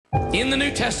In the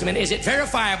New Testament, is it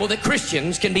verifiable that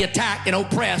Christians can be attacked and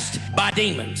oppressed by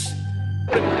demons?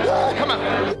 Come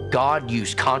on. God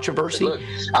used controversy. Look,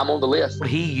 I'm on the list.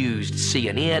 He used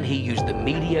CNN, he used the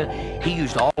media, he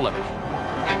used all of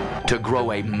it to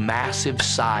grow a massive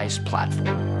size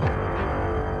platform.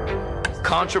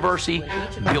 Controversy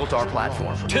built our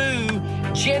platform.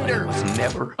 2, gender. It was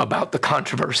never about the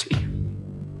controversy.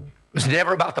 It was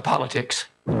never about the politics.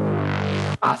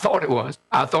 I thought it was.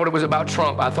 I thought it was about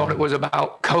Trump. I thought it was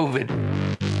about COVID.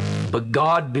 But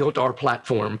God built our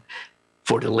platform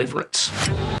for deliverance.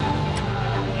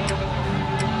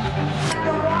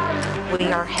 We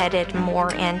are headed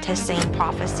more into seeing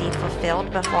prophecy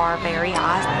fulfilled before our very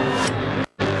eyes.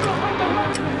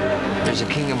 There's a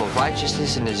kingdom of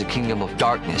righteousness and there's a kingdom of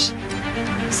darkness.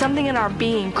 Something in our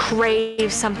being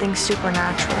craves something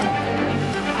supernatural.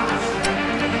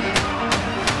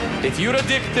 If you're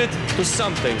addicted to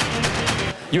something,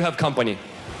 you have company.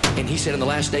 And he said in the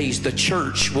last days, the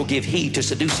church will give heed to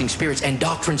seducing spirits and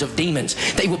doctrines of demons.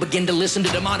 They will begin to listen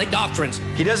to demonic doctrines.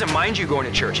 He doesn't mind you going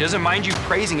to church. He doesn't mind you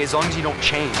praising as long as you don't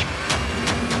change.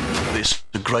 There's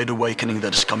a great awakening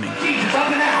that is coming. Jesus,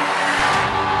 up and out.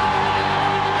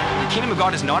 The kingdom of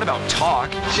God is not about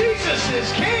talk. Jesus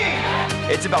is king.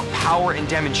 It's about power and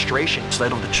demonstration. The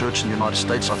state of the church in the United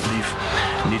States, I believe,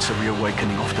 needs a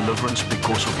reawakening of deliverance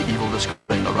because of the evil that's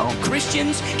going around.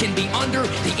 Christians can be under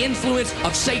the influence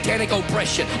of satanic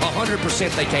oppression.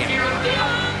 100% they can.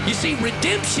 You see,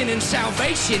 redemption and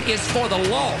salvation is for the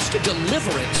lost.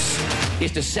 Deliverance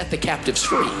is to set the captives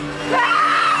free.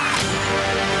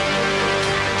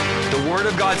 The word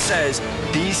of God says,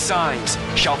 these signs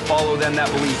shall follow them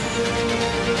that believe.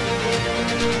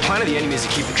 The plan of the enemy is to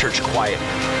keep the church quiet.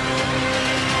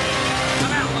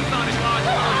 Come out, let's not God.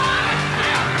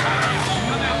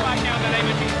 Come out right now in the name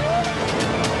of Jesus.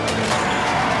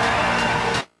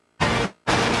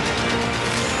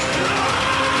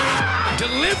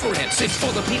 Deliverance is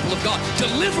for the people of God.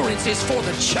 Deliverance is for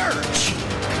the church.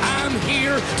 I'm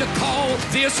here to call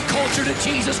this culture to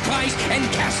Jesus Christ and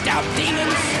cast out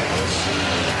demons.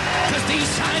 Because these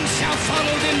signs shall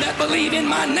follow them that believe in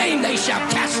my name. They shall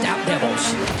cast out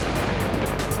devils.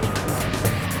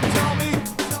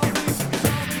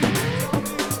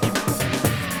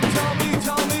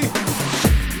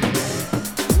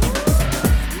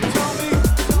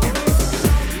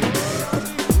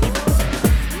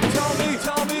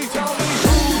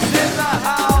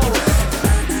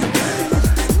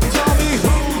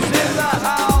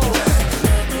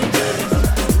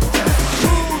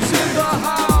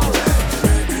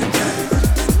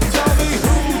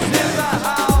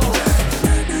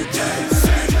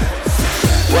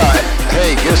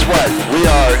 Guess what? We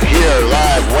are here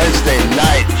live Wednesday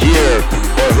night here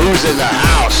for Who's in the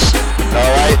House.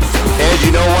 All right? And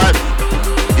you know what?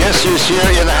 Guess who's here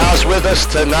in the house with us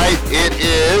tonight? It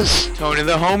is Tony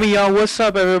the homie, y'all. What's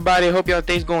up, everybody? Hope y'all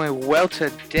things going well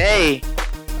today.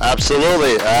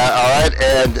 Absolutely. All right.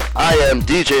 And I am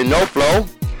DJ NoFlo.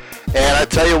 And I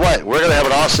tell you what, we're going to have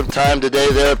an awesome time today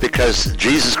there because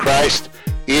Jesus Christ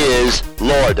is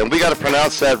Lord, and we got to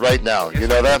pronounce that right now. Yes, you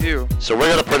know that? Do. So we're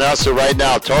going to pronounce it right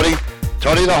now. Tony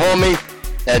the homie,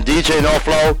 and DJ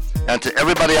NoFlo, and to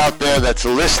everybody out there that's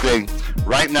listening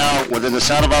right now within the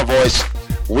sound of our voice,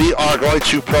 we are going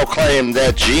to proclaim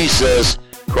that Jesus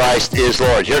Christ is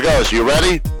Lord. Here goes. You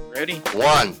ready? Ready.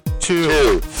 1,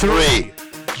 2, 3.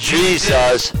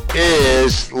 Jesus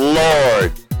is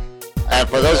Lord. And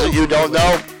for those of you who don't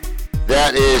know,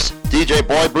 that is DJ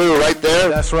Boy Blue right there.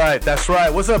 That's right. That's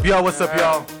right. What's up, y'all? What's up,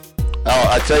 y'all? Oh,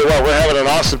 I tell you what, we're having an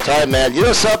awesome time, man. You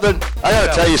know something? I got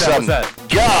to tell you something.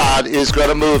 God is going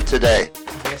to move today.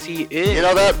 Yes, he is. You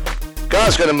know that?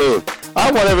 God's going to move.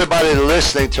 I want everybody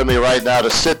listening to me right now to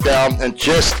sit down and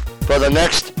just for the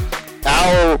next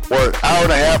hour or hour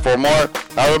and a half or more,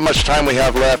 however much time we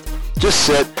have left, just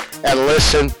sit and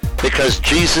listen because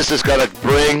Jesus is going to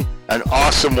bring an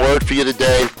awesome word for you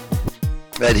today.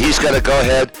 And he's going to go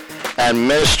ahead and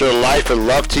minister life and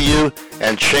love to you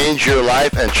and change your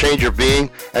life and change your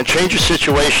being and change your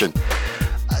situation.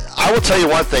 I will tell you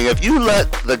one thing. If you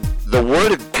let the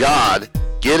Word of God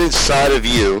get inside of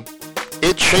you,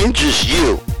 it changes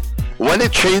you. When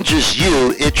it changes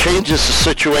you, it changes the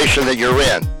situation that you're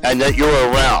in and that you're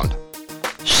around.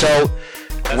 So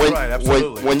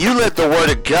when you let the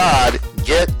Word of God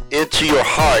get into your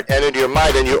heart and into your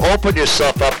mind and you open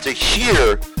yourself up to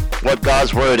hear what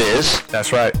God's Word is.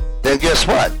 That's right. Then guess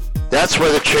what? That's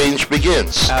where the change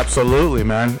begins. Absolutely,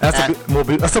 man.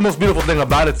 That's the most beautiful thing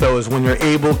about it, though, is when you're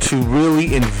able to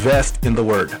really invest in the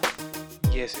Word.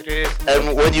 Yes, it is.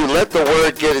 And when you let the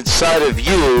Word get inside of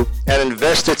you and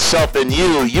invest itself in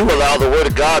you, you allow the Word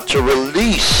of God to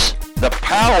release the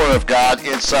power of God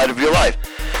inside of your life.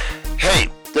 Hey,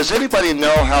 does anybody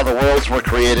know how the worlds were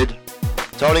created?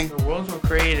 Tony? The worlds were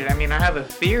created. I mean, I have a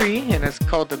theory, and it's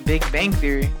called the Big Bang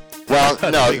Theory. Well,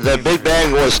 no, the Big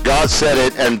Bang was God said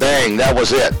it and bang, that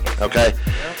was it, okay?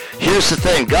 Here's the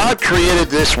thing. God created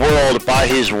this world by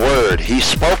his word. He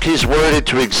spoke his word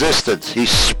into existence. He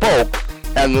spoke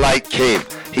and light came.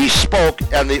 He spoke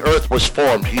and the earth was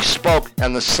formed. He spoke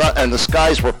and the sun and the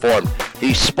skies were formed.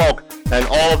 He spoke and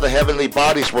all of the heavenly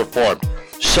bodies were formed.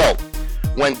 So,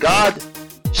 when God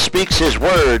speaks his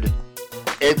word,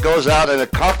 it goes out and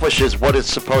accomplishes what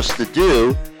it's supposed to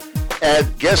do. And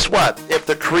guess what? If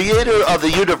the creator of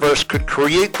the universe could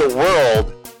create the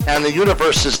world and the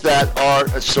universes that are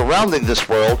surrounding this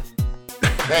world,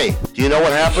 hey, do you know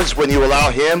what happens when you allow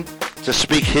him to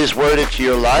speak his word into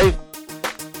your life?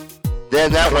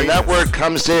 Then when that word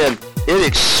comes in, it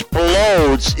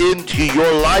explodes into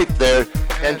your life there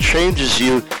and changes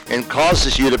you and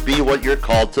causes you to be what you're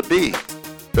called to be.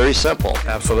 Very simple.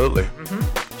 Absolutely.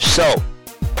 So,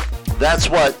 that's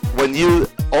what, when you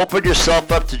open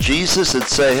yourself up to Jesus and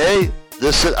say, hey,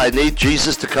 I need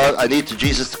Jesus to come. I need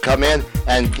Jesus to come in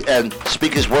and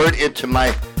speak his word into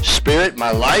my spirit,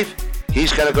 my life.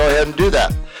 He's going to go ahead and do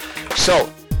that. So,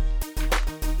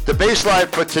 the baseline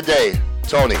for today,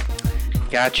 Tony.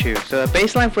 Got you. So the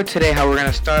baseline for today, how we're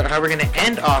going to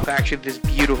end off actually this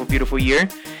beautiful, beautiful year,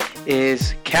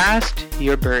 is cast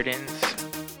your burdens.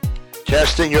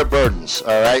 Casting your burdens,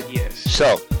 all right? Yes.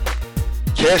 So,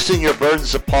 casting your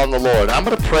burdens upon the Lord. I'm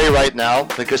going to pray right now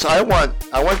because I want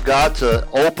God to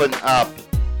open up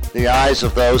the eyes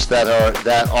of those that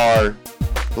are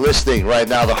listening right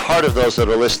now, the heart of those that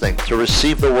are listening, to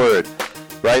receive the word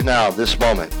right now, this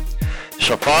moment.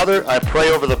 So, Father, I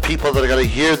pray over the people that are going to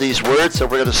hear these words that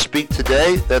we're going to speak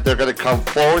today, that they're going to come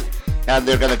forth and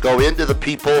they're going to go into the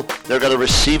people. They're going to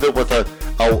receive it with an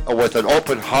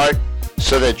open heart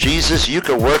so that, Jesus, you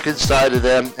can work inside of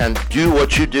them and do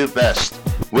what you do best,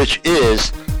 which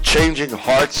is changing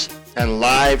hearts and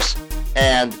lives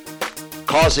and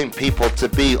causing people to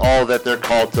be all that they're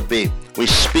called to be. We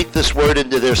speak this word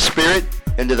into their spirit,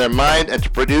 into their mind, and to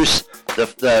produce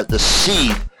the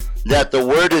seed that the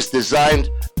word is designed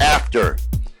after,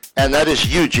 and that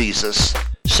is you, Jesus.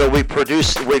 So we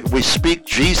speak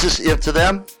Jesus into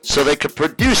them so they can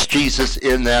produce Jesus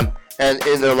in them and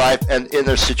in their life and in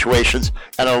their situations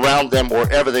and around them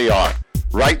wherever they are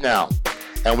right now.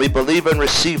 And we believe and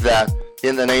receive that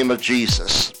in the name of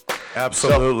Jesus.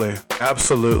 Absolutely.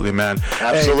 Absolutely, man.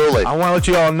 Absolutely. Hey, I want to let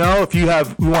you all know, if you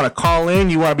want to call in,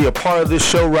 you want to be a part of this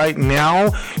show right now,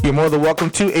 you're more than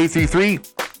welcome to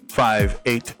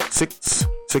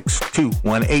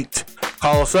 833-586-6218.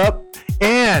 Call us up.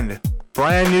 And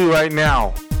brand new right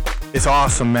now. It's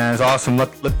awesome, man. It's awesome.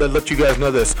 Let you guys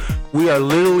know this. We are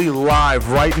literally live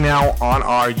right now on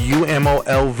our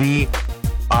UMOLV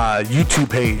YouTube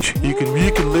page. You can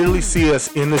literally see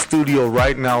us in the studio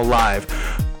right now live.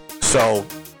 So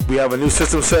we have a new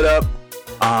system set up.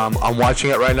 I'm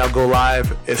watching it right now go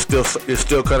live. It's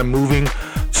still kind of moving.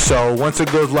 So once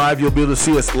it goes live, you'll be able to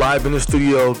see us live in the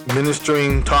studio,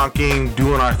 ministering, talking,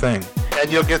 doing our thing. And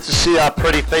you'll get to see our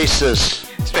pretty faces.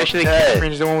 Especially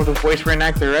Cameron's the one with the voice for an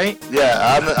actor, right?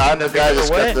 Yeah, I'm the guy that's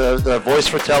got the voice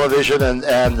for television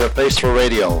and the face for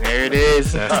radio. There it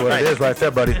is. That's what it is right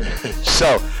there, buddy.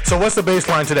 So what's the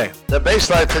baseline today? The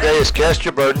baseline today is cast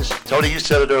your burdens. Tony, you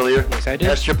said it earlier. Yes, I did.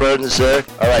 Cast your burdens there.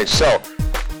 All right, so,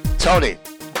 Tony.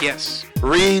 Yes.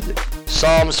 Read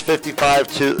Psalms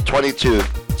 55:22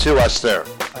 to us there.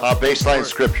 Baseline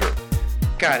scripture.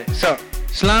 Got it. So,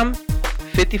 Psalm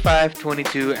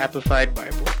 55:22 Amplified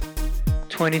Bible.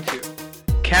 22.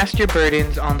 Cast your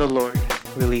burdens on the Lord.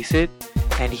 Release it,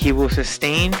 and he will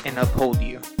sustain and uphold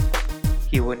you.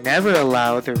 He will never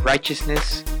allow the righteous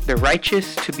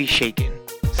to be shaken,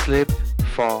 slip,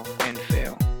 fall, and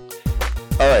fail.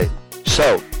 All right.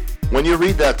 So, when you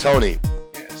read that, Tony,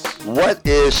 yes, what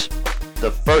is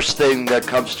the first thing that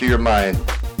comes to your mind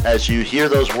as you hear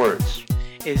those words?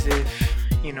 Is if,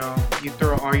 you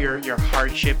throw all your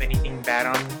hardship, anything bad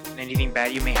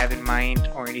you may have in mind,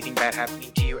 or anything bad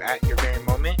happening to you at your very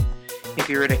moment, if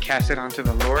you were to cast it onto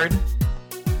the Lord,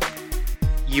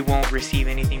 you won't receive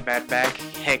anything bad back.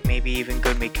 Heck, maybe even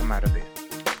good may come out of it.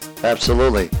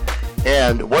 Absolutely.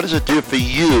 And what does it do for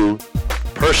you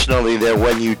personally there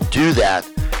when you do that?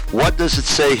 What does it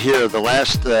say here? The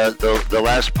last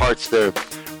parts there.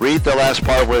 Read the last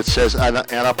part where it says, and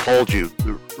uphold you.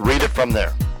 Read it from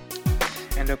there.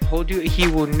 And uphold you. He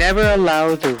will never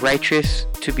allow the righteous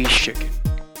to be shaken.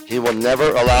 He will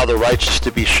never allow the righteous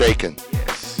to be shaken.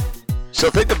 Yes.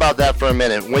 So think about that for a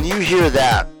minute. When you hear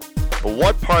that,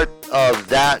 what part of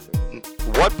that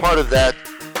what part of that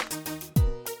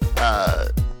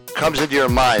comes into your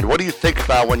mind? What do you think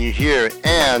about when you hear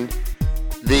and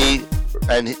he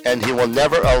will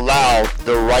never allow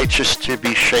the righteous to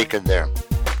be shaken there?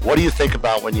 What do you think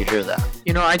about when you hear that?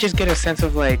 I just get a sense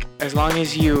of like, as long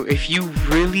as if you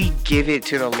really give it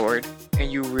to the Lord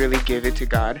and you really give it to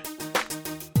God,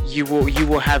 you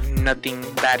will have nothing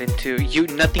bad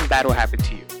nothing bad will happen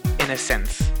to you, in a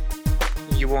sense.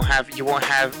 You won't have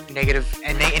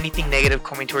anything negative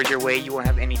coming towards your way. You won't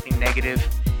have anything negative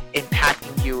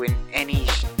impacting you in any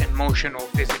emotional,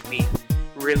 physically,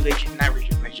 not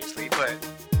religiously, but.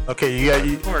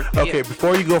 Okay,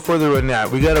 before you go further in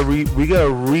that, we gotta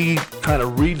kind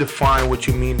of redefine what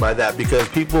you mean by that, because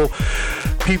people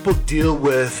deal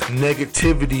with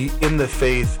negativity in the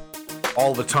faith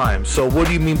all the time. So what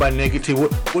do you mean by negative?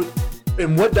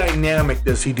 What dynamic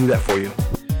does he do that for you?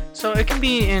 So it can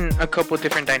be in a couple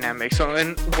different dynamics. So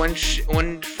in one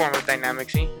form of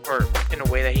dynamics, or in a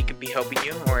way that he could be helping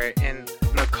you, or in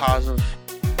the cause of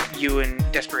you in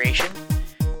desperation,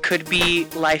 could be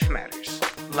life matters.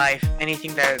 Life,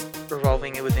 anything that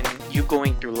revolving within you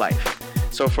going through life.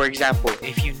 So for example,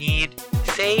 if you need,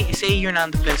 say you're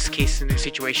not in the best case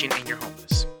situation and you're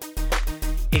homeless.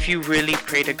 If you really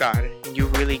pray to God and you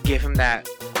really give him that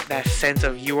sense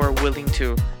of you are willing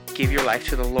to give your life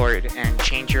to the Lord and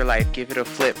change your life, give it a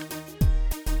flip.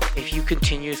 If you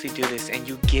continuously do this and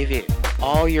you give it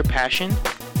all your passion,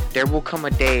 there will come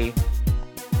a day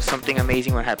something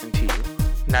amazing will happen to you.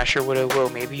 Not sure what it will.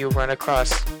 Maybe you'll run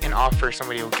across an offer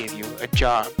somebody will give you, a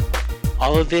job.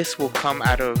 All of this will come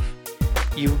out of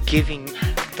you giving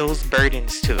those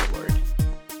burdens to the Lord.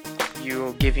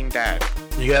 You giving that.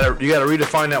 You gotta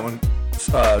redefine that one,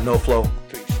 NoFlo.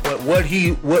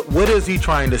 What is he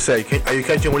trying to say? Are you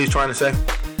catching what he's trying to say?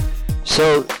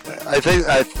 So I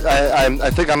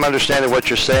think I'm understanding what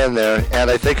you're saying there, and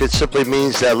I think it simply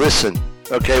means that, listen,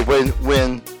 okay, when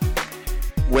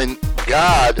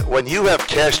you have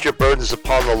cast your burdens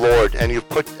upon the Lord and you've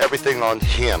put everything on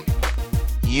him,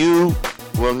 you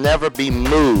will never be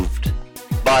moved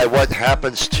by what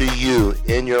happens to you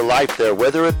in your life there,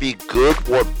 whether it be good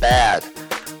or bad,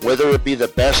 whether it be the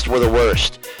best or the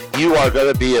worst. You are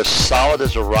going to be as solid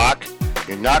as a rock.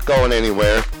 You're not going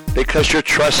anywhere, because your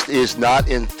trust is not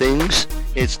in things.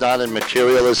 It's not in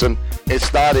materialism.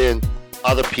 It's not in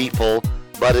other people,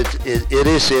 but it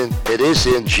is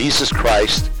in Jesus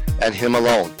Christ and him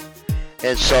alone.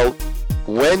 And so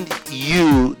when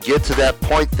you get to that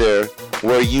point there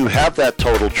where you have that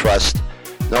total trust,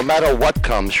 no matter what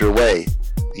comes your way,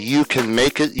 you can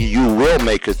make it, you will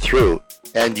make it through,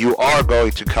 and you are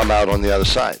going to come out on the other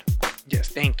side. Yes,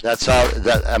 thank you. That's how,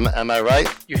 am I right?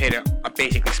 You hit it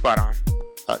basically spot on.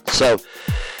 All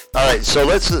right, so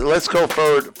let's go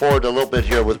forward a little bit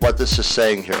here with what this is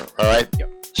saying here, all right? Yep.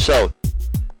 So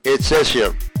it says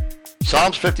here,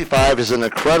 Psalms 55 is an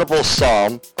incredible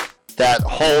psalm that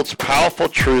holds powerful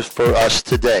truth for us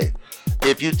today.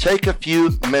 If you take a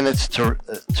few minutes to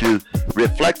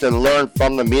reflect and learn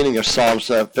from the meaning of Psalms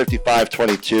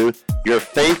 55:22, your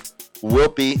faith will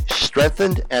be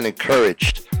strengthened and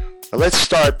encouraged. Now let's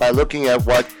start by looking at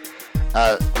what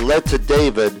led to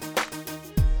David.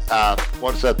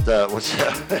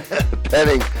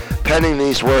 penning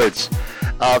these words.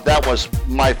 That was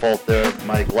my fault there.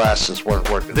 My glasses weren't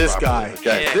working This properly. guy.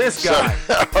 Okay. Yeah. This guy.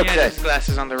 Okay. Yeah, his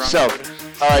glasses on the wrong road.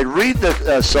 All right, read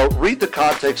the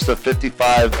context of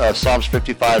 55 Psalms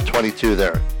 55:22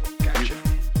 there. Gotcha.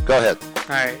 Go ahead.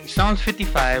 Alright, Psalms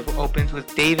 55 opens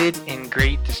with David in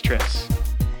great distress.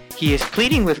 He is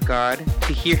pleading with God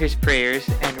to hear his prayers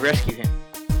and rescue him.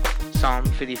 Psalm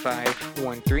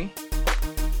 55:1-3.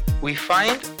 We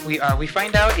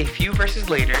find out a few verses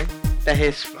later that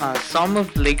his Psalm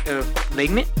of Lament,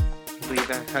 I believe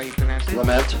that's how you pronounce it.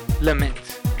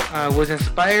 Lament. Was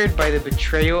inspired by the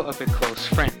betrayal of a close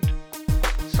friend.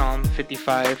 Psalm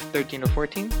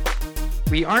 55:13-14.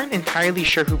 We aren't entirely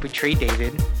sure who betrayed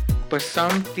David, but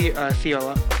some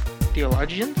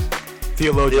theologians,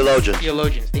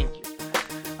 thank you,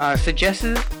 suggest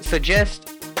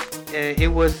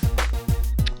it was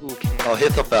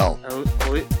Ahithophel.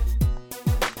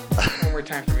 One more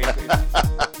time for me, please.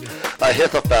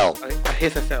 Ahithophel.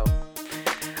 Ahithophel.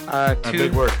 A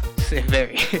big word.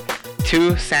 Very.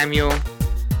 2 Samuel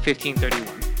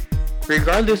 15:31.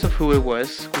 Regardless of who it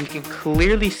was, we can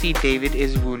clearly see David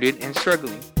is wounded and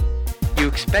struggling. You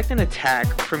expect an attack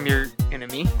from your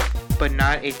enemy, but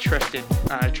not a trusted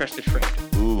friend.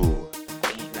 Ooh.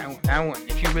 That one,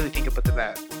 if you really think about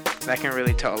that can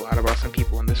really tell a lot about some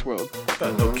people in this world.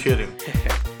 No kidding.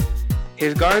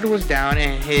 His guard was down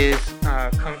and his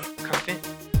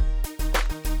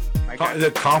my God.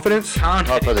 The confidence?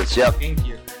 Confidence, yep. Thank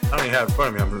you. I don't even have it in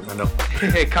front of me. I know.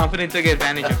 Confidence took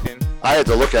advantage of him. I had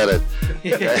to look at it.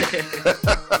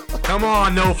 Come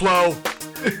on, NoFlo.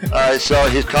 All right, so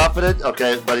he's confident.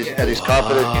 Okay, but he's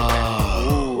confident.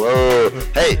 Whoa.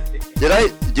 Hey,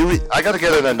 I got to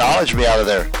get an acknowledge me out of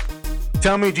there.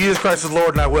 Tell me Jesus Christ is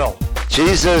Lord and I will.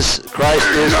 Jesus Christ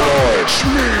is Lord.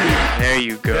 There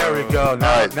you go. There we go.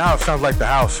 Now it sounds like the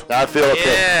house. Now I feel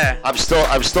okay. Yeah. I'm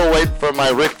still waiting for my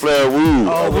Ric Flair woo.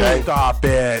 Oh, okay? stop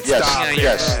it. Yes, Stop it.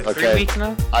 yes. 3 Okay. weeks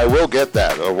now? I will get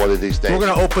that, or one of these days. We're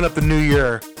going to open up the new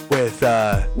year with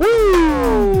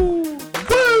woo.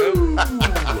 Woo.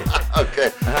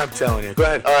 Okay. I'm telling you. Go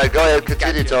ahead. All right, go ahead.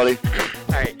 Continue, Tony.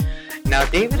 All right. Now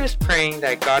David is praying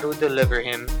that God will deliver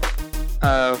him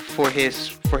for his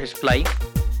flight.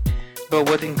 But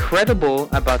what's incredible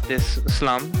about this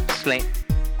Psalm. thank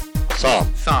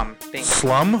you.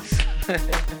 Slum?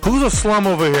 Who's a slum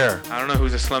over here? I don't know who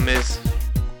the slum is.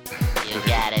 You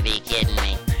gotta be kidding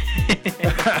me.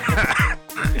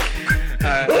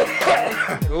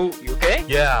 Oh, you okay?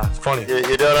 Yeah, it's funny.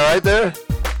 You doing all right there?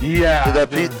 Yeah.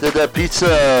 Did that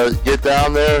pizza get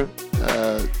down there?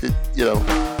 You're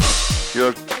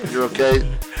okay.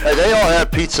 Hey, they all had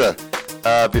pizza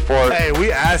before. Hey, we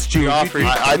asked you. I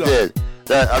did.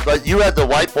 But you had the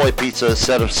white boy pizza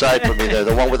set aside for me there,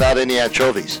 the one without any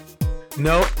anchovies.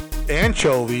 No,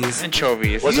 anchovies.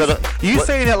 Anchovies. Was you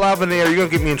saying that loud in the air, you're gonna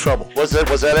get me in trouble. Was that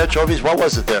anchovies? What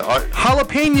was it there?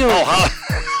 Jalapeno. Oh,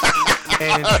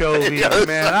 anchovies,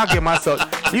 man. I'll get myself.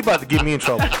 You about to get me in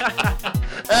trouble.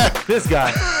 This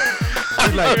guy.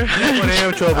 He's like, put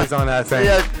anchovies on that thing.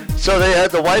 Yeah. So they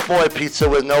had the white boy pizza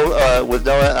with no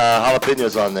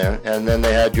jalapenos on there, and then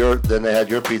they had your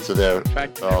pizza there.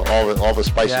 All the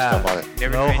spicy stuff on it.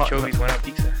 Never anchovies went on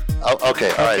pizza. Oh, okay,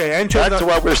 all right. Back to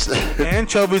what we're saying.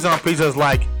 Anchovies on pizza is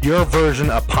like your version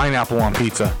of pineapple on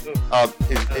pizza.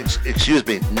 Excuse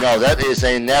me. No, that is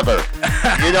a never.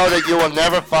 You know that you will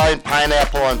never find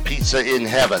pineapple on pizza in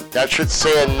heaven. That should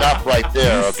say enough right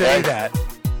there. You say that.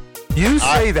 You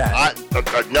say that. I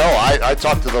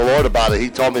talked to the Lord about it. He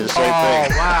told me the same thing. Oh,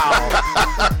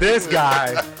 wow. This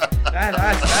guy.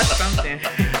 That's something.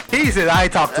 He said, I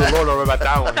talked to the Lord about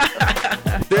that one.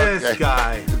 This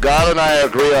guy. God and I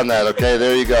agree on that, okay?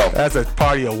 There you go. That's a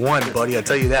party of one, buddy. I'll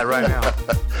tell you that right now.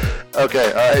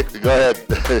 Okay, all right. Go ahead.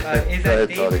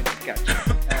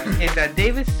 Is that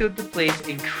David stood to place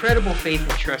incredible faith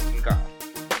and trust in God.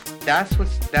 That's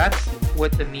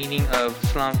what the meaning of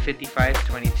Psalm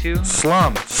 55:22.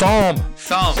 Psalm.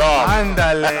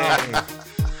 Andale.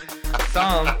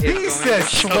 Psalm is He said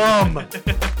slum.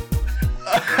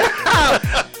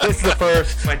 This is the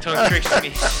first. My tongue tricks me.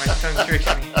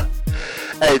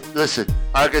 Hey, listen.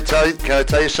 Can I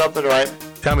tell you something, right?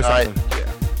 Tell me something.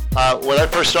 Right. When I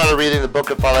first started reading the book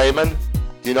of Philemon,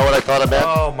 do you know what I thought it meant?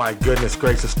 Oh my goodness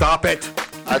gracious! Stop it!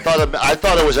 I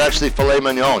thought it was actually filet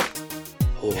mignon.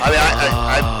 He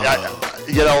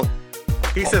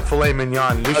said filet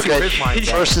mignon. Okay.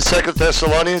 First and Second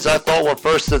Thessalonians, I thought were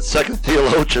First and Second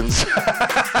Theologians.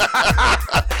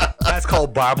 That's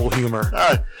called Bible humor.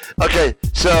 Okay,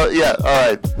 so yeah, all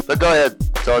right. But go ahead,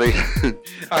 Tony.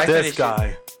 This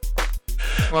guy.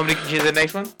 Want me to continue the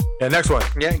next one? Yeah, next one.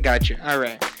 Yeah, gotcha. All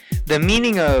right. The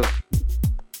meaning of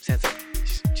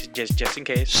just in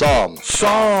case. Psalm.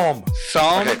 Okay.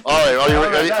 All right. Are you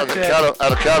ready? On the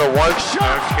count of one.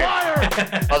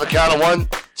 On the count of 1,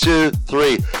 2,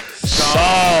 3.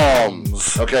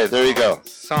 Psalms. Okay, there you go.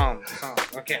 Psalm.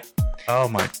 Okay. Oh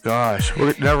my gosh.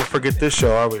 We'll never forget this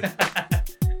show, are we?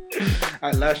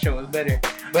 Our last show was better.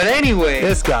 But anyway.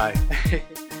 This guy.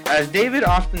 As David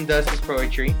often does his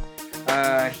poetry,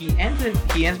 he ends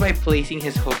by placing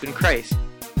his hope in Christ.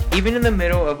 Even in the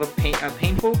middle of a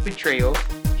painful betrayal,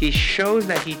 he shows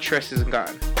that he trusts in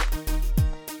God.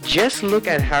 Just look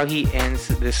at how he ends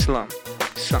this psalm.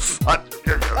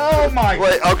 Oh my!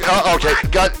 Wait, okay.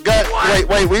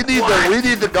 Wait. We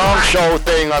need the gong show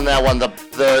thing on that one.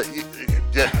 There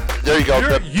you go.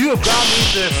 You have got me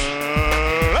this.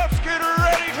 Let's get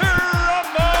ready to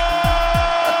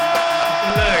rumble!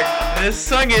 Look,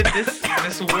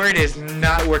 this word is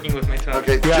not working with my tongue.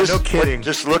 Okay, yeah, no kidding.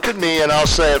 Just look at me and I'll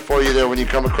say it for you there when you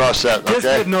come across that. Okay. Just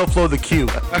give NoFlo the cue.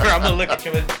 I'm gonna look at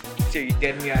you so you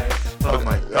dead in the eyes. Oh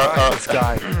my God, this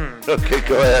guy. Okay,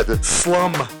 go ahead.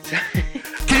 Slum.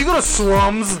 Can you go to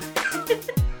slums?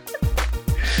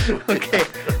 Okay.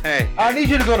 Hey. I need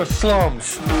you to go to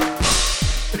slums.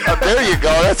 There you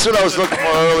go. That's what I was looking for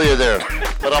earlier there.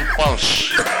 But I'm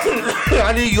punch.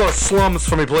 I need you to go to slums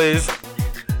for me, please.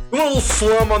 A little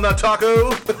slum on that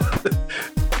taco.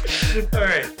 All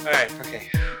right. Okay.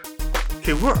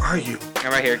 Okay, where are you?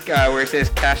 I'm right here. Where it says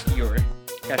cast your.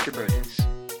 Cast your burdens.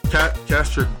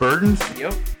 Cast your burdens?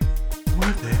 Yep. Where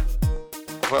are they?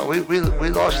 Well, we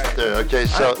lost it there. Okay,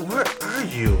 so where are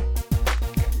you?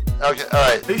 Okay, all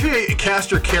right. Did you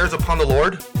cast your cares upon the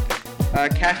Lord?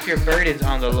 Cast your burdens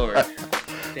on the Lord.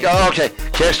 Okay,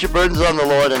 cast your burdens on the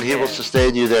Lord, and He will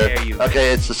sustain you there. There you go.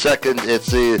 Okay, it's the second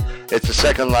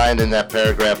line in that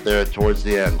paragraph there towards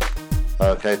the end.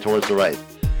 Okay, towards the right.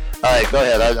 All right, go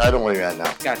ahead. I don't know where you're at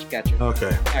now. Gotcha.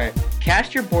 Okay. All right.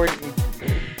 Cast your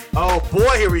Oh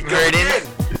boy, here we go.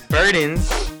 burdens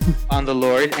on the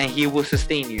Lord, and He will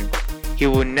sustain you. He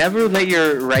will never let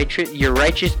your righteous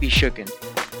be shooken.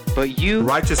 But you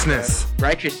righteousness.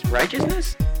 Righteousness?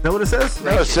 Is that what it says?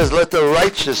 No, it says let the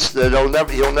righteous.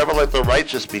 He'll never let the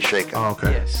righteous be shaken. Oh,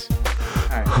 okay. Yes.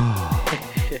 All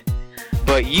right.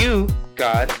 But you,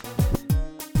 God,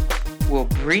 will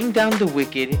bring down the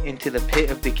wicked into the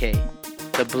pit of decay.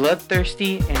 The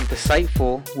bloodthirsty and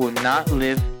deceitful will not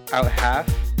live out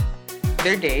half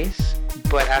their days.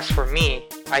 But as for me,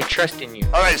 I trust in you.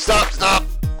 All right, stop.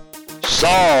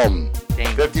 Psalm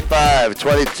 55,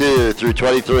 22 through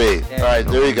 23. All right,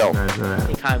 there you go.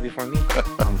 Any time before me.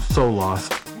 I'm so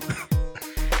lost.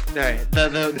 Alright,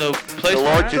 the place. The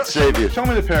Lord can save you. Show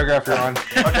me the paragraph you're on.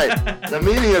 Okay, the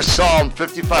meaning of Psalm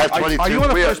 55, 22. Are you on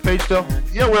the first page still?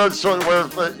 Yeah, we're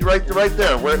right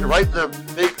there. We're right the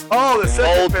big the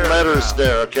second bold paragraph. letters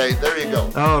there. Okay, there you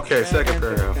go. Oh, okay, second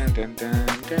paragraph.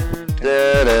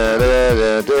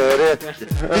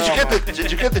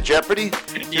 Did you get the Jeopardy?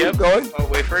 Yep. Going? Oh,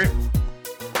 wait for it.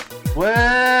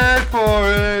 Wait for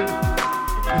it.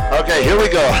 Okay, here we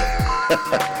go.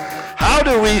 How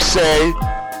do we say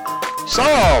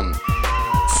Psalm?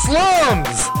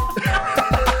 Slums.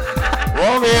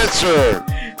 Wrong answer.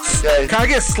 Okay. Can I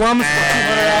get slums for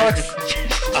 200, Alex?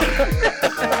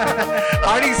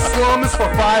 I need slums for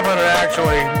 500,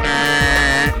 actually.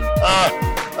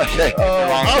 Okay.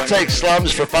 I'll take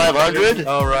slums for 500.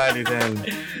 Alrighty then.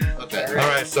 Okay. All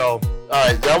right, so. All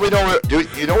right. Now we know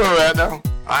you know where we're at now?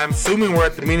 I'm assuming we're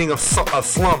at the meaning of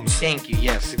slums. Thank you.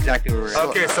 Yes, exactly where we're at.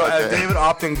 Okay, so as David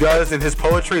Opton does in his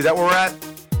poetry, is that where we're at?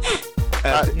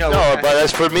 No, but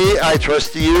as for me, I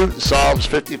trust you. Psalms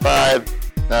 55,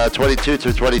 22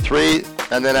 through 23.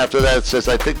 And then after that, it says,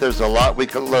 I think there's a lot we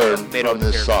can learn from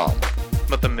this psalm.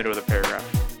 But the middle of the paragraph.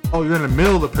 Oh, you're in the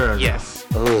middle of the paragraph. Yes.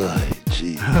 Oh,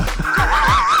 gee.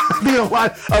 You know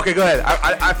what? Okay, go ahead.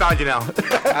 I found you now.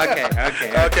 Okay.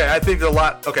 Okay, I think there's a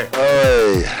lot. Okay.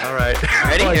 All right.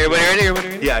 Ready? Everybody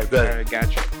ready? Yeah, good. Alright,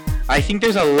 gotcha. I think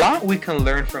there's a lot we can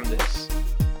learn from this.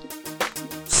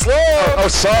 Oh,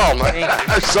 Psalm.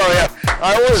 I'm sorry.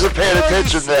 I wasn't paying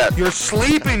attention to that. You're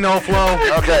sleeping, NoFlo.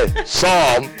 Okay,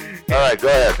 Psalm. All right, go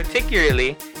ahead.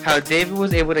 Particularly, how David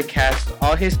was able to cast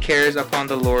all his cares upon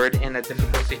the Lord in a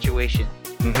difficult situation.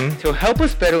 Mm-hmm. To help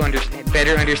us better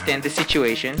understand the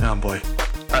situation. Oh, boy.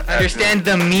 Understand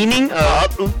the meaning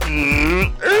of... Put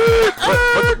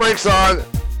the brakes on.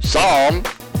 Psalm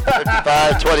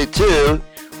 55, 22.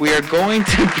 We are going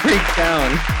to break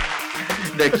down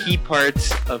the key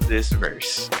parts of this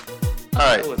verse. All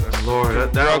right. That was a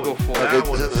Lord, that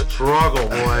was a struggle,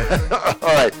 boy.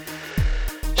 All right.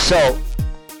 So,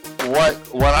 what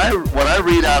I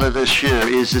read out of this here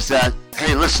is that,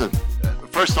 hey, listen.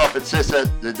 First off, it says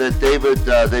that David,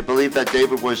 they believe that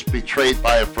David was betrayed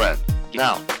by a friend.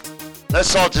 Now,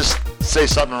 let's all just say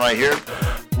something right here.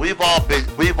 We've all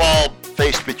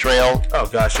faced betrayal. Oh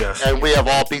gosh, yes. And we have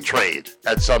all betrayed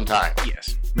at some time.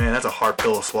 Yes. Man, that's a hard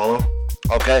pill to swallow.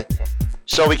 Okay.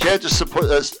 So we can't just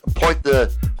point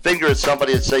the finger at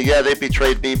somebody and say, yeah, they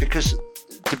betrayed me, because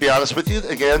to be honest with you,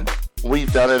 again,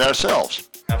 we've done it ourselves.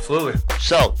 Absolutely.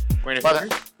 So, Point a but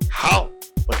finger? how?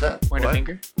 What's that? Point a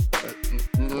finger?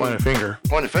 Point a finger.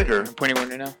 Point a finger. I'm pointing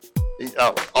one now.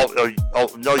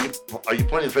 No, are you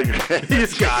pointing a finger?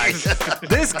 This guy.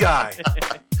 This guy.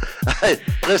 Hey,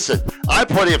 listen, I'm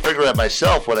pointing a finger at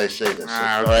myself when I say this,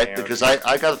 all right? Because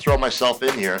I got to throw myself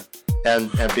in here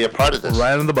and be a part of this.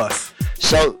 Right on the bus.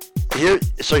 So here's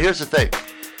the thing.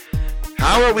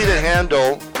 How are we to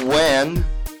handle when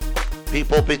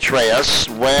people betray us,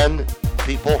 when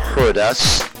people hurt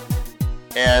us,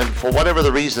 and for whatever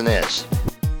the reason is?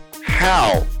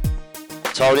 How,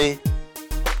 Tony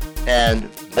and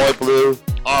Boy Blue,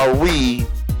 are we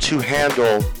to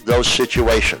handle those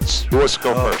situations? Who wants to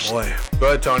go first? Boy. Go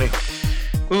ahead, Tony.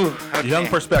 Ooh, okay. Young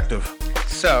perspective.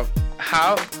 So,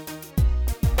 how...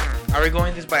 Are we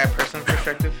going this by a personal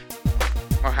perspective?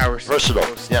 Or how we're Personal,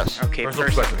 supposed to? yes. Okay, Personal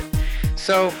personal.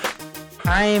 So,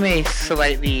 I am a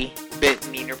slightly bit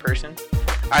meaner person.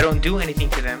 I don't do anything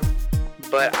to them,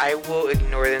 but I will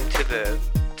ignore them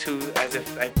as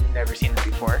if I've never seen them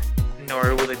before,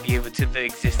 nor will it be able to the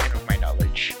existence of my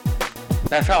knowledge.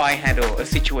 That's how I handle a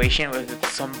situation with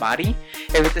somebody.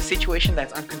 If it's a situation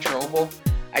that's uncontrollable,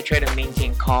 I try to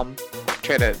maintain calm,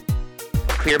 try to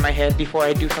clear my head before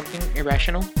I do something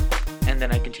irrational, and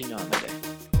then I continue on the day.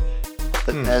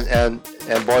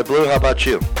 And Boy Blue, how about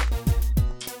you?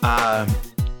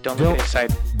 Don't look at his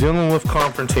side. Dealing with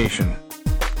confrontation.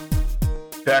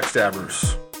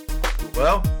 Backstabbers.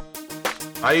 Well,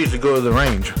 I usually go to the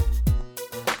range.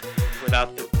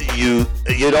 Without the... You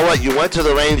know what? You went to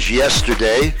the range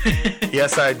yesterday.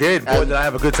 Yes, I did. Boy, did I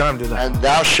have a good time doing that. And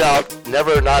thou shalt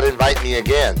never not invite me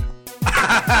again.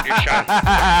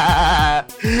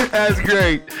 That's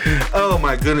great. Oh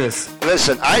my goodness.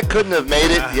 Listen, I couldn't have made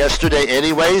it yesterday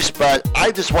anyways, but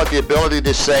I just want the ability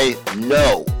to say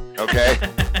no, okay?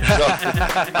 So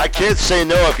I can't say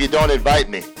no if you don't invite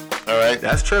me, all right?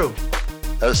 That's true.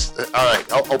 All right.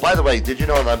 Oh, by the way, did you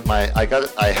know that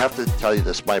I have to tell you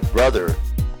this. My brother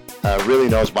really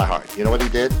knows my heart. You know what he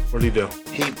did? What did he do?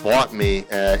 He bought me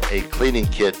a cleaning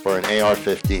kit for an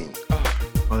AR-15.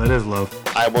 Oh, that is love.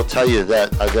 I will tell you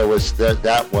that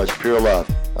that was pure love.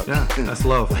 Yeah, that's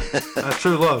love. That's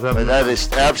true love. But that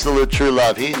is absolute true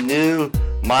love. He knew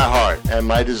my heart and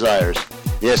my desires.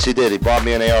 Yes, he did. He bought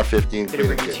me an AR-15 Did it cleaning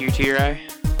bring a kit. tear to your eye?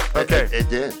 Okay. It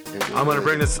did. I'm going to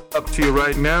bring this up to you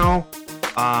right now.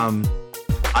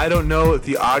 I don't know if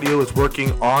the audio is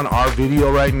working on our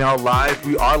video right now live.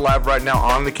 We are live right now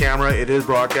on the camera. It is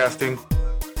broadcasting.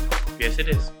 Yes, it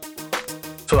is.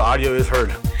 So the audio is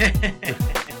heard.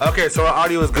 Okay, so our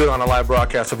audio is good on a live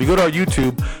broadcast. So if you go to our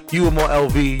YouTube,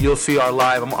 UMOLV, you'll see our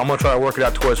live. I'm going to try to work it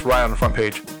out to where it's right on the front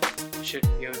page.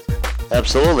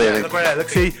 Absolutely. Yeah, look right at it. Look,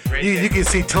 see, you can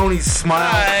see Tony's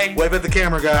smile. Wave at the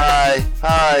camera, guys.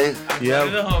 Hi. Yeah.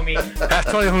 The homie.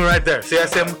 That's Tony the homie right there. See,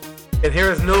 that's him. And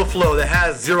here is NoFlo that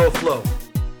has zero flow.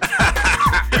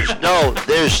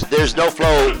 There's no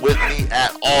flow with me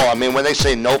at all. I mean, when they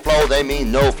say no flow, they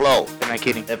mean no flow. Am I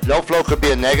kidding? If no flow could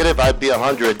be a negative, I'd be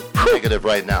 100 negative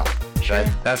right now. Okay?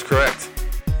 That's correct.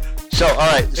 So, all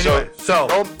right. Anyway,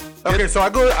 so I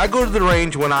go to the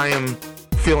range when I am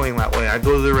feeling that way. I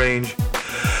go to the range.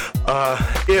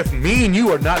 If me and you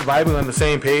are not vibing on the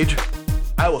same page,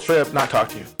 I will straight up not talk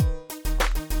to you.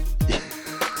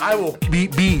 I will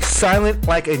be silent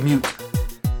like a mute.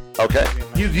 Okay.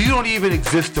 You don't even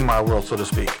exist in my world, so to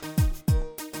speak.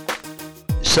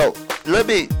 So let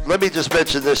me just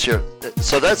mention this here.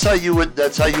 So that's how you would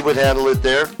handle it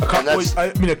there. A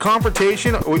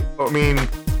confrontation. Is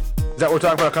that what we're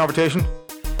talking about? A confrontation?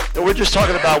 We're just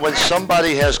talking about when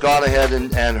somebody has gone ahead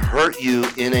and hurt you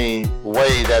in a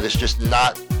way that is just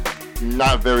not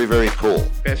very, very cool.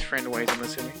 Best friend ways, I'm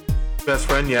assuming. Best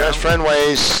friend, yeah. Best friend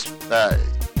ways,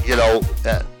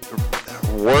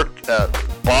 work,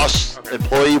 boss,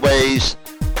 employee ways,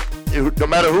 no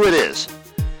matter who it is.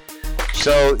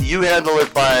 So you handle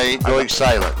it by going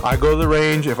silent. I go to the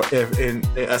range, and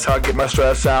that's how I get my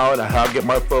stress out, that's how I get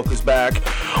my focus back.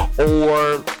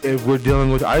 Or if we're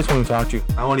dealing with, I just want to talk to you.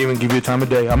 I won't even give you a time of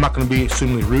day. I'm not going to be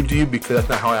extremely rude to you because that's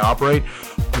not how I operate.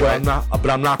 But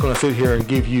I'm not going to sit here and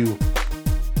give you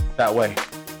that way.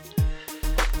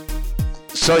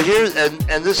 So here,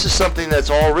 and this is something that's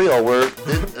all real.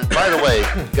 By the way,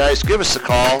 guys, give us a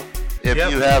call if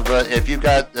you have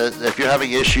if you're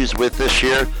having issues with this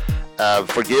year,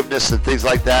 forgiveness and things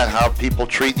like that, how people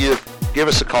treat you. Give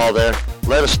us a call there.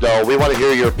 Let us know. We want to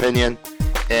hear your opinion,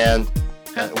 and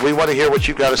we want to hear what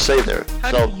you've got to say there.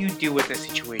 How do you deal with the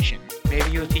situation? Maybe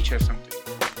you'll teach us something.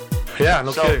 Yeah,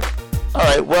 no kidding. All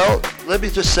right. Well, let me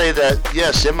just say that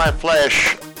yes, in my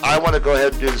flesh, I want to go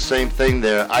ahead and do the same thing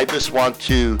there. I just want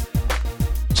to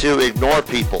ignore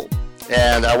people,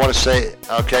 and I want to say,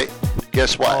 okay,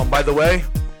 guess what? Oh, by the way,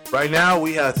 right now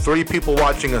we have 3 people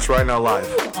watching us right now live.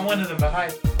 I'm one of them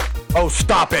behind. Oh,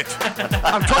 stop it!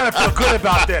 I'm trying to feel good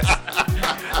about this.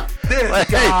 This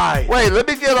guy. Wait, let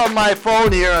me get on my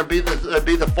phone here and be the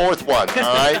 4th one.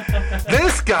 All right.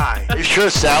 This guy. You sure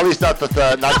Sally's not the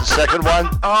second one?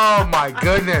 Oh my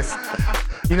goodness.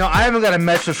 You know, I haven't got a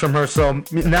message from her, so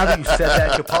now that you said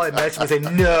that, she'll probably message me and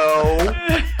say no.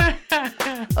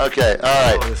 Okay, all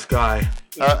right. Oh, this guy.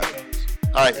 All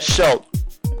right, so,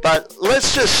 but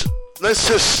let's just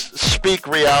speak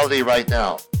reality right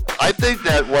now. I think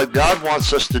that what God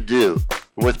wants us to do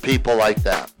with people like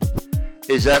that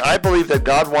is that I believe that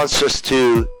God wants us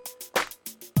to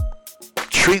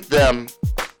treat them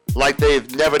like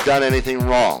they've never done anything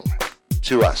wrong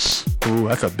to us. Ooh,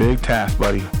 that's a big task,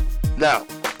 buddy. Now,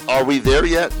 are we there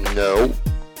yet? No,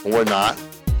 we're not.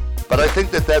 But I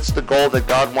think that that's the goal that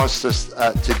God wants us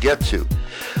to get to.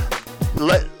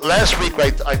 Last week,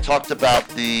 I talked about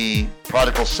the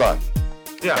prodigal son.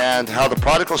 Yeah. And how the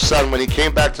prodigal son, when he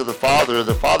came back to the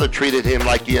father treated him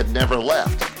like he had never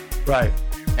left. Right.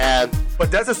 And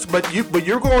but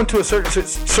you're going to a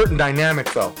certain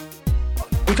dynamic though.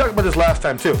 We talked about this last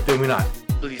time too, did we not?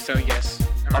 I believe so, yes.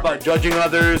 About judging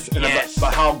others and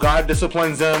about how God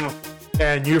disciplines them,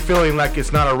 and you're feeling like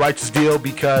it's not a righteous deal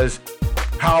because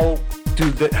how do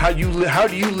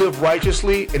you live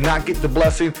righteously and not get the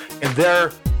blessing, and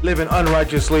they're living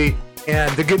unrighteously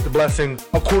and they get the blessing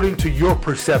according to your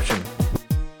perception.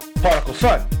 Prodigal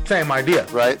son, same idea,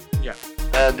 right? Yeah.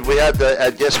 And we had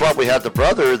and guess what? We had the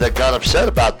brother that got upset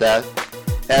about that.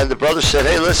 And the brother said,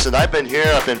 hey, listen, I've been here.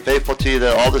 I've been faithful to you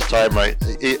there all this time, right?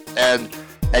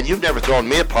 And you've never thrown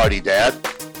me a party, Dad.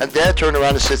 And Dad turned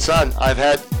around and said, son,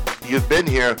 you've been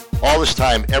here all this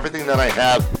time. Everything that I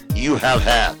have, you have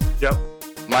had. Yep.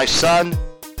 My son,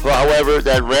 however,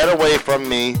 that ran away from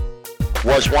me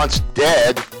was once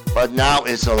dead, but now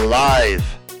is alive.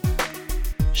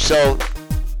 So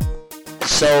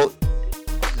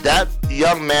that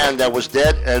young man that was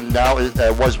dead and now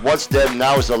was once dead and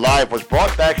now is alive was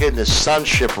brought back into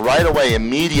sonship right away,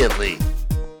 immediately.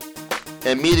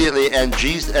 And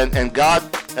Jesus and God,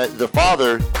 the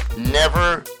Father,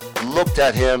 never looked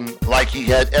at him like he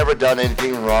had ever done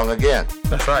anything wrong again.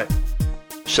 That's right.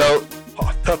 So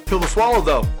tough pill to swallow,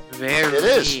 though. Very. It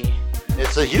is.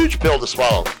 It's a huge pill to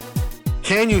swallow.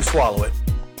 Can you swallow it?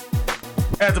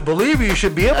 As a believer, you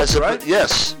should be able to, right?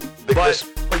 Yes. But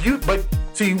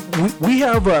see, we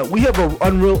have a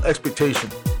unreal expectation.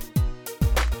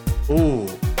 Ooh.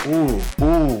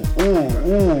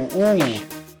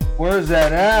 Where's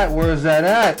that at?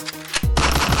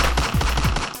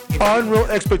 Unreal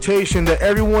expectation that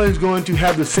everyone is going to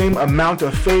have the same amount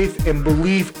of faith and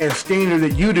belief and standard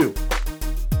that you do.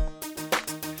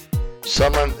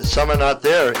 Some are not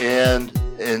there, and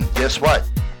guess what?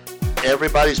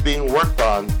 Everybody's being worked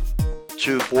on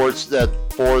towards the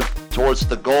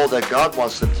goal that God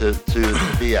wants them to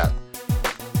be at.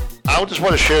 I just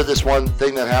want to share this one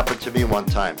thing that happened to me one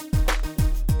time,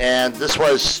 and this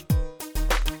was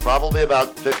probably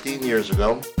about 15 years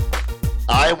ago.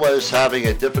 I was having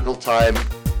a difficult time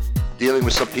dealing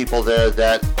with some people there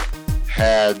that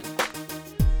I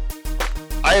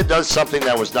had done something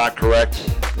that was not correct,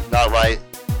 not right,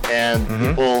 and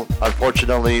people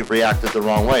unfortunately reacted the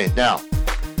wrong way. Now,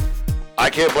 I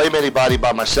can't blame anybody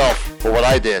but myself for what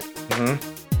I did.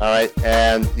 All right,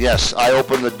 and yes, I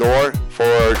opened the door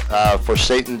for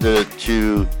Satan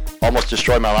to almost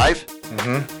destroy my life.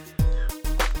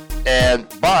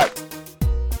 But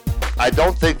I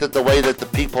don't think that the way that the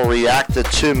people reacted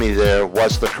to me there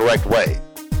was the correct way.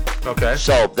 Okay.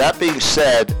 So that being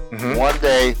said, one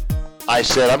day I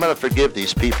said, I'm going to forgive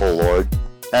these people, Lord.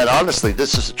 And honestly,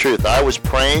 this is the truth. I was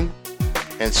praying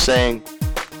and saying,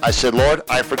 I said, Lord,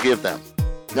 I forgive them.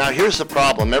 Now here's the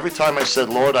problem. Every time I said,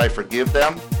 Lord, I forgive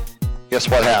them, guess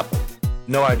what happened?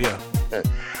 No idea.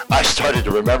 I started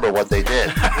to remember what they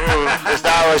did. Because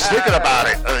now I was thinking about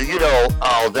it.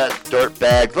 That dirt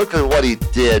bag. Look at what he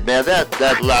did, man.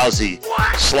 That lousy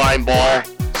slime ball.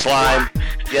 Slime.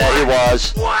 Yeah, he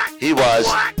was. He was.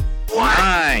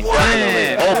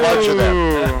 Definitely. A whole bunch of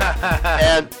them.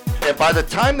 And by the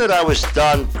time that I was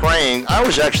done praying, I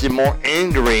was actually more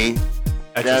angry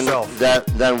than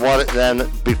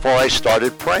before I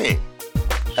started praying.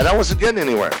 And I wasn't getting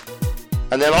anywhere.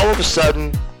 And then all of a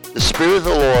sudden, the Spirit of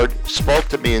the Lord spoke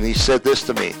to me and he said this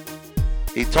to me.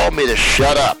 He told me to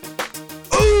shut up.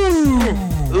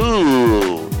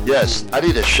 Ooh. Yes, I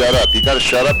need to shut up. You got to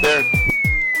shut up there?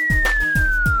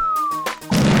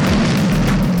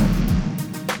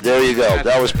 There you go.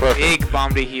 That was perfect. Big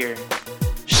bomb to hear.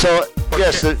 So,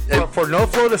 yes. For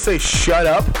NoFlo to say shut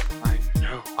up,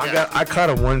 I caught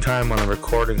him one time on a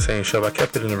recording saying shut up. I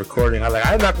kept it in the recording.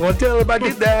 I'm not going to tell him I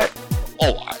did that.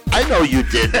 Oh, I know you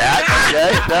did that.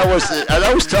 Okay, and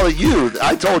I was telling you.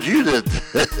 I told you to.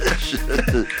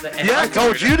 I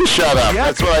told you to shut up.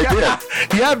 That's what I did.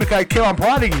 Yeah, because I kept on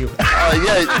prodding you.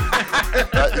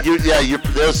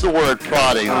 There's the word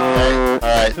prodding. Okay? All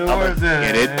right,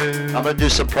 I'm gonna do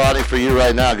some prodding for you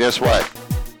right now. Guess what?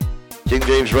 King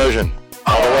James Version,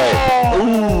 all the way.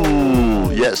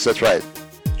 Ooh, yes, that's right.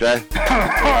 Okay.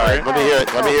 All right, let me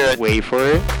hear it. Wait for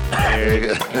it. There you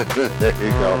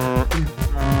go.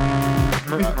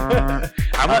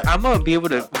 I'm gonna be able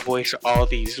to voice all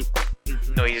these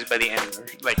noises by the end of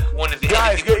one of the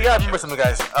guys. You gotta remember something,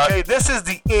 guys. Okay, this is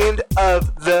the end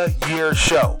of the year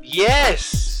show.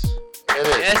 Yes. It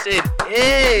is. Yes, it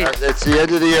is. It's the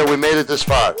end of the year. We made it this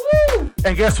far. Woo!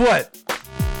 And guess what?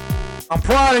 I'm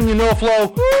prodding you,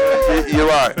 NoFlo. You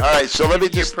are. All right. So let me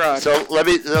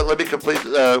complete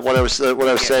what I was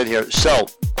saying here. So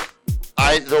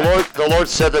the Lord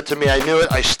said that to me. I knew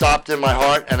it. I stopped in my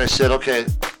heart and I said, okay,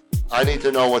 I need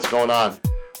to know what's going on.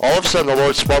 All of a sudden, the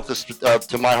Lord spoke this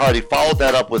to my heart. He followed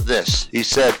that up with this. He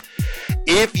said,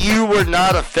 if you were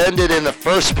not offended in the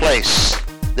first place,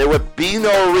 there would be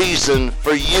no reason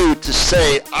for you to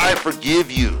say, I forgive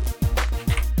you.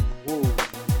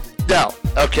 Now,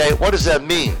 okay, what does that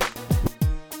mean?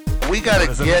 We gotta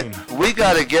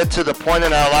get to the point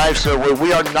in our lives where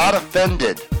we are not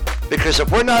offended. Because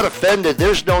if we're not offended,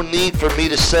 there's no need for me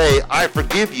to say, I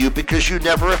forgive you, because you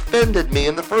never offended me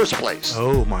in the first place.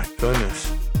 Oh my goodness.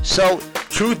 So,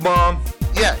 truth bomb.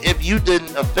 Yeah, if you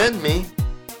didn't offend me,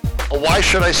 why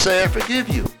should I say I forgive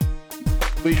you?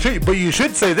 But you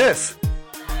should say this.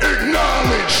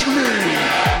 Acknowledge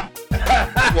me.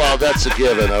 Well, that's a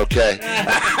given, okay.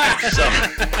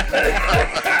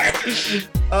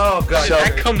 Oh God, so,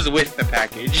 that comes with the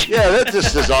package. Yeah, that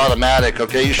just is automatic,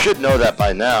 okay? You should know that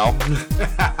by now.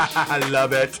 I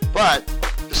love it. But,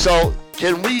 so,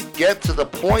 can we get to the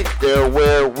point there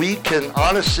where we can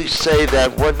honestly say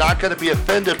that we're not going to be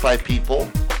offended by people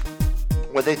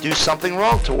when they do something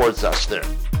wrong towards us there?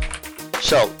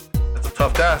 So, that's a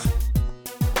tough task.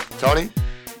 Tony?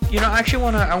 You know,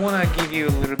 I wanna give you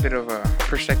a little bit of a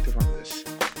perspective on this.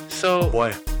 So,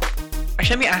 boy,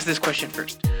 actually, let me ask this question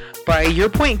first. By your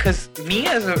point, because me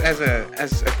as of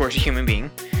course a human being,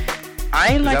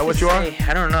 I like to say,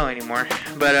 I don't know anymore,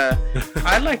 but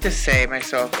I like to say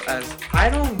myself as I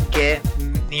don't get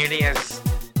nearly as,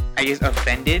 I guess,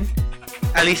 offended,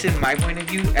 at least in my point of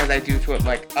view, as I do to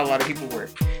like a lot of people were.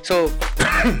 So,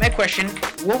 my question: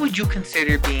 what would you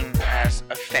consider being as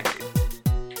offended?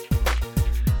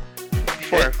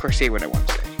 Before, of course, say what I want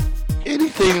to say.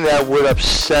 Anything that would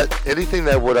upset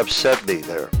me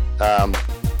there.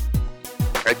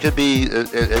 It could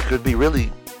be really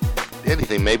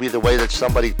anything. Maybe the way that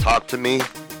somebody talked to me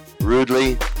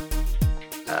rudely.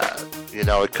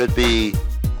 It could be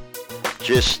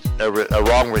just a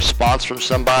wrong response from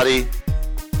somebody.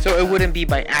 So it wouldn't be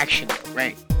by action,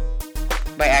 right?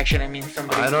 By action, I mean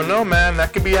somebody. I don't know, man.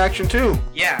 That could be action too.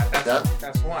 Yeah,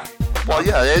 that's why. Well,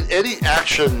 yeah, any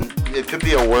action. It could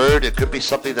be a word. It could be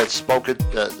something that's spoken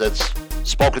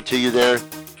to you there.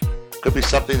 It could be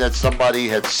something that somebody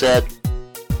had said,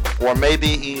 or maybe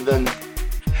even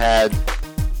had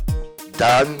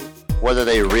done, whether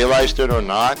they realized it or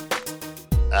not.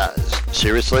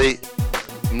 Seriously,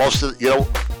 most of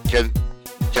can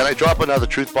I drop another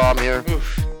truth bomb here?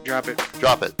 Oof, drop it.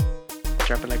 Drop it.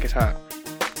 Drop it like it's hot.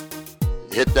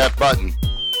 Hit that button.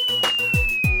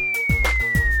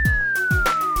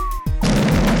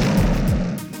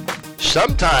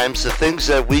 Sometimes the things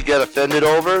that we get offended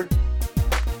over,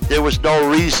 there was no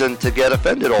reason to get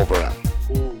offended over them.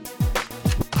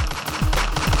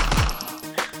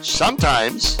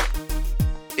 Sometimes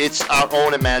it's our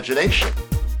own imagination.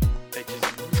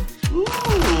 Ooh.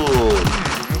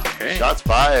 Okay. Shots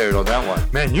fired on that one.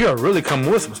 Man, you are really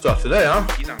coming with some stuff today, huh?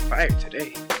 He's on fire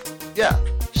today. Yeah.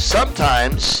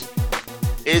 Sometimes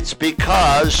it's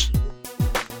because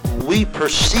we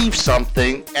perceive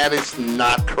something and it's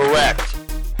not correct.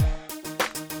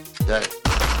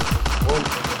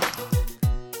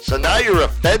 So now you're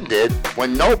offended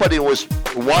when nobody was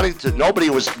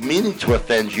meaning to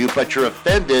offend you, but you're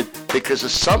offended because of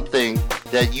something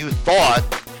that you thought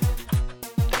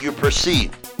you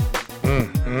perceived.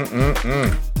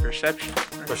 Perception.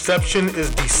 Perception is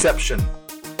deception.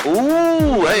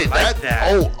 Ooh, hey, that.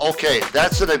 Oh, okay.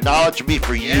 That's an acknowledge me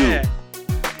for you.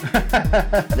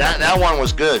 that one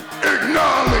was good.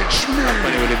 Acknowledge me. How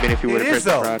funny would it have been if you would have pressed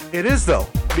the prod? It is though,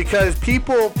 because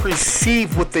people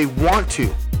perceive what they want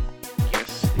to.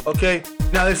 Yes. Okay.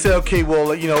 Now they say, okay,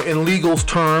 well, in legal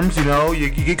terms, you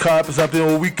get caught up in something.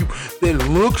 Well, it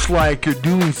looks like you're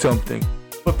doing something,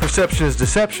 but perception is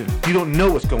deception. You don't know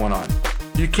what's going on.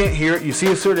 You can't hear it. You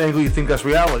see a certain angle, you think that's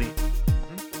reality,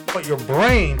 but your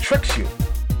brain tricks you.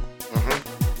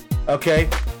 Okay.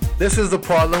 This is the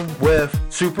problem with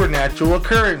supernatural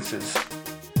occurrences.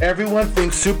 Everyone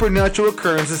thinks supernatural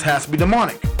occurrences has to be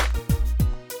demonic,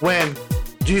 when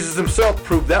Jesus himself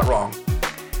proved that wrong.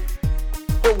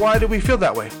 But why do we feel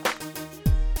that way?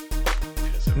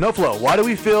 NoFlo, why do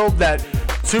we feel that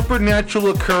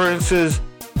supernatural occurrences,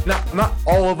 not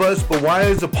all of us, but why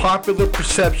is the popular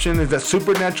perception is that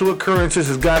supernatural occurrences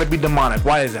has got to be demonic?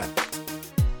 Why is that?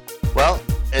 Well,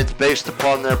 it's based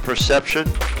upon their perception,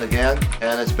 again,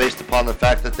 and it's based upon the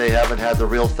fact that they haven't had the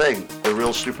real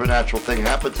supernatural thing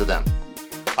happen to them.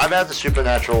 I've had the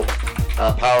supernatural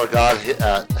power of God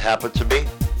happen to me.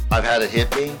 I've had it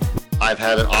hit me. I've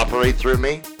had it operate through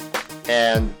me.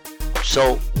 And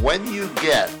so when you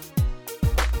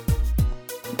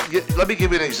let me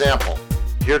give you an example.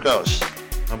 Here goes.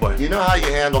 Oh boy. Do you know how you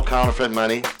handle counterfeit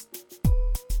money?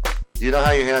 Do you know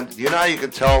how you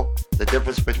can tell the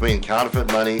difference between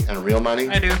counterfeit money and real money?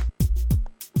 I do.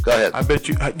 Go ahead. I bet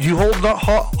you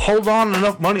hold on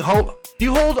enough money.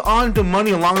 You hold on to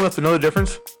money long enough to know the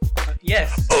difference.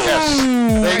 Yes. Yes.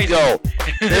 Bingo.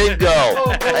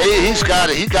 Hey, he's got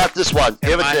it. He got this one.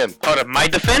 Give it to him. Hold up. My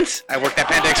defense, I worked at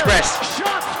Panda Express.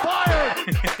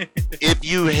 If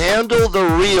you handle the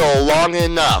real long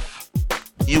enough,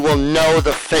 you will know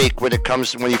the fake when you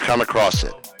come across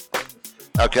it.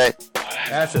 Okay?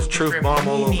 That's just truth bomb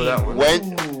all over that one.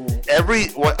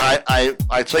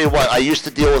 I tell you what, I used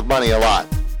to deal with money a lot.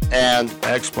 And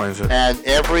that explains it. And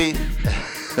every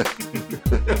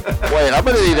wait, I'm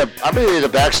gonna need a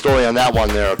backstory on that one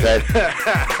there, okay?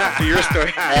 Your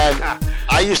story. And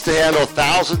I used to handle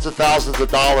thousands of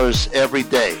dollars every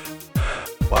day.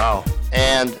 Wow.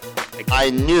 And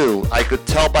I could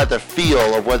tell by the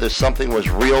feel of whether something was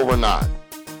real or not.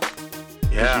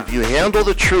 Yeah. If you handle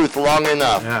the truth long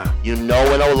enough, you know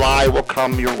when a lie will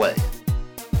come your way.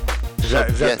 Is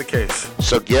that the case?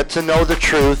 So get to know the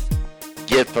truth,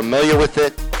 get familiar with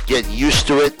it, get used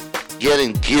to it, get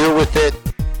in gear with it,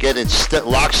 get in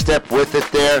lockstep with it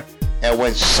there, and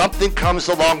when something comes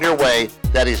along your way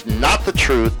that is not the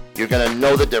truth, you're going to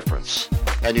know the difference.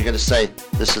 And you're going to say,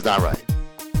 this is not right.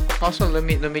 Also, let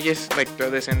me just throw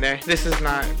this in there. This does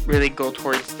not really go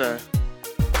towards the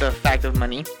fact of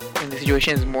money. In the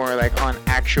situation, is more on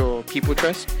actual people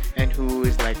trust and who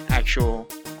is actual,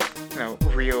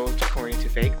 real according to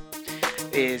fake.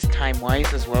 Is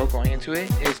time-wise as well going into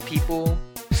it. Is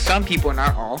some people,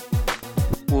 not all,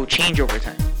 will change over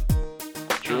time.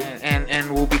 True.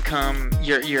 And will become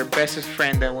your bestest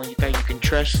friend that when you think you can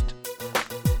trust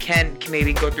can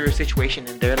maybe go through a situation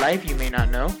in their life you may not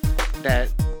know that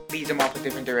leads them off a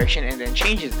different direction and then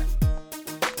changes them.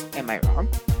 Am I wrong?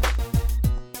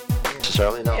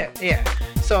 Necessarily no. Yeah.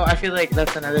 So I feel like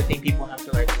that's another thing people have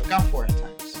to look out for at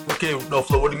times. Okay,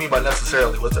 NoFlo, what do you mean by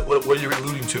necessarily? What are you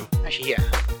alluding to? Actually, yeah.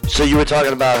 So you were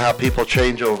talking about how people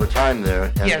change over time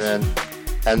there, and yes.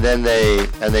 then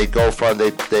they go from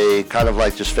they kind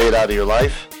of just fade out of your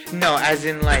life. No, as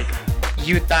in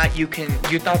you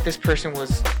thought this person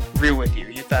was real with you.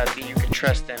 You thought that you could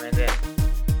trust them, and then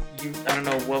I don't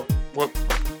know what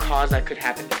cause that could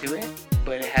happen to do it,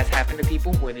 but it has happened to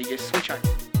people where they just switch on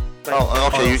you.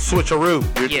 Okay. You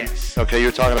switcheroo. Yes. Okay,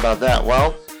 you're talking about that.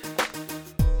 Well,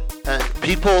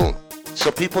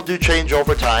 people do change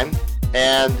over time,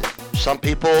 and some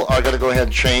people are going to go ahead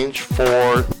and change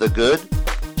for the good.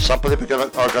 Some people are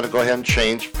going to go ahead and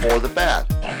change for the bad,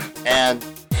 and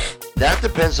that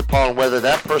depends upon whether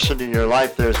that person in your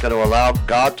life there is going to allow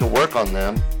God to work on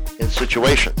them in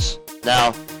situations.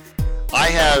 Now, I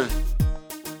have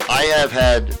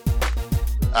had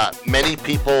many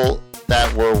people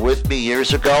that were with me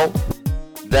years ago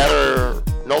that are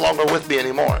no longer with me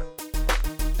anymore.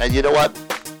 And you know what?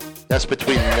 That's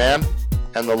between them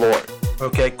and the Lord.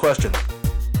 Okay, question.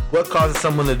 What causes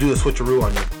someone to do a switcheroo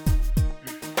on you?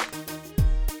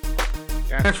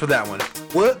 Answer that one.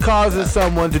 What causes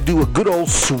someone to do a good old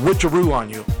switcheroo on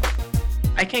you?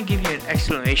 I can't give you an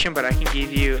explanation, but I can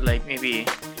give you maybe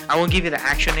I won't give you the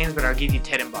actual names, but I'll give you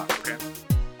Ted and Bob. Okay.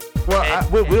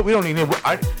 Well, we don't need names.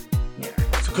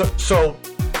 So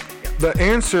the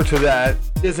answer to that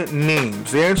isn't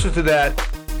names. The answer to that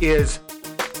is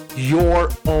your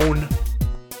own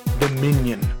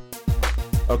dominion.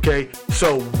 Okay?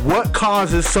 So what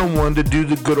causes someone to do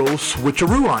the good old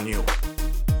switcheroo on you?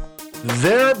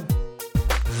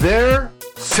 Their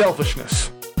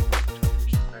selfishness.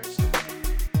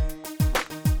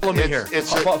 Follow me here.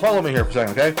 Follow me here for a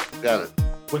second, okay? Got it.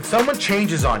 When someone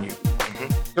changes on you,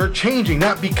 they're changing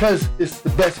not because it's the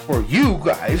best for you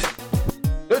guys.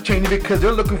 They're changing because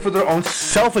they're looking for their own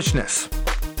selfishness.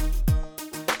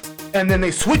 And then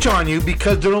they switch on you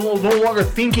because they're no longer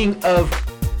thinking of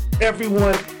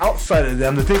everyone outside of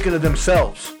them. They're thinking of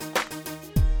themselves.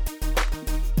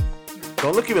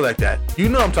 Don't look at me like that. You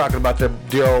know I'm talking about that,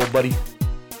 dear old buddy.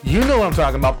 You know what I'm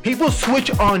talking about. People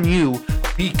switch on you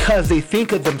because they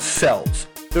think of themselves.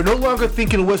 They're no longer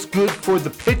thinking of what's good for the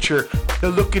picture.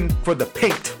 They're looking for the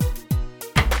paint.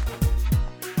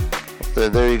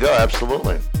 There you go.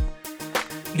 Absolutely.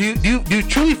 Do you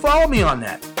truly follow me on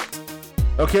that?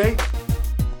 Okay?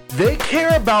 They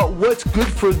care about what's good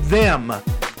for them,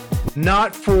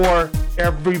 not for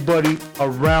everybody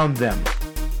around them.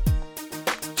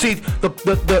 See,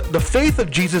 the faith of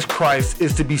Jesus Christ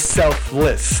is to be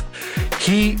selfless.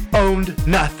 He owned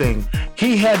nothing.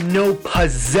 He had no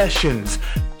possessions.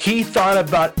 He thought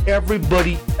about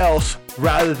everybody else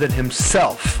rather than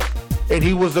himself. And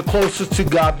he was the closest to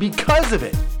God because of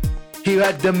it. He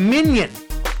had dominion.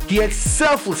 He had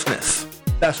selflessness.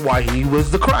 That's why he was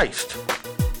the Christ.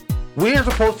 We are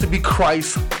supposed to be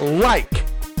Christ-like,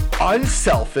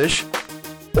 unselfish,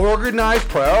 organized,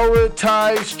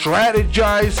 prioritize,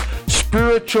 strategize,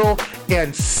 spiritual,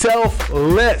 and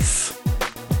selfless.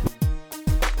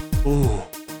 Ooh,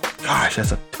 gosh,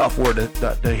 that's a tough word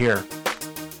to hear.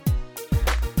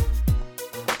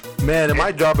 Man, am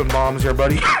I dropping bombs here,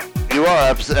 buddy? You are,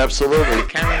 absolutely.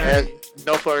 And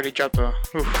NoFlo already dropped a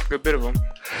good bit of them.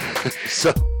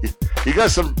 So you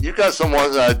got some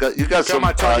insight there. Drop some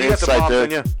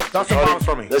bombs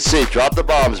for me. Let's see. Drop the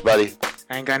bombs, buddy.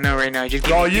 I ain't got no right now. Just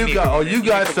give you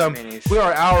got some. Minutes. We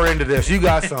are an hour into this. You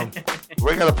got some.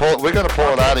 We're gonna pull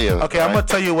it out of you. Okay, I'm gonna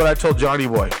tell you what I told Johnny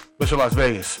Boy, Mr. Las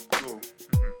Vegas.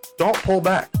 Don't pull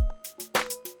back.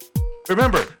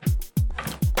 Remember,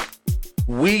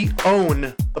 we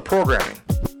own the programming.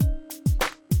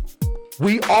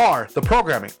 We are the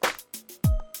programming.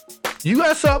 You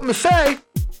got something to say.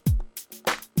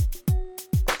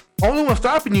 Only one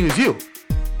stopping you is you.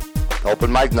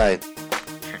 Open mic night.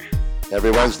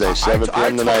 Every Wednesday, 7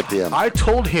 p.m. to 9 p.m. I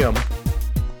told him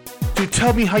to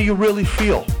tell me how you really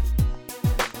feel.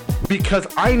 Because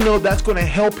I know that's going to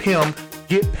help him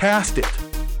get past it.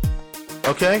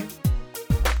 Okay?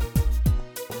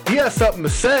 He has something to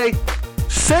say.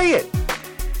 Say it.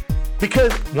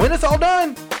 Because when it's all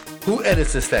done, who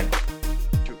edits this thing?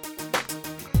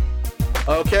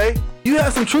 Okay? You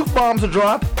have some truth bombs to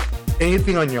drop.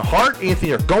 Anything on your heart, anything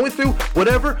you're going through,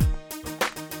 whatever.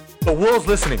 The world's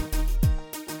listening.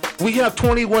 We have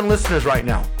 21 listeners right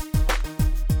now.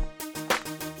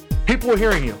 People are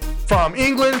hearing you. From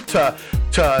England to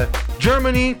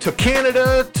Germany to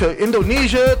Canada to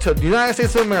Indonesia to the United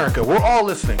States of America. We're all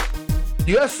listening.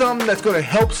 You have something that's going to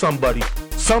help somebody.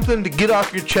 Something to get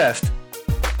off your chest.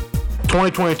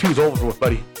 2022 is over with,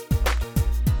 buddy.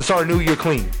 Let's start a new year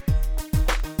clean.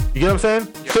 You get what I'm saying?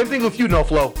 Yep. Same thing with you,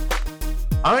 NoFlo.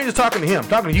 I ain't just talking to him. I'm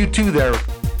talking to you too there,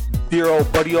 dear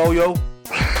old buddy Oyo.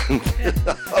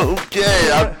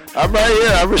 Okay, I'm right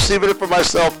here. I'm receiving it for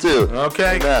myself too.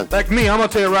 Okay. Amen. Like me, I'm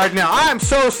gonna tell you right now, I'm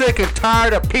so sick and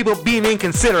tired of people being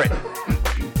inconsiderate.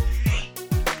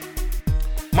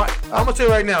 I'm gonna tell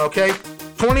you right now, okay?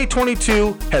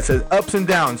 2022 has its ups and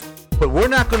downs, but we're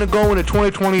not gonna go into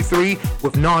 2023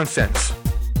 with nonsense.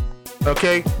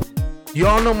 Okay? You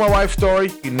all know my wife's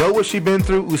story. You know what she's been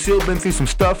through. Lucille been through some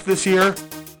stuff this year.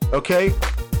 Okay?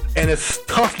 And it's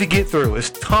tough to get through. It's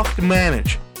tough to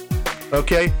manage.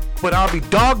 Okay? But I'll be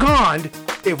doggone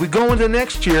if we go into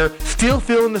next year still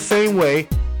feeling the same way,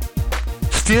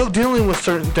 still dealing with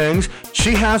certain things.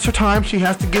 She has her time she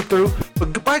has to get through.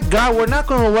 But by God, we're not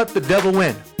going to let the devil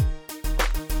win.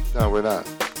 No, we're not.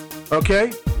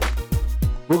 Okay?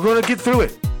 We're going to get through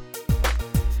it.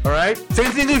 All right?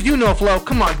 Same thing with you, NoFlo.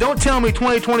 Come on, don't tell me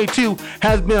 2022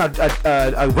 has been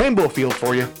a rainbow field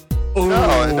for you. Ooh.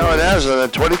 No, it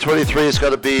hasn't. 2023 is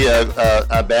going to be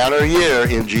a banner year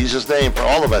in Jesus' name for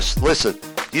all of us. Listen,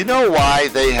 do you know why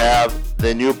they have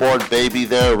the newborn baby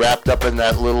there wrapped up in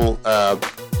that little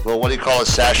what do you call it,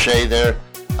 sachet there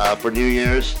for New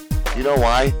Year's? Do you know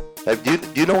why? Do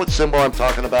you know what symbol I'm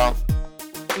talking about?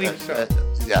 I believe so.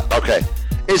 Yeah, okay.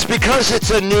 It's because it's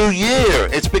a new year.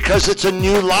 It's because it's a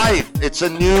new life. It's a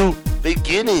new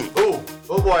beginning. Oh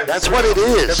boy. That's what it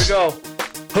is. Here we go.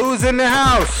 Who's in the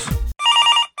house?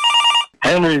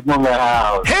 Henry's in the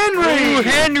house. Henry! Ooh,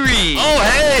 Henry! Oh,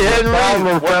 hey, Henry.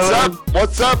 What's up?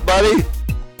 What's up, buddy?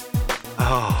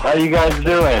 Oh. How you guys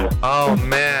doing? Oh,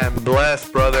 man.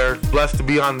 Blessed, brother. Blessed to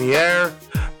be on the air.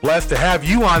 Blessed to have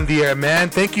you on the air, man.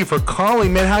 Thank you for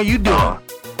calling, man. How you doing?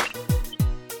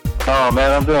 Oh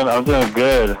man, I'm doing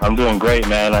good. I'm doing great,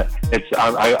 man.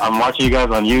 I'm watching you guys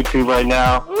on YouTube right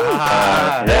now.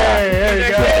 There you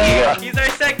go. He's our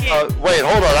second. Wait,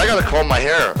 hold on. I gotta comb my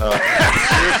hair.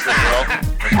 Seriously,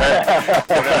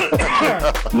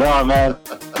 bro. No, man.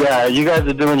 Yeah, you guys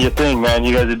are doing your thing, man.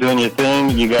 You guys are doing your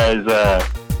thing. You guys,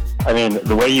 I mean,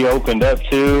 the way you opened up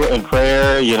too in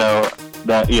prayer, you know,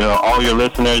 that all your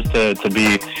listeners to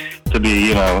be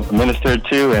ministered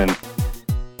to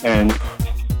and.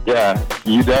 Yeah,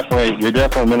 you're definitely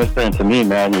ministering to me,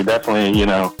 man. You're definitely,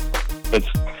 it's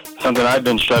something I've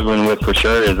been struggling with for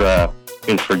sure is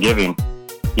forgiving,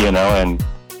 and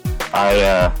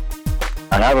I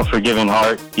have a forgiving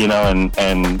heart, and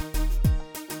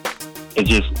it's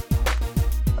just,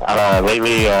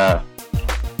 lately,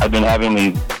 I've been having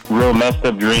these real messed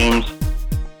up dreams.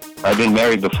 I've been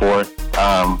married before,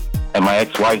 and my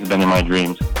ex-wife's been in my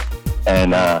dreams,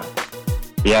 and,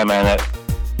 yeah, man,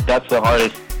 that's the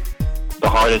hardest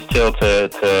hill to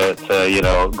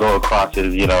go across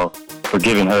is,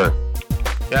 forgiving her.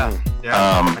 Yeah.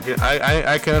 Yeah,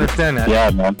 I can understand that. Yeah,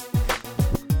 man.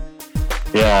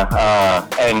 Yeah,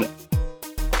 and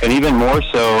even more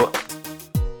so,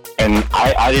 and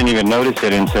I didn't even notice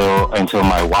it until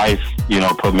my wife,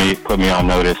 put me on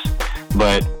notice.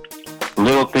 But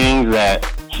little things that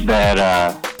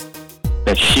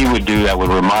she would do that would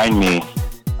remind me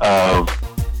of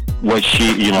what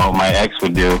she, my ex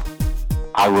would do.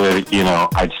 I would,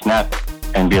 I'd snap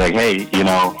and be like, hey,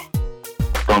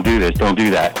 don't do this, don't do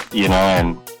that,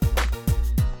 and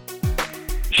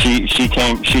she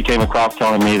came across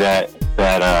telling me that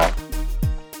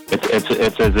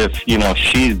it's as if,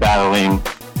 she's battling,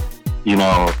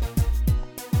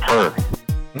 her.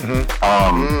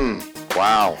 Mm-hmm.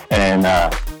 Wow. And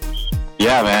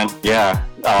yeah, man, yeah.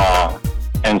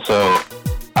 And so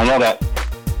I know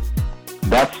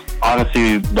that's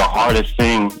honestly the hardest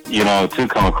thing, to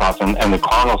come across, and the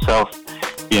carnal self,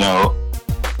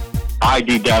 I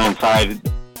deep down inside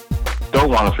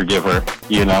don't want to forgive her,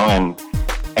 and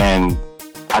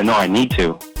I know I need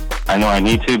to.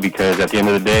 Because at the end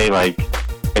of the day, like,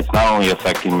 it's not only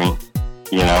affecting me,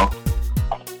 Yeah,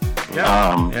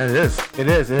 it is. It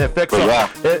is. It affects us.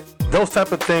 Yeah. Those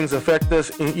type of things affect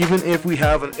us, and even if we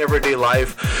have an everyday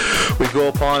life, we go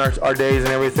upon our days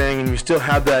and everything, and you still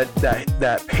have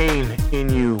that pain in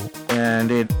you,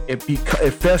 and it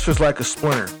festers like a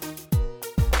splinter.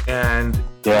 And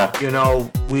yeah, the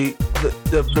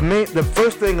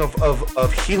first thing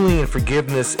of healing and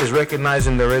forgiveness is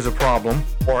recognizing there is a problem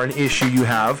or an issue you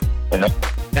have,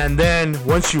 and then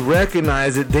once you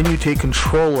recognize it, then you take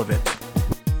control of it.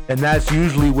 And that's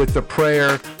usually with the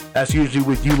prayer. That's usually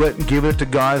with you give it to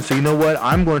God and say, you know what?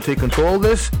 I'm going to take control of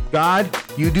this. God,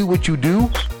 you do what you do.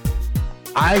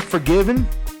 I've forgiven.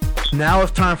 Now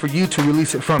it's time for you to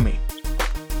release it from me.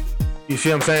 You see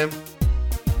what I'm saying?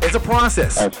 It's a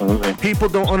process. Absolutely. People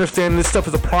don't understand this stuff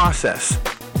is a process.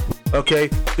 Okay?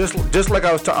 Just like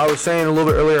I was saying a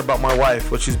little bit earlier about my wife,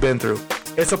 what she's been through.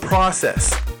 It's a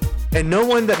process. And no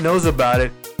one that knows about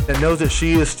it, that knows that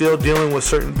she is still dealing with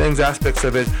certain things, aspects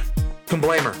of it, can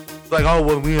blame her. Like, oh,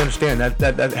 well, we understand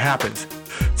that happens.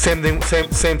 Same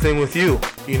thing with you.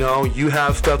 You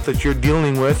have stuff that you're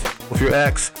dealing with your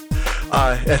ex,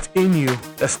 that's in you,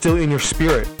 that's still in your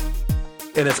spirit,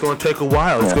 and it's going to take a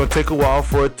while. Yeah. It's going to take a while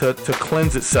for it to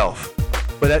cleanse itself.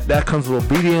 But that comes with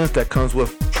obedience. That comes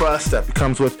with trust. That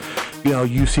comes with,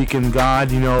 you seeking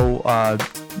God.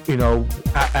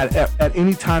 At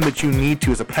any time that you need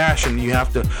to, as a passion, you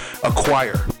have to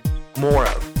acquire more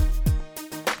of.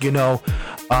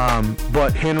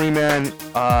 But Henry, man,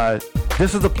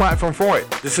 this is the platform for it.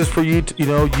 This is for you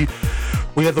to,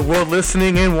 we have the world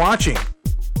listening and watching.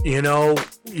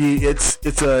 It's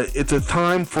a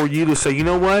time for you to say, you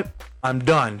know what? I'm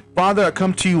done. Father, I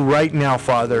come to you right now,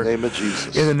 Father. In the name of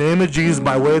Jesus. In the name of Jesus,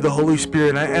 by way of the Holy Spirit,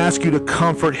 and I ask you to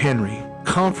comfort Henry.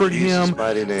 Comfort him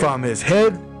from his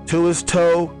head to his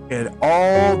toe and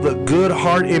all the good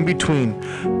heart in between.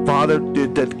 Father,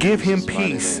 that give him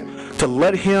peace. To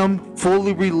let him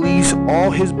fully release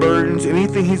all his burdens,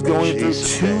 anything he's going through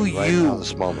to you.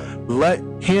 Let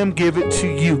him give it to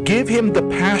you. Give him the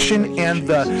passion and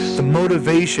the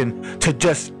motivation to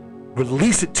just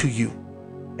release it to you,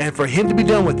 and for him to be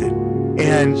done with it.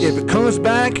 And if it comes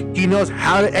back, he knows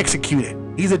how to execute it.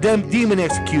 He's a demon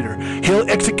executor. He'll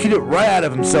execute it right out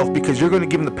of himself because you're going to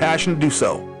give him the passion to do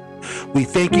so. We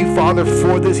thank you, Father,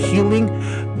 for this healing.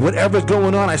 Whatever's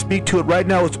going on, I speak to it right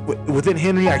now. It's within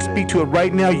Henry. I speak to it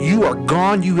right now. You are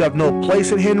gone. You have no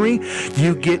place in Henry.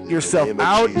 You get yourself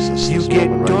out. You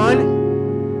get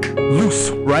done.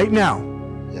 Loose right now.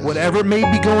 Yes. Whatever may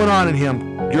be going on in him,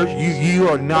 you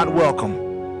are not welcome.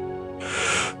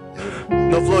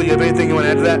 NoFlo, you have anything you want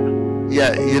to add to that?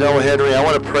 Yeah, Henry, I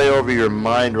want to pray over your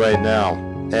mind right now.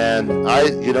 And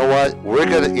you know what? We're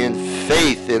going to, in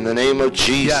faith, in the name of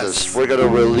Jesus, we're going to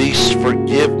release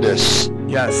forgiveness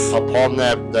upon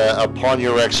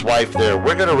your ex-wife there.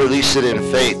 We're going to release it in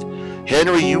faith.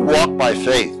 Henry, you walk by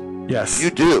faith. Yes. You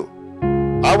do.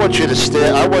 I want you to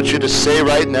say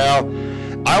right now,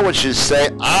 I want you to say,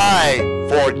 I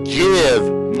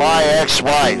forgive my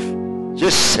ex-wife.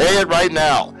 Just say it right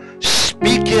now.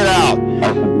 Speak it out.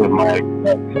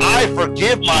 I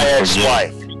forgive my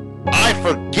ex-wife. I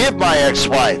forgive my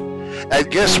ex-wife. And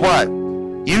guess what?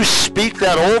 You speak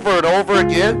that over and over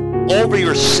again, over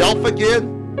yourself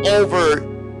again,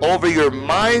 over your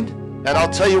mind, and I'll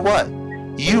tell you what,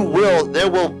 there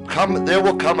will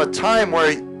come a time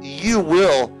where you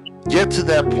will get to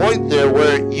that point there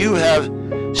where you have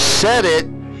said it,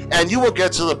 and you will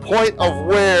get to the point of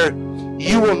where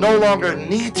you will no longer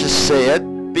need to say it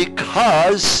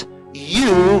because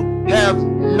you have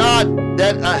not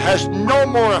that has no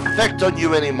more effect on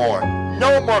you anymore.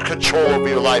 No more control over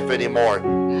your life anymore.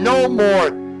 No more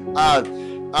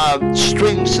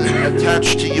strings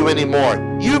attached to you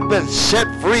anymore. You've been set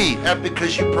free, and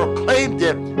because you proclaimed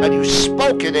it and you've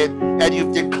spoken it and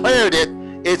you've declared it,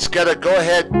 it's gonna go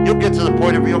ahead. You'll get to the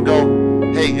point where you'll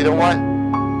go, hey, you know what?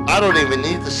 I don't even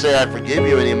need to say I forgive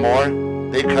you anymore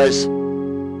because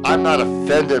I'm not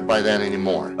offended by that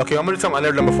anymore. Okay, I'm gonna tell you I've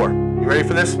never done before. You ready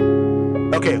for this?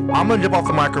 Okay, I'm gonna jump off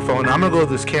the microphone. I'm gonna go to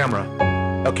this camera.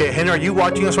 Okay, Henry, are you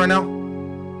watching us right now?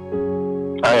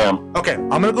 I am. Okay, I'm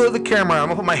gonna go to the camera. I'm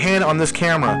gonna put my hand on this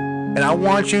camera, and I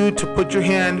want you to put your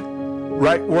hand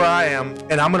right where I am,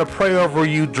 and I'm gonna pray over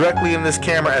you directly in this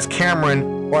camera as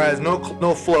Cameron or as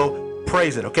NoFlo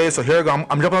prays it. Okay, so here we go.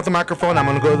 I'm jumping off the microphone. I'm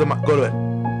gonna go to it.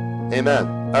 Amen.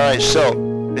 All right, so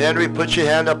Henry, put your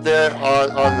hand up there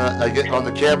on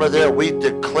the camera there. We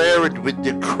declare and we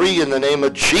decree in the name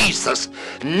of Jesus.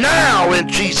 Now, in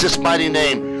Jesus' mighty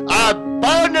name, I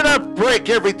bind and I break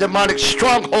every demonic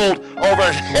stronghold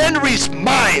over Henry's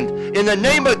mind in the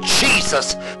name of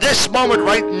Jesus. This moment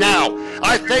right now,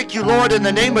 I thank you, Lord, in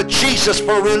the name of Jesus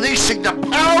for releasing the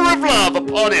power of love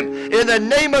upon him in the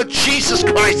name of Jesus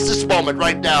Christ this moment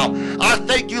right now. I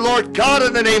thank you, Lord God,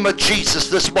 in the name of Jesus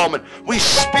this moment. We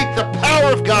speak the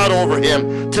power of God over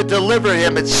him to deliver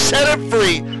him and set him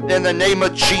free in the name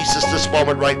of Jesus this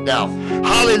moment right now.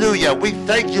 Hallelujah. We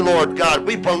thank you, Lord God.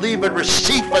 We believe and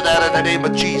receive for that in the name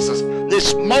of Jesus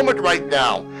this moment right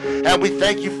now. And we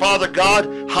thank you, Father God.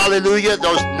 Hallelujah.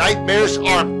 Those nightmares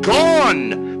are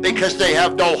gone because they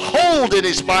have no hold in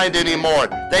his mind anymore.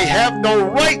 They have no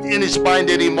right in his mind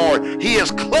anymore. He has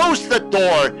closed the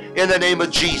door in the name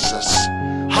of Jesus.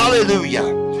 Hallelujah.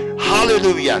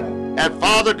 Hallelujah. And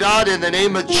Father God, in the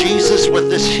name of Jesus, with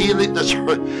this healing, this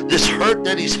hurt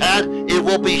that he's had, it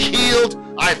will be healed.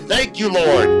 I thank you,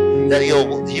 Lord, that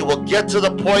he will get to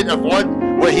the point of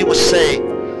where he will say,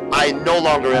 I no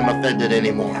longer am offended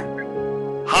anymore.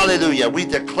 Hallelujah. We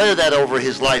declare that over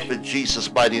his life in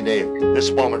Jesus' mighty name,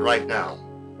 this moment right now.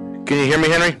 Can you hear me,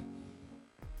 Henry?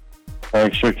 I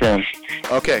sure can.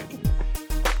 Okay.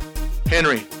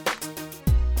 Henry,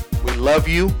 we love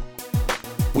you.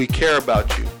 We care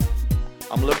about you.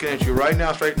 I'm looking at you right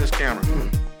now, straight in this camera.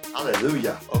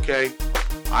 Hallelujah. Okay?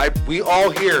 We all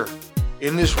here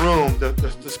in this room,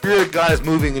 the Spirit of God is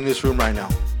moving in this room right now.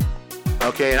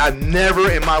 Okay? And I've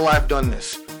never in my life done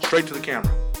this. Straight to the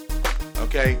camera.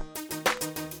 Okay?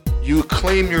 You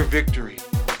claim your victory.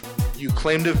 You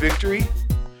claim the victory.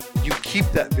 You keep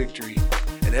that victory.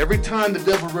 And every time the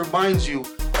devil reminds you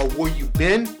of where you've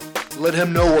been, let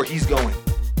him know where he's going.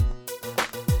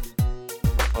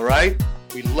 All right?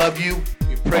 We love you.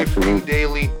 We pray for you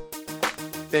daily.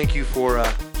 Thank you for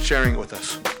sharing it with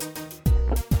us.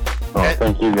 Oh,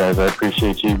 thank you guys. I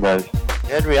appreciate you guys.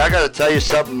 Henry, I got to tell you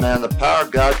something, man. The power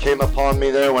of God came upon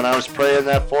me there when I was praying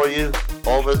that for you,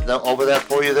 over that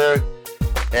for you there.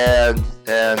 And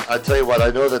I tell you what, I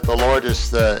know that the Lord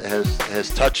has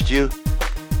touched you.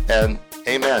 And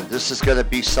amen. This is going to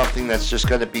be something that's just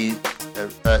going to be,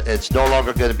 it's no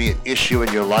longer going to be an issue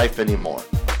in your life anymore.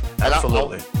 And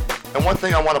absolutely. And one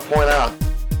thing I want to point out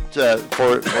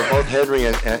for both Henry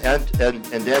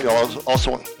and Daniel,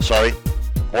 also, sorry,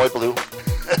 Boy Blue.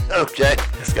 Okay.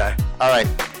 This guy. All right.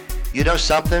 You know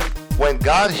something? When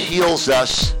God heals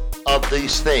us of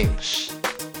these things,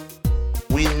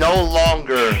 we no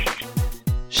longer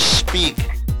speak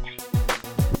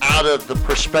out of the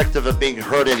perspective of being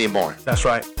hurt anymore. That's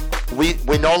right. We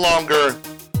no longer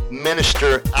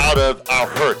minister out of our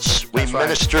hurts. We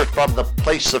minister from the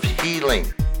place of healing.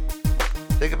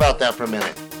 Think about that for a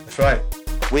minute. That's right.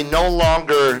 We no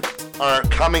longer are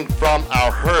coming from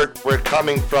our hurt. We're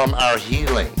coming from our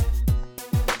healing.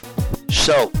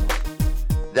 So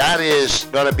that is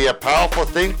going to be a powerful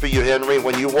thing for you, Henry.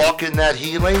 When you walk in that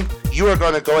healing, you are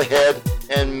going to go ahead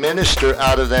and minister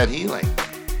out of that healing.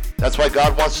 That's why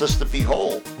God wants us to be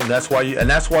whole. And that's why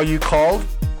you called.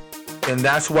 And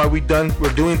that's why we're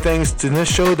doing things to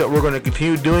this show that we're going to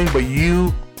continue doing. But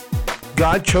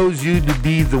God chose you to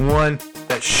be the one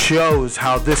that shows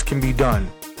how this can be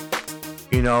done.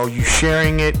 You know, you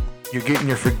sharing it, you're getting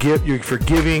you're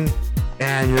forgiving,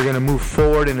 and you're going to move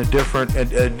forward in a different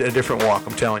walk.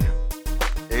 I'm telling you.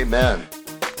 Amen.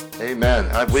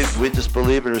 Amen. We just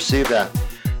believe and receive that.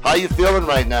 How are you feeling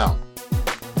right now?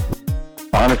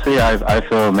 Honestly, I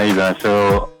feel amazing. I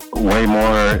feel way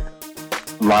more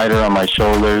lighter on my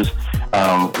shoulders.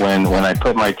 When I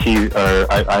put my TV, or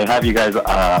I have you guys,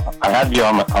 I had you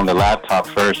on the laptop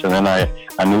first, and then I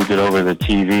moved it over to the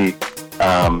TV.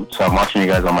 So I'm watching you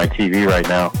guys on my TV right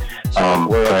now.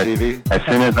 We're on TV. As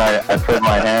soon as I put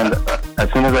my hand,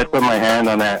 as soon as I put my hand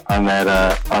on that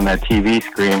TV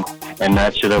screen and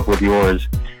matched it up with yours,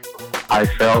 I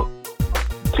felt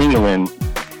tingling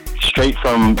straight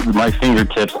from my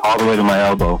fingertips all the way to my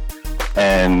elbow,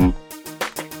 and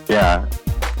yeah,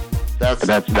 that was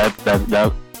God.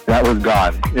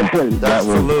 That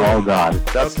was all God.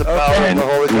 That's the power of the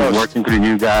Holy Ghost working through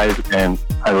you guys, and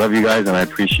I love you guys, and I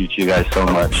appreciate you guys so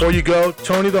much. Before you go,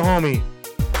 Tony the homie,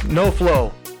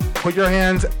 NoFlo, put your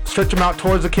hands, stretch them out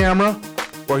towards the camera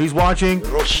where he's watching,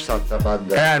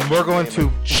 and we're going to,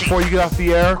 before you get off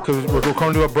the air, because we're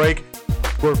going to do a break,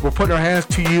 we're putting our hands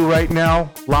to you right now,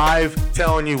 live,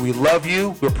 telling you we love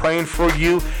you, we're praying for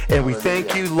you, and we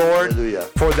thank you, Lord,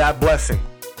 for that blessing.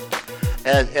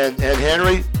 And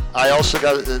Henry, I also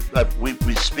got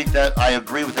we speak that. I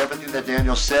agree with everything that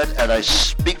Daniel said, and I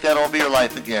speak that over your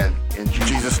life again in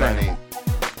Jesus' name.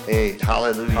 Hey,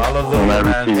 hallelujah. Hallelujah,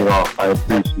 man. I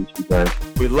appreciate you guys.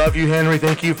 We love you, Henry.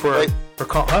 Thank you for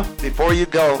calling. Before you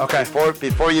go, okay.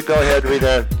 Before you go, Henry,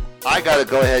 there, I got to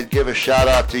go ahead and give a shout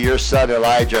out to your son,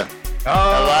 Elijah.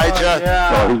 Oh, Elijah. Yeah.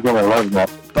 Oh, he's gonna love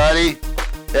that. Buddy,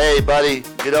 hey, buddy,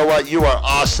 you know what? You are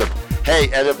awesome.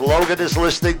 Hey, and if Logan is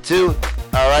listening too,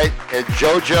 all right, and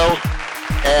JoJo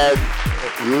and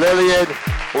Lillian,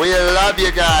 we love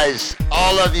you guys,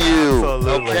 all of you.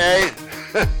 Absolutely. Okay?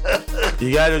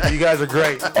 You guys are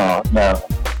great. Oh no,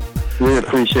 we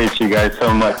appreciate you guys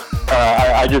so much.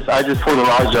 I just pulled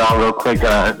Elijah out real quick.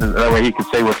 That way he can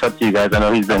say what's up to you guys. I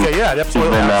know he's been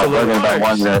bugging about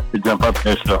wanting to jump up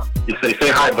there. So you say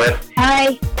hi, bud.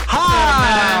 Hi.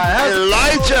 Hi,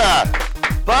 Elijah,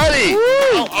 buddy.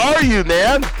 Woo. How are you,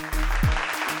 man?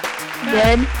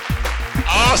 Good.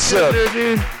 Awesome.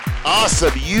 Dude.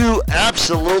 Awesome. You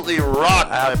absolutely rock,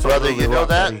 my brother. You know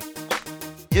that? Buddy.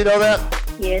 You know that?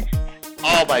 Yes.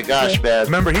 Oh my gosh, man.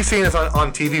 Remember, he's seeing us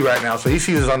on TV right now, so he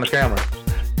sees us on the camera.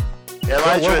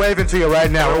 Elijah, we're waving to you right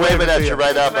now. We're waving at you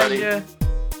right now, buddy.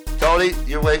 Tony,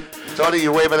 you're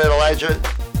waving at Elijah?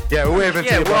 Yeah, we're waving to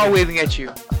you. Yeah, we're all waving at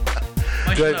you.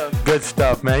 Good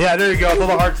stuff, man. Yeah, there you go. Throw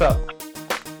the hearts up.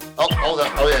 Oh, hold on.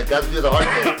 Oh, yeah, got to do the heart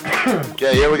thing.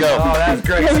 Okay, here we go. Oh, that's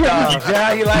great stuff.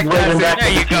 Yeah, you like that.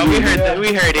 There you go.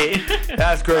 We heard it.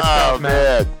 That's great stuff,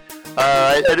 man. All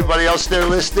right, anybody else there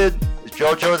listening? Is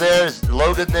JoJo there? Is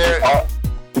Logan there?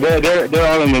 They're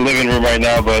all in the living room right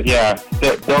now, but yeah,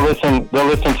 they'll listen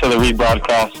to the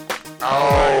rebroadcast.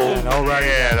 Oh, all right,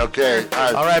 man. Okay.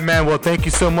 All right, man. Well, thank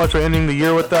you so much for ending the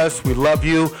year with us. We love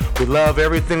you. We love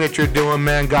everything that you're doing,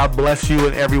 man. God bless you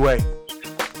in every way.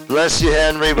 Bless you,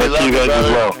 Henry. We love you guys as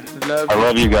well. I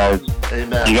love you guys.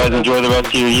 Amen. You guys enjoy the rest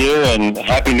of your year, and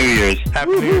Happy New Year's.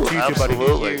 Happy New Year to you, buddy.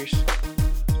 Absolutely.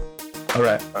 All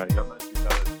right. All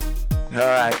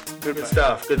right. Good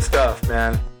stuff. Good stuff,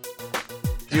 man.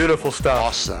 Beautiful stuff.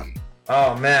 Awesome.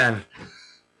 Oh, man.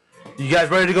 You guys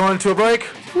ready to go into a break?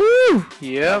 Woo!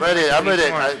 Yeah. I'm ready.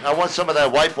 I want some of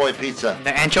that white boy pizza.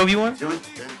 The anchovy one?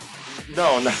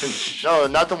 No,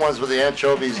 not the ones with the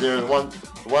anchovies. There's ones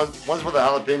with the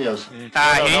jalapenos.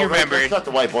 You remember. It's not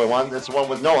the white boy one. It's the one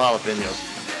with no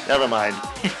jalapenos. Never mind.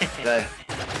 Okay.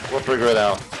 We'll figure it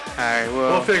out. All right,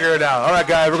 we'll figure it out. All right,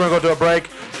 guys, we're going to go to a break.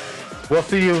 We'll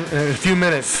see you in a few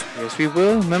minutes. Yes, we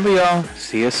will. Remember, y'all.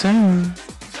 See you soon.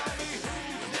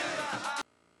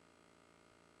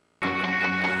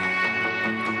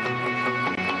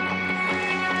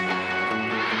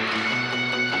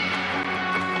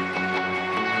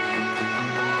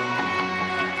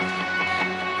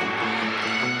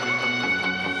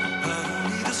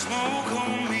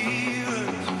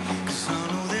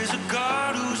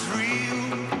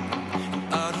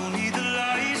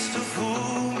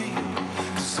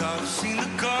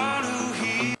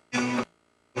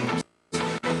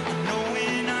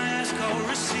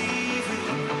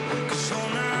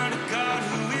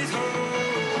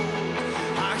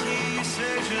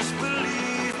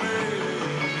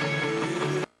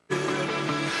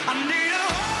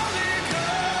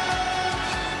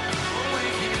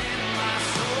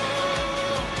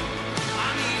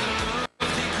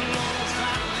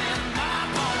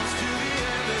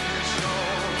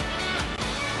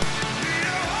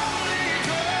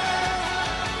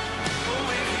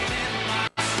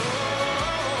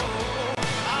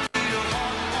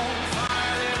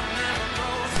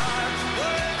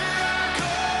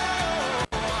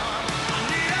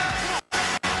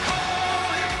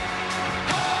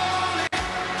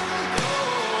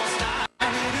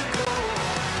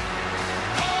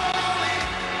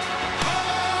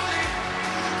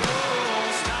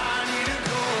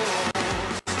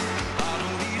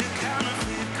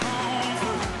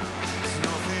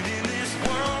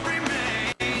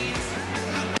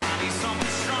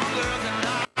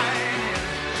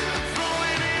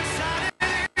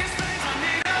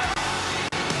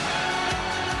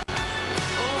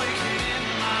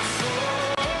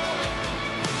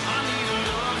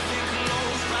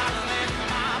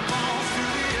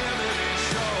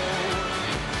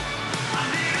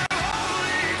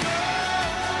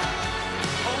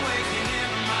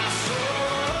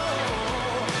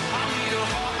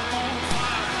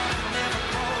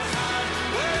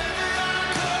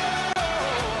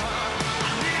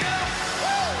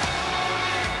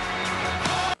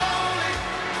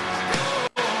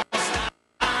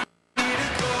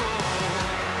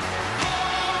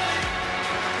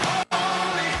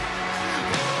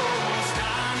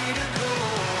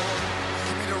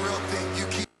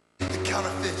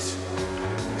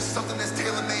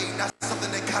 tailor-made, not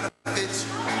something that kind of fits.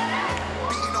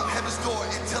 Beating on heaven's door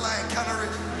until I encounter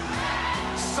it.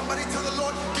 Somebody tell the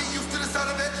Lord, get used to the sound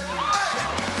of it. Hey!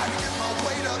 Had to get my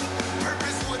weight up,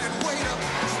 purpose wouldn't wait up.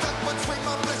 Stuck between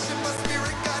my flesh and my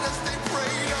spirit, gotta stay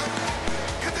prayed up.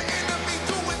 Cause the enemy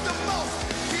doing the most.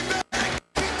 Keep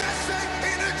that same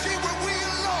energy when we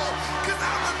alone. Cause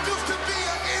I refuse to be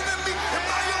an enemy in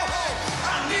my own home.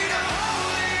 I need a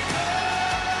Holy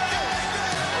Ghost.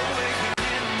 Awaken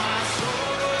in my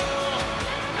soul.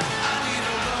 I need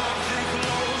a love that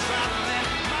flows right in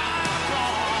my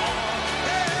bones.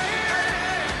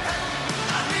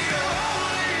 I need a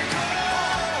Holy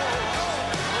Ghost.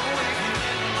 Awaken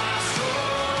in my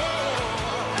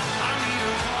soul. I need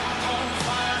a heart on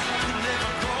fire that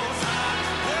never grows out.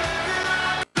 Wherever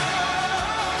I go,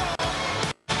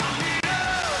 I need a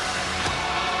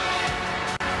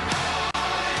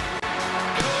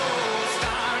Ghost. I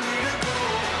need a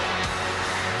Ghost.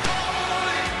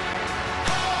 Holy,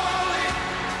 Holy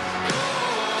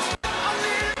Ghost. I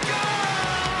need a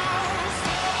Ghost.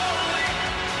 Holy,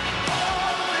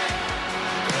 Holy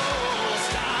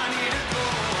Ghost. I need a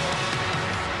Ghost.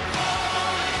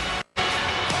 Holy,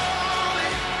 Holy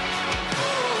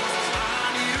Ghost.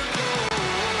 I need a Ghost.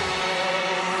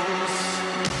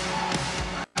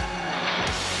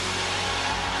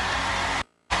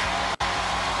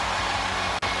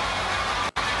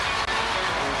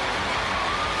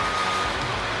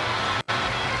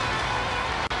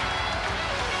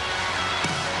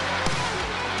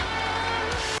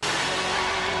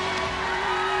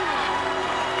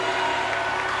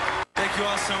 Thank you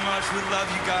all so much. We love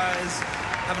you guys.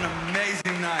 Have an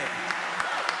amazing night.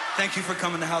 Thank you for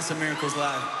coming to House of Miracles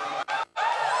Live.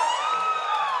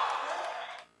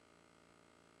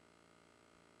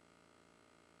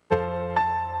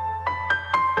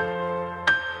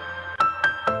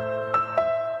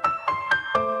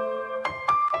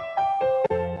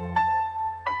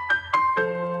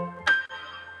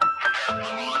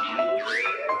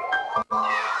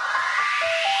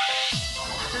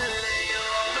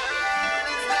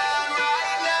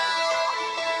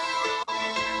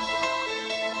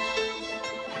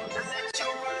 Let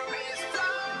your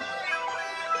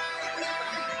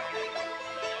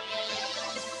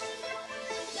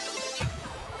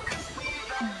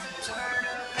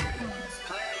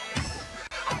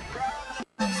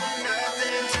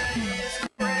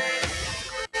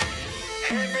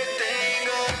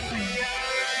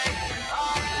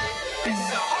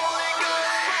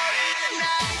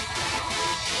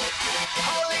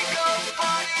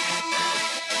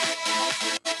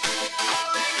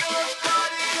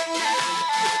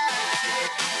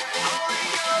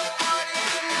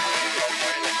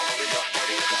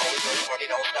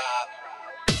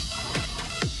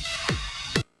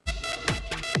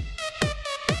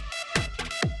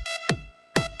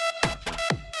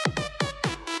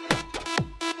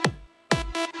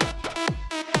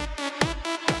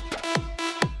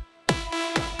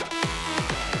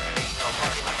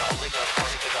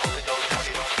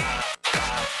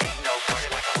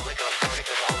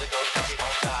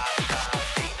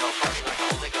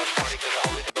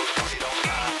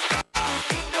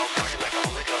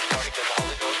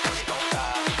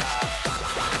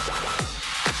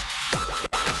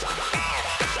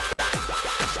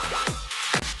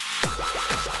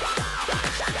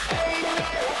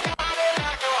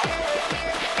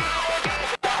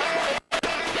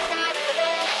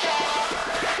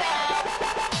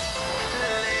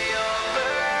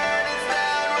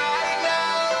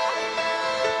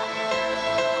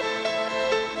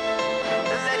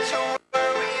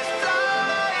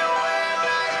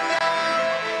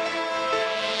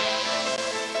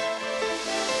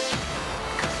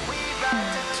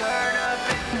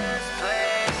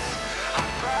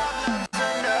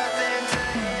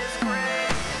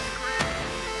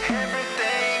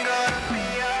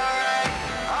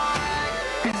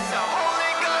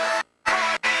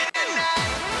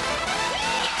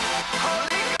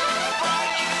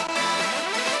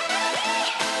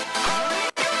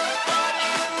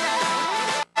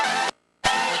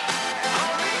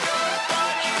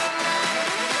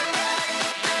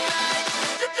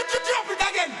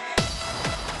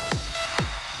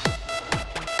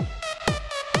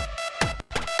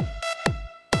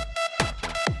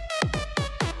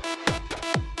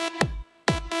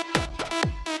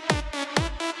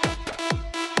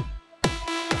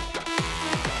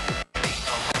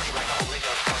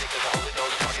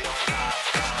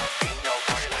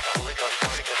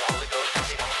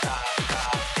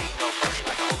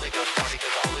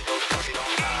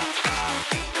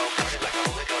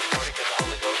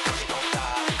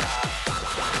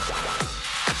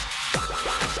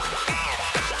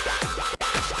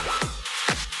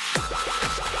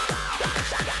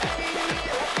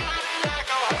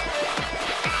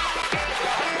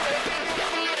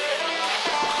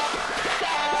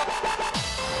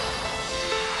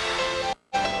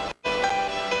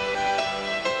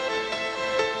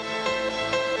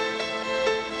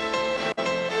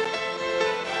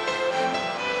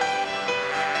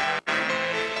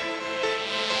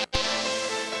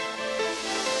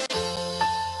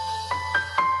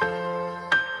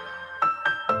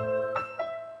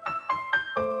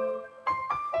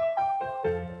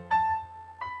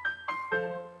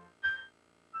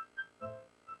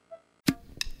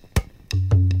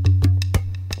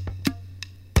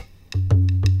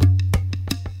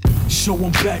So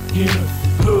I'm back in the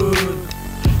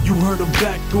hood. You heard I'm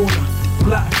back on the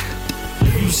block.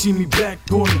 You see me back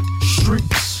on the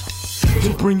streets.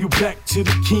 To bring you back to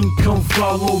the king, come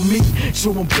follow me. So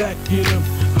I'm back in the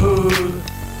hood.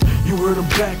 You heard I'm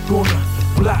back on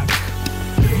the block.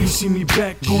 You see me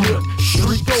back on the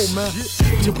streets.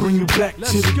 To bring you back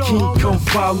to the king, come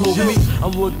follow me. I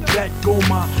look back on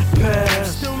my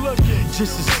past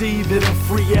just to see that I'm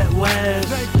free at last.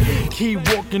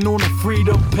 Keep walking on a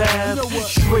freedom path,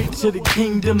 straight to the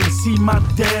kingdom to see my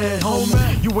dad.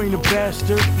 Homie, you ain't a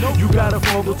bastard, you got a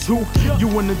father too.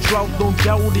 You in the drought, don't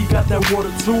doubt he got that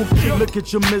water too. Look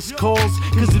at your missed calls,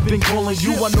 cause he been calling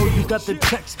you. I know you got the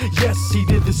text, yes, he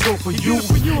did this all for you.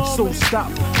 So stop,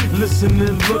 listen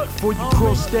and look before you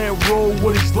cross that road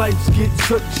where these lives get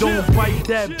took. Don't bite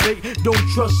that bait, don't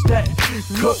trust that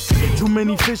cook. Too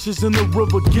many fishes in the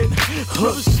river get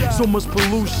hooked. So much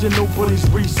pollution, nobody's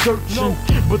researching,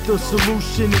 but the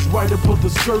solution is right above the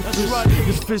surface.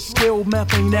 This fish scale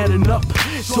math ain't adding up.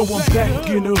 So I'm back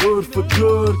in the hood for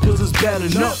good, cause it's bad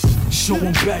enough. So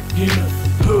I'm back in the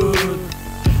hood.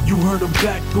 You heard I'm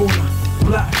back on the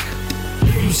block.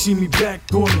 You see me back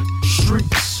on the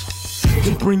streets.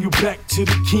 To bring you back to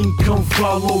the king, come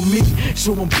follow me.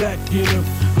 So I'm back in the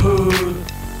hood.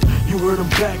 You heard I'm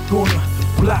back on the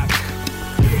block.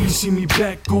 You see me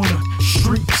back on the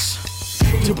streets.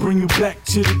 To bring you back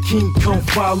to the king, come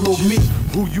follow me.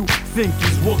 Who you think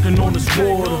is walking on this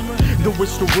border? The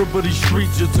witch, the river, these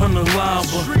streets, a ton of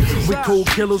lava. We cold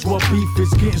killers while beef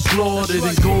is getting slaughtered.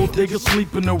 And gold diggers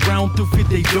sleeping around to feed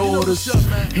their daughters.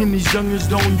 And these youngers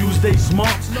don't use they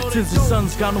smarts. Since the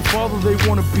son's got no father, they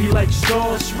wanna be like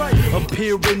stars.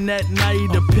 Appearing at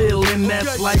night, appealing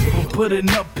that's life. But putting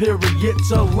up periods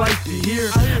to life to hear.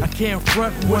 I can't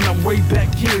front when I'm way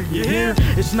back here, you hear?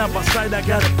 It's not by sight, I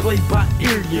gotta play by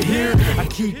ear, you hear? I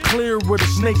keep clear where the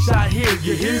snakes I hear,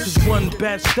 you hear? Cause one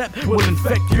bad step will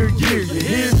infect your year, you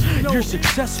hear? Your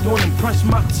success won't impress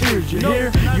my tears, you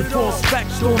hear? Your false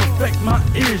facts don't affect my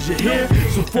ears, you hear?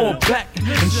 So fall back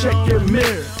and check your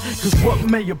mirror, cause what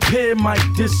may appear might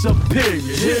disappear,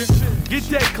 you hear? Get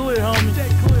that clear,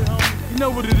 homie. You know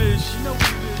what it is.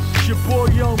 It's your boy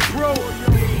Young Pro.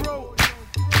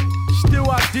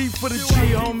 Still out deep for the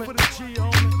G, homie.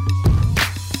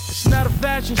 It's not a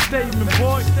fashion statement,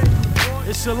 boy.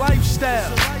 It's a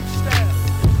lifestyle.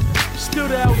 Still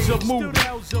the house up move.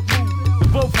 The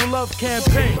Vote for Love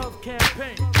campaign.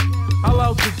 I'll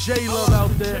out to J-Love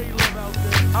out there.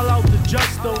 I'll out to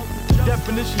Justo.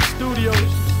 Definition Studios.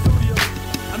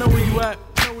 I know where you at.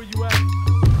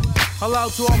 I'll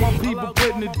out to all my people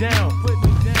putting it down.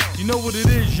 You know what it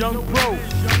is, Young Pro.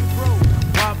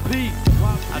 YP.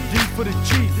 I D for the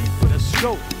G. Let's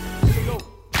go.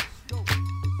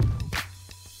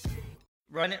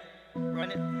 Run it, run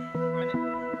it, run it,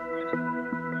 run it,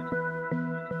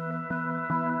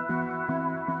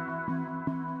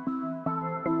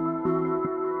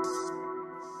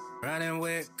 Running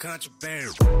with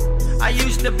contraband. I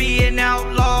used to be an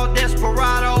outlaw,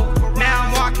 desperado. Now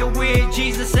I'm walking with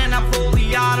Jesus and I'm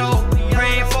fully auto.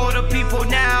 Praying for the people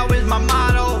now is my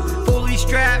motto. Fully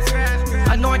strapped,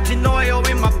 anointing oil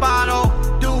in my bottle.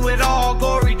 Do it all,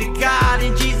 glory to God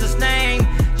in Jesus' name.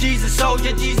 Jesus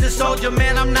soldier,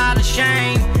 man, I'm not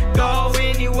ashamed. Go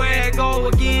anywhere, go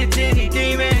against any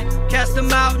demon. Cast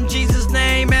them out in Jesus'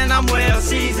 name, and I'm well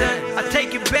seasoned. I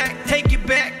take it back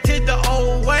to the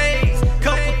old ways.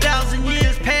 Couple thousand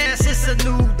years past, it's a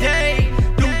new day.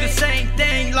 Do the same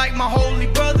thing like my holy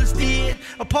brothers did.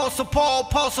 Apostle Paul,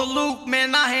 Apostle Luke,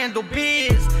 man, I handle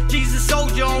biz. Jesus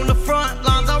soldier on the front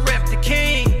lines, I rep the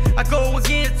king. I go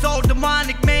against all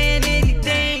demonic, man,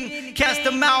 anything. Cast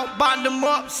them out, bind them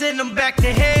up, send them back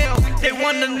to hell. They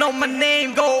wanna know my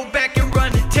name, go back and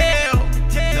run and tell.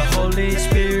 The Holy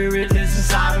Spirit lives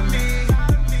inside of me.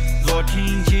 Lord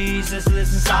King Jesus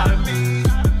lives inside of me.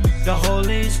 The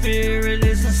Holy Spirit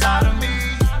lives inside of me.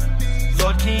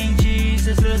 Lord King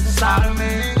Jesus lives inside of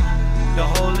me. The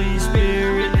Holy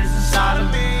Spirit lives inside of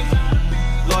me.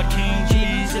 Lord King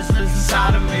Jesus lives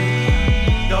inside of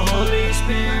me. The Holy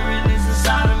Spirit lives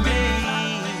inside of me.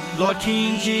 Lord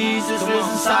King Jesus lives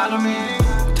inside of me.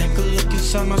 Take a look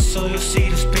inside my soul, you'll see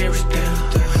the Spirit there.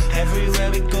 Everywhere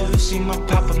we go, you'll see my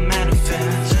Papa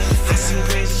manifest. I sing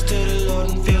praises to the Lord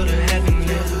and feel the heaven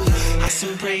lift. I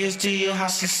sing prayers to your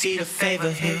house and see the favor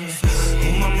here.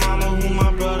 Who my mama, who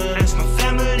my brother, that's my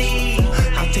family.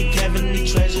 I'll take heavenly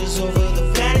treasures over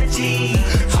the vanity.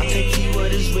 I'll take you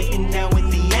what is written down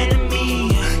with the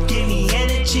enemy. Give me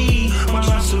energy when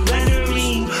I'm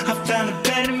surrendering. I found a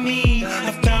better me.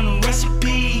 I found a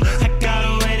recipe. I got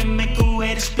a way to make a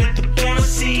way to split the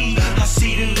Pharisee. I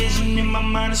see the vision in my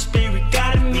mind, the Spirit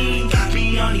guiding me.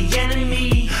 Beyond the enemy.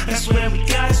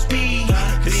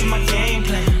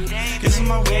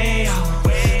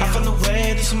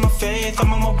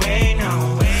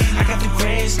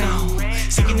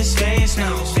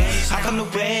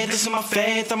 missing my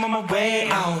faith, I'm on my way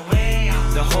out.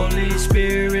 The Holy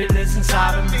Spirit lives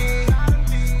inside of me.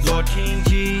 Lord King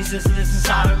Jesus lives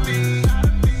inside of me.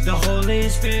 The Holy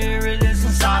Spirit lives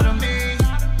inside of me.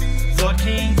 Lord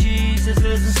King Jesus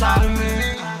lives inside of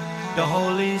me. The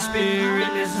Holy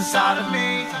Spirit lives inside of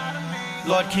me.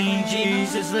 Lord King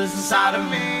Jesus lives inside of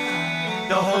me.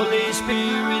 The Holy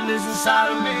Spirit lives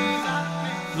inside of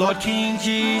me. Lord King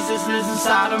Jesus lives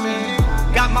inside of me.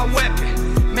 Got my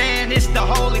weapon, man, it's the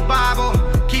Holy Bible.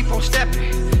 Keep on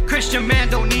stepping. Christian man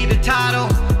don't need a title.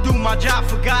 Do my job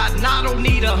for God and I don't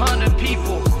need 100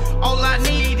 people. All I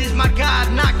need is my God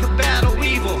and I can battle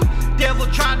evil. Devil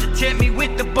tried to tempt me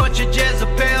with a bunch of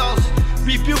Jezebels.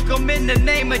 Rebuke him in the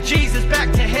name of Jesus,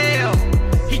 back to hell.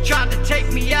 He tried to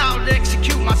take me out,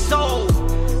 execute my soul,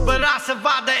 but I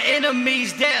survived the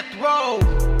enemy's death row.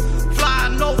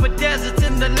 Flying over deserts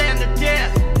in the land of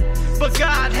death, but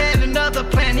God had another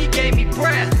plan, he gave me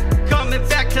breath. Coming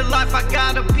back to life, I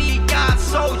gotta be God's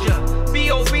soldier.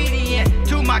 Be obedient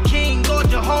to my King, Lord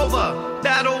Jehovah.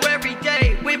 Battle every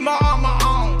day with my armor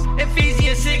on.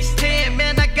 Ephesians 6:10,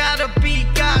 man, I gotta be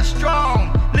God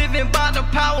strong. Living by the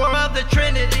power of the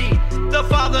Trinity. The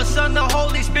Father, Son, the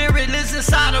Holy Spirit lives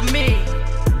inside of me.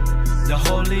 The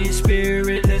Holy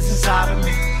Spirit lives inside of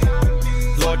me.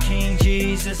 Lord King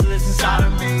Jesus lives inside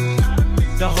of me.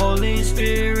 The Holy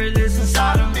Spirit lives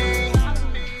inside of me.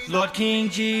 Lord King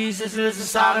Jesus lives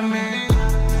inside of me.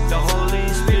 The Holy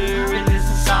Spirit lives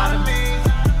inside of me.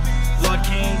 Lord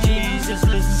King Jesus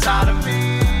lives inside of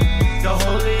me. The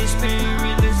Holy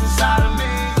Spirit lives inside of me.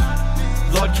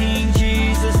 Lord King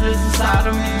Jesus lives inside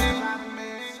of me.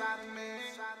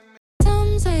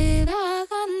 Some say that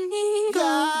I need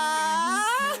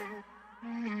God.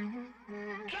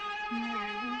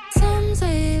 Some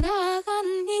say that I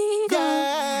need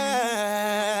God.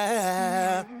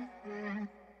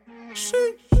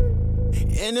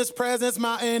 In His presence,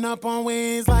 mounting up on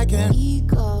wings like an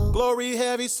eagle. Glory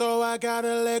heavy, so I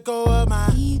gotta let go of my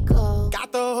ego.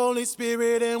 Got the Holy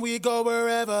Spirit, and we go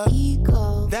wherever.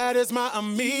 Ego. That is my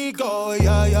amigo,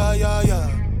 yeah, yeah, yeah, yeah.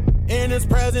 In His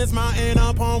presence, mounting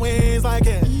up on wings like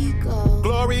an eagle.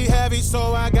 Glory heavy,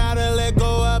 so I gotta let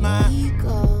go of my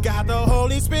ego. Got the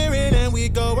Holy Spirit, and we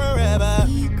go wherever.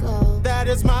 Ego. That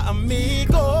is my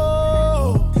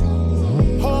amigo.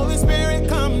 Holy Spirit,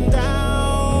 come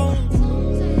down.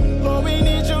 Lord, we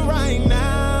need you right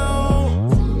now.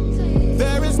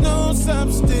 There is no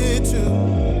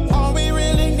substitute. All we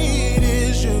really need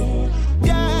is you.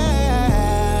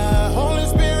 Yeah, Holy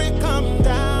Spirit, come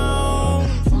down.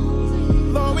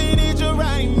 Lord, we need you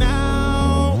right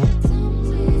now.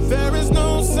 There is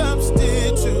no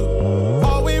substitute.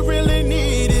 All we really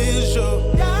need is you.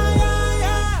 Yeah, yeah,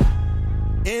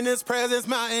 yeah. In His presence,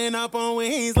 mounting up on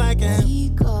wings like an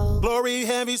eagle. Glory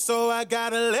heavy, so I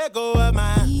gotta let go of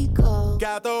my ego.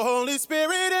 Got the Holy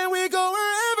Spirit, and we go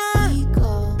wherever.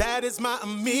 Ego. That is my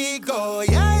amigo.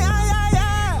 Yeah, yeah, yeah,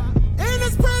 yeah. In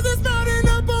His presence, mounting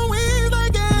up on wings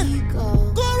like an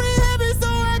eagle. Glory heavy, so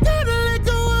I gotta let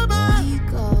go of my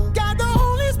ego. Got the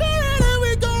Holy Spirit, and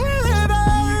we go wherever.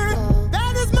 Ego.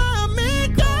 That is my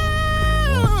amigo.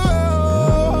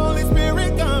 Holy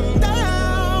Spirit, come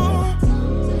down.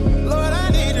 Lord, I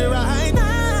need you right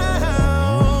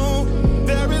now.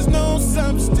 There is no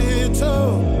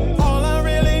substitute. All I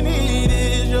really need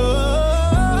is you.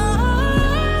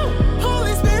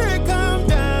 Holy Spirit, come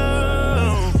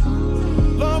down.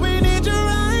 Lord, we need you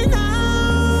right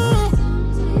now.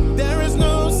 There is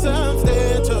no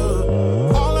substitute.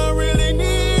 All I really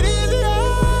need is you.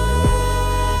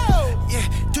 Yeah,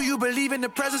 do you believe in the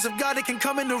presence of God that can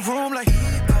come in the room like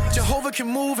Jehovah can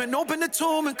move and open the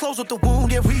tomb and close up the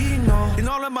wound? Yeah, we know. In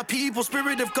all of my people,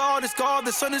 Spirit of God is God,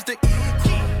 the Son is the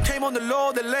came on the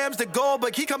Lord, the lambs that go,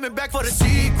 but he coming back for the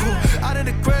sequel. Out of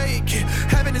the grave,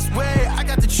 having his way, I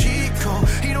got the cheat code.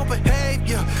 He don't behave,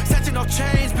 yeah, setting off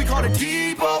chains, we call it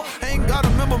Debo. Ain't gotta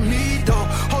remember me though.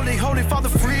 Holy, holy Father,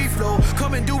 free flow.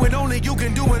 Come and do it only you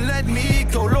can do and let me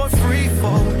go. Lord, free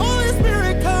fall. Holy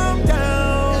Spirit, come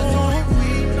down.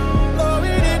 Lord, we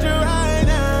need you right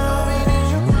now.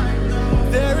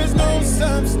 There is no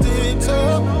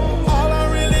substitute. All I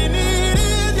really need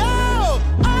is you.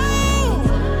 Oh,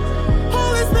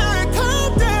 Holy Spirit,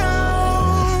 come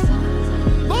down.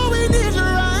 Lord, we need you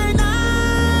right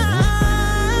now.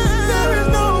 There is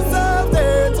no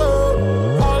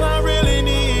substitute. All I really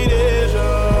need is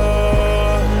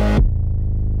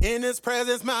you. In His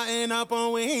presence, mounting up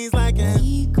on wings like an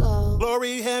eagle.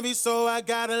 Glory heavy, so I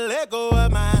gotta let go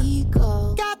of my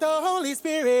ego. Got the Holy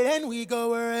Spirit, and we go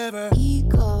wherever.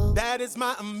 Ego. That is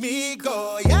my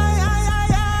amigo. Yeah, yeah, yeah,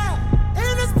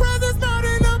 yeah. In His presence,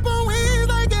 mounting up on wings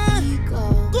like an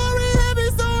eagle. Glory heavy,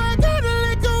 so I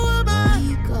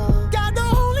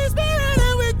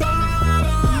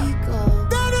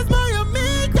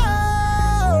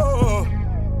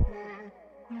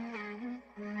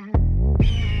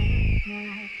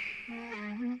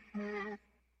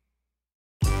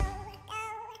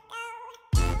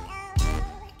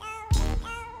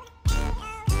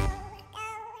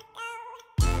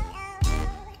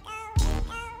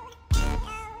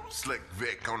Slick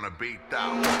Vic on the beat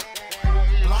down.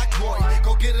 Black boy,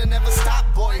 go get it, never stop,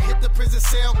 boy. Hit the prison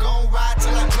cell, gon' ride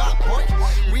till I drop, boy.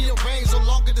 Rearrange, no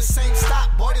longer the same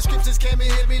stop, boy. The scriptures came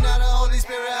and hit me, now the Holy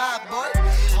Spirit hot, boy.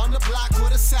 On the block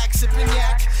with a sack, sipping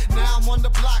yak. Now I'm on the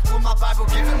block with my Bible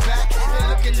giving back. They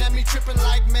looking at me tripping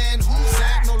like, man, who's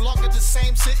that? No longer the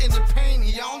same, sitting in pain.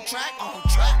 He on track, on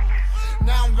track.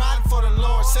 Now I'm riding for the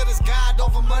Lord. Set as God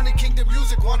over money, kingdom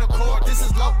music, one accord. This is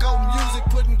loco music,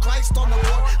 putting Christ on the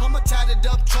board. I'm a tatted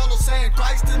up cholo saying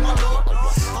Christ is my Lord.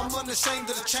 I'm unashamed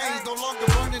of the chains, no longer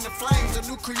burning the flames. A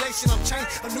new creation, I'm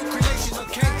changed, a new creation, I'm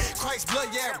king. Christ's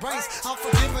blood, yeah, it reigns. I'm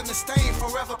forgiven the stain,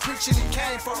 forever preaching he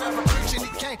came, forever preaching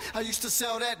he came. I used to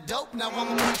sell that dope, now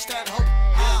I'ma preach that hope.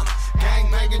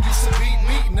 Gang banging used to beat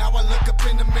me, now I look up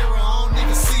in the mirror, I don't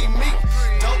even see me.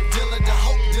 Dope dealer, the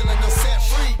hope dealer, no set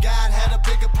free. God had a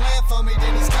bigger plan for me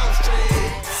than these coast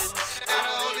streets. Now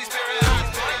the Holy Spirit hot,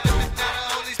 boy. Now the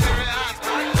Holy Spirit hot,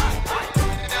 boy.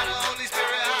 Now the Holy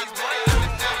Spirit hot, boy.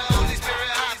 Now the Holy Spirit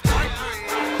hot, boy.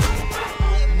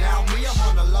 Now me, I'm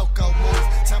on a loco move.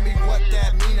 Tell me what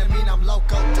that mean. I mean I'm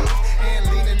loco, dude. And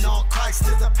leaning on Christ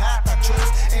is a path I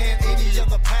choose. And any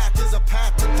other path is a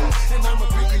path to do. And I'm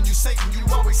rebuking you, Satan. You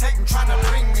always hating, trying to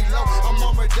bring me low. I'm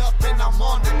armored up and I'm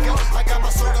on the go. I got my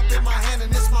sword up in my hand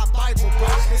and it's my Bible, bro.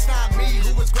 It's not me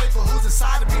who is grateful, who's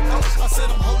inside of me, though. I said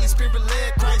I'm Holy Spirit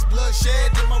led, Christ blood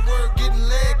shed. Then my word getting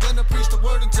led, gonna preach the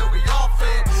word until we all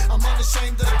fed. I'm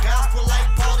unashamed of the gospel, like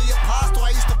Paul the apostle. I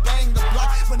used to bang the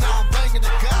block, but now I'm banging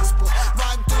the gospel.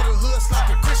 Riding through the hood,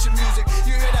 slapping Christian music.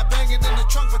 You hear that banging in the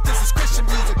trunk, but this is Christian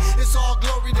music. It's all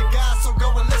glory to God, so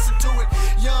go and listen to it.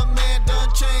 Young man done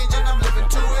changed and I'm living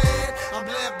to it. I'm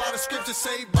led by the scripture,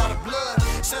 saved by the blood.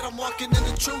 Said I'm walking in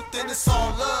the truth and it's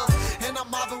all love. And I'm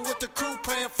mobbing with the crew,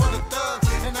 praying for the thugs.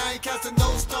 And I ain't casting no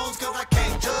stones cause I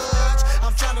can't judge.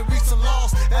 I'm trying to reach the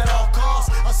lost at all costs.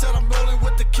 I said I'm rolling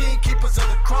with the king, keepers of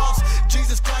the cross.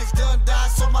 Jesus Christ done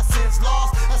died, so my sins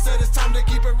lost. I said it's time to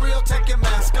keep it real, take your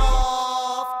mask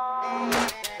off.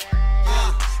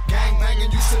 Gang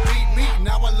banging used to beat me.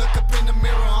 Now I look up in the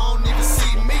mirror, I don't even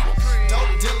see me.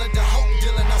 Dope dealer, the hope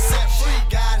dealer, now set free.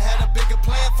 God had a bigger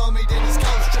plan for me than these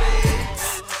coast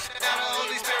streets. Now the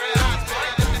Holy Spirit hot,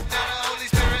 boy. Now the Holy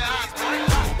Spirit hot, boy.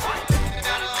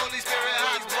 Now the Holy Spirit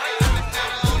hot, boy. Now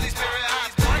the Holy Spirit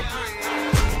hot, boy.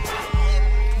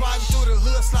 Riding through the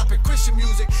hood, slapping Christian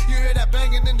music. You hear that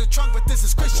banging in the trunk, but this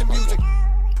is Christian music.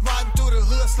 Riding through the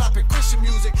hood, slapping Christian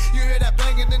music. You hear that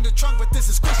banging in the trunk, but this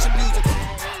is Christian music.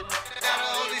 Now the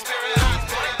Holy Spirit hot,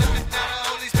 boy. Now the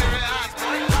Holy Spirit hot,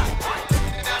 boy.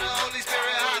 Now the Holy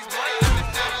Spirit hot, boy.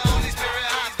 Now the Holy Spirit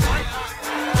hot, boy.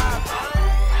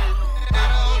 Now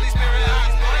the Holy Spirit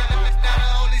hot, boy. Now the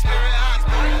Holy Spirit hot,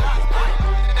 boy.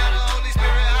 Now the Holy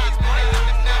Spirit hot, boy.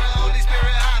 Now the Holy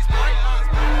Spirit hot,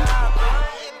 boy.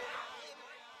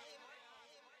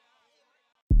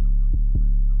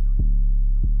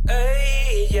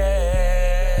 Hey, yeah.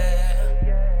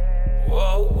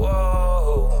 Whoa,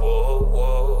 whoa, whoa,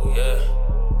 whoa, yeah.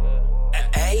 And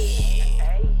hey,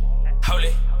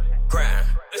 holy ground.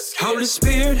 Holy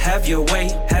Spirit, have your way,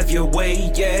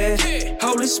 yeah.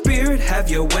 Holy Spirit, have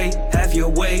your way,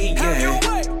 yeah.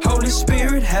 Holy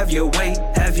Spirit, have your way,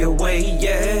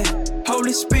 yeah.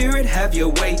 Holy Spirit, have your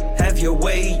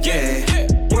way, yeah.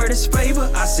 Word is favor,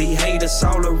 I see haters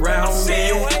all around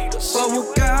me. But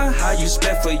with God, how you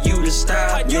expect for you to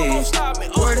stop me?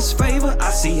 Word is favor,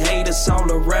 I see haters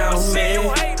all around me.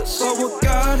 But with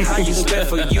God, how you expect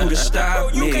for you to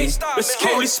stop me?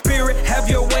 Holy Spirit, have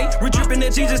your way. We're dripping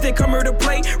at Jesus, they come here to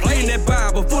play. Reading that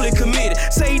Bible, fully committed.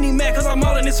 Saying he mad cause I'm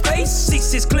all in his face.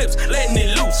 6 clips, letting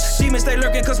it loose. Demons, they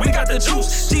lurking cause we got the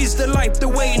juice. Jesus, the life, the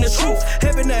way, and the truth.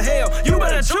 Heaven or hell, you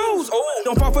better choose. Oh,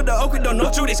 don't fall for the oak, don't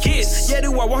know Judas kiss. Yeah,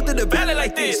 do I walk through the valley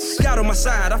like this? God on my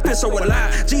side, I feel so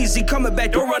alive. Jesus, he coming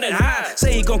back, don't run and hide.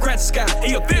 Say he gon' crack the sky,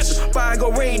 he official. Fire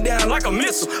gon' rain down like a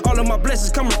missile. All of my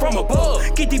blessings coming from above.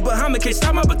 Get deep behind me, can't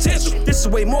stop my potential. This is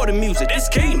way more than music, this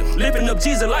kingdom. Living up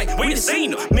Jesus like we done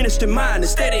seen him. Minister mind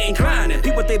instead of inclining.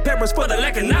 People they perish for the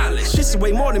lack of knowledge. This is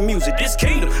way more than music, this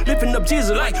kingdom. Living up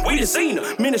Jesus like we done seen him.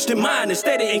 Minister mind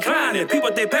instead of inclining.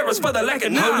 People they perish for the lack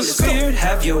of knowledge. Holy Spirit,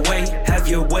 have your way,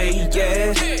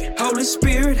 yeah. Holy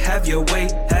Spirit, have your way,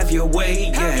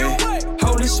 yeah.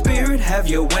 Holy Spirit, have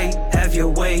your way,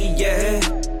 yeah.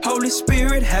 Holy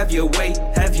Spirit, have your way,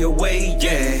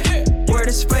 yeah. Word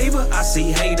is favor, I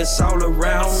see haters all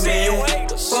around me.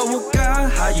 But with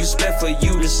God, how you expect for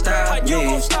you to stop me?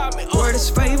 Word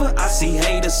is favor, I see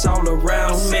haters all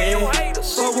around me.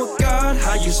 But with God,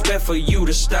 how you expect for you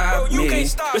to stop me?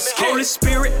 Holy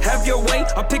Spirit, have your way.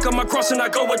 I pick up my cross and I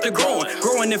go with the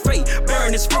growing in faith,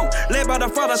 bearing His fruit. Led by the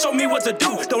Father, show me what to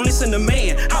do. Don't listen to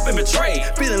man, I've been betrayed.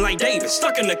 Feeling like David,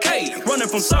 stuck in the cave, running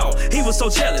from Saul. He was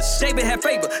so jealous. David had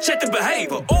favor, check the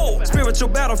behavior. Oh, spiritual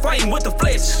battle, fighting with the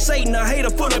flesh. Satan, a hater,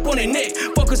 put up on their neck.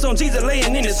 Focus on Jesus,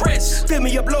 laying in His rest. Fill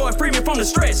me up, Lord, free me from the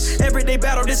stress. Everyday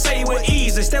battle, this say with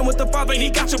ease. And stand with the Father, and He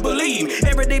got you believe me.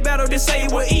 Everyday battle, this say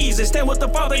with ease. And stand with the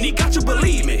Father, and He got you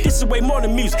believe me. It's way more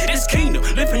than music, it's kingdom.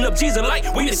 Lifting up Jesus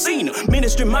like we done seen Him.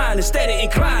 Ministry mind and steady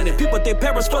inclining. People they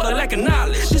perish for the lack of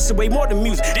knowledge. This is way more than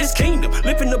music, it's kingdom.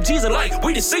 Lifting up Jesus like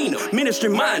we done seen Him. Ministry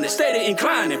mind and steady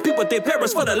inclining. People they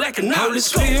perish for the lack of knowledge. Holy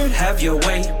Spirit, have your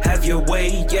way,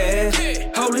 yeah.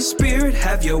 Holy Spirit,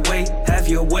 have your way,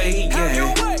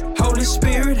 yeah. Holy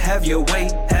Spirit, have your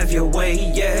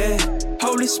way, yeah.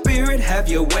 Holy Spirit, have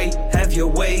your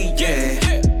way,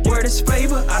 yeah. Word is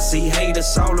favor, I see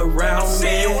haters all around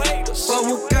me. But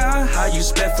with God, how you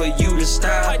expect for you to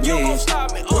stop me?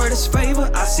 Word is favor,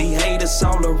 I see haters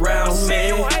all around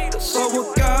me. But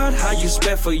with God, how you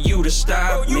expect for you to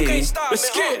stop me? Let's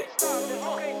get it.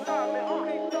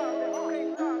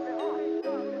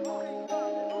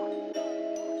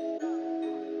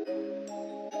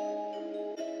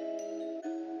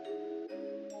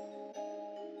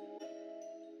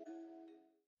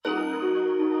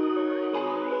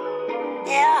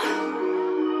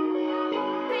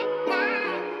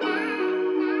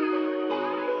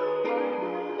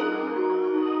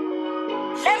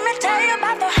 Let me tell you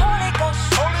about the Holy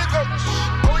Ghost. Holy Ghost.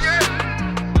 Oh yeah.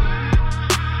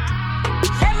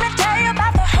 Let me tell you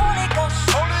about the Holy Ghost.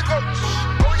 Holy Ghost.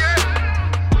 Oh yeah.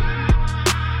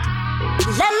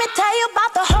 Let me tell you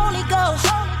about the Holy Ghost.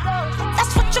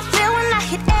 That's what you feel when I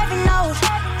hit every note.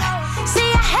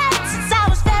 See, I had it since I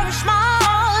was very small.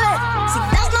 See,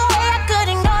 there's no way I could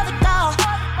ignore the call.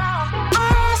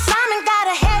 I'm on assignment, got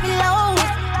a heavy load.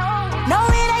 No,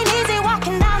 it ain't easy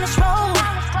walking down this road.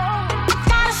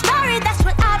 That's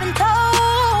what I've been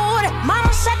told.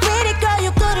 Mama said, pretty girl,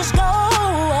 you good as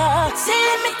gold. See,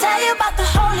 let me tell you about the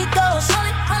Holy Ghost. I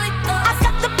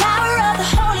got the power of the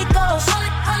Holy Ghost.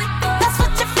 That's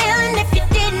what you're feeling if you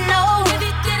didn't know.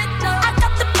 I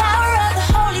got the power of the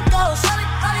Holy Ghost.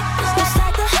 It's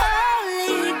like the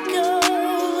Holy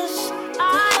Ghost.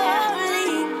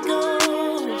 Holy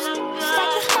Ghost. It's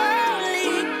like the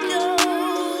Holy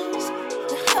Ghost.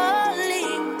 The Holy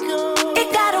Ghost. It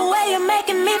got a way of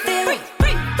making me feel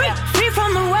free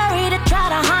from the worry that try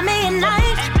to harm me at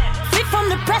night. Free from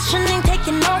depression and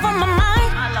taking over my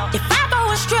mind. If I go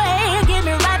astray, get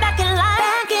me right back in line.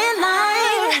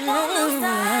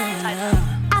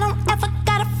 I don't ever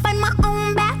gotta fight my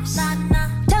own battles.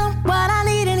 Tell him what I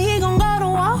need and he gon' go to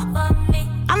war.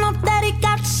 I know that he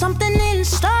got something in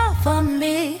store for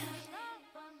me.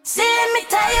 See, let me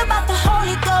tell you about the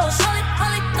Holy Ghost.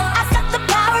 I got the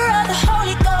power of the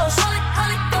Holy Ghost.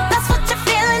 That's what you're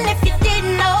feeling if you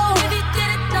didn't know.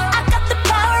 I got the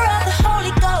power of the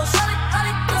Holy Ghost.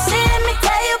 See, let me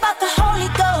tell you about the Holy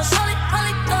Ghost.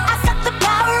 I got the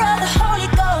power of the Holy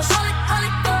Ghost.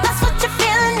 That's what you're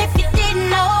feeling if you didn't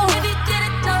know.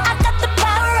 I got the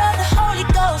power of the Holy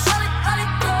Ghost.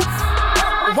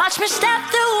 Watch me step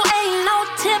through, ain't no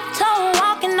tiptoe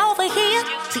walking over here.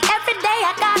 See, every day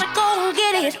I gotta go and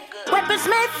get it. Weapons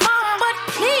may fall, but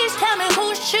please tell me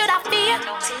who should I fear?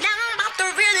 See, now I'm about to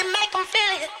really make them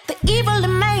feel it. The evil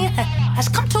in man has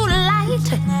come to the light.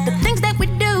 The things that we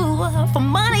do for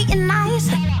money and nice.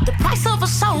 The price of a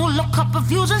soul, a couple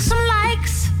views and some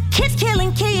likes. Kids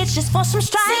killing kids just for some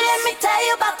stripes. See, let me tell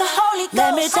you about the Holy Ghost.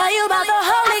 Let me tell you about the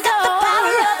Holy Ghost. I got the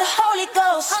power of the Holy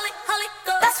Ghost.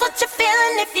 That's what you're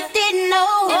feeling if you didn't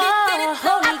know.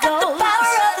 I got the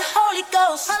power of the Holy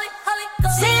Ghost.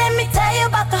 See, let me tell you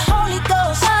about the Holy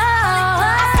Ghost. I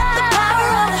got the power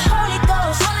of the Holy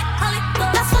Ghost.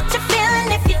 That's what you're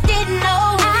feeling if you didn't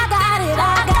know. I got it.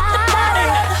 I got the power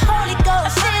of the Holy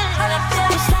Ghost.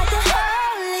 It's like the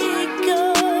Holy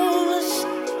Ghost.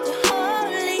 The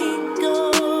Holy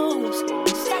Ghost.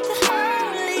 It's like the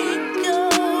Holy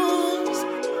Ghost.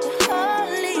 The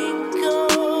Holy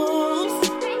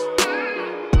Ghost.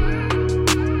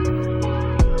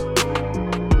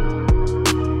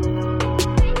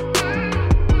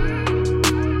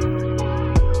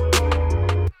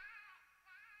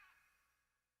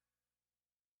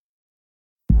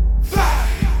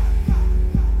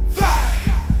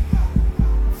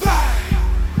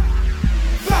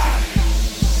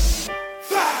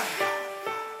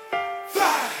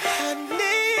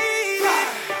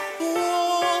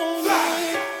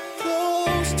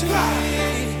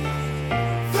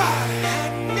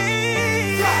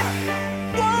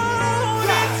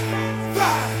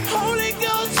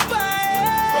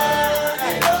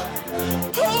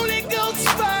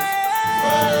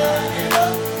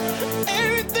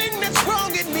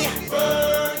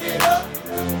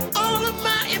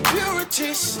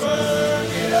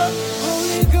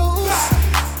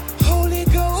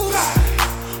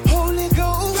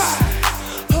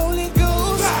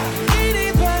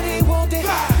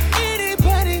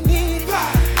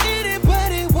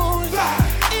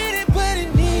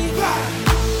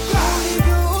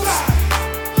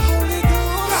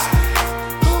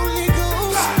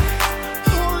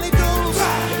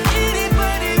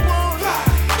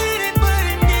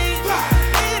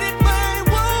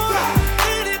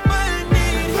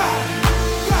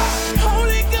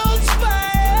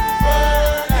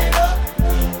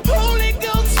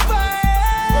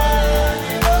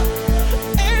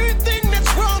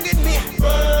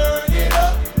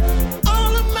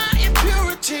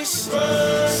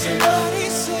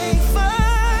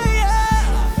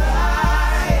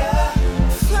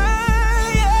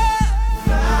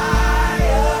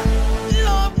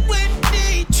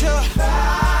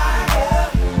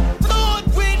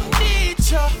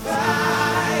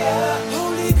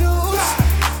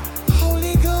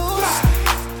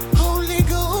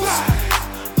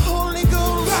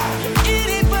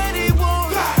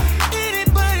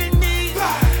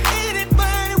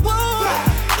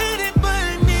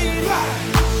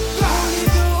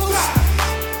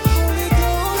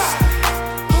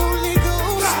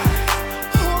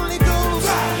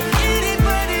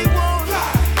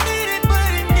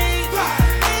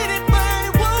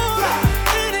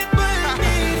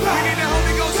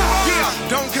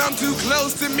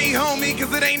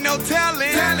 it ain't no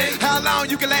telling how long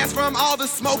you can last from all the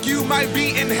smoke you might be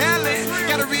inhaling.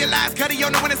 Gotta realize Cuddy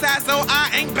on the winning side, so I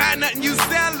ain't buying nothing you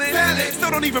selling.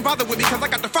 Still don't even bother with me, cause I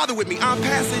got the Father with me. I'm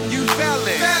passing you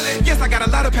felon. Yes, I got a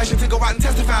lot of passion to go out and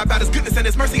testify about his goodness and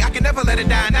his mercy. I can never let it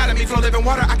die. Out of me flow living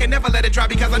water, I can never let it dry,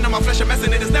 because I know my flesh a mess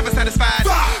and it is never satisfied.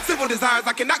 Simple desires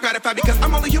I cannot gratify, because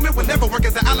I'm only human, will never work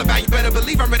as an alibi. You better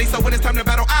believe I'm ready, so when it's time to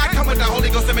battle, I come with the Holy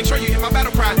Ghost and make sure you hear my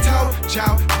battle cry. Told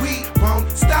y'all we won't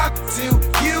stop till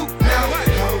you know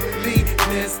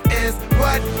holiness is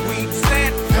what we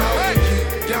stand for. You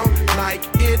don't like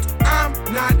it, I'm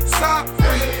not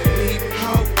sorry. Need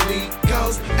Holy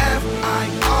Ghost,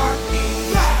 F-I-R-E.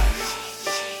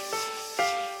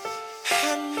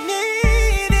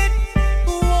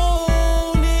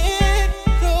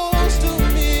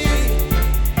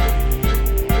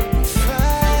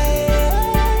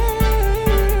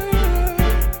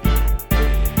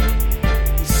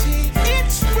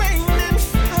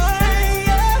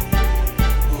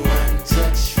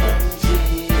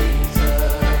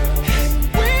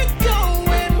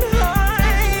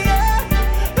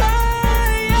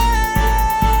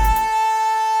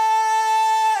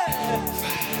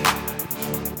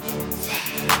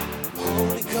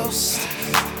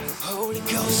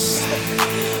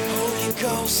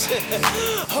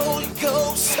 Holy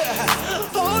Ghost,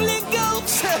 Holy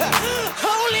Ghost,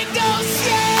 Holy Ghost,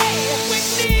 yeah.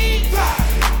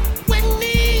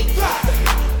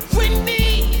 We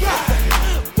need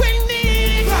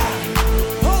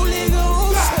Holy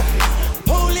Ghost,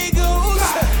 Holy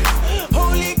Ghost,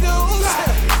 Holy Ghost,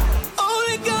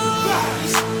 Holy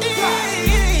Ghost,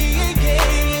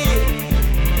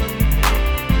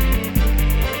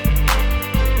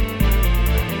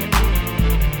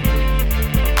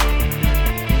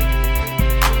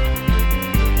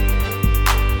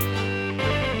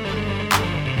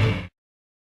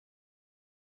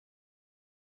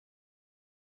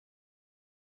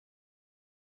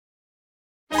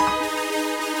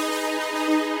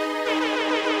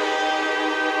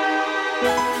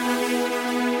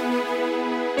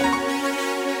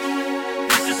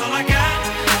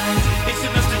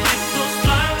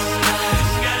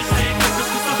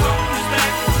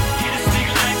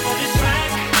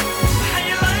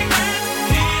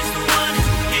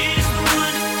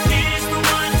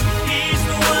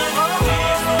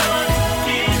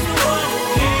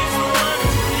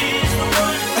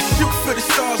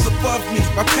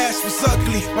 My past was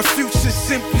ugly, my future's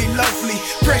simply lovely.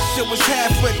 Pressure was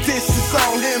half, but this is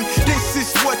all him. This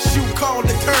is what you call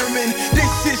determined.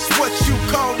 This is what you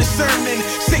call discernment.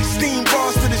 16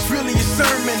 bars, but it's really a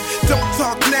sermon. Don't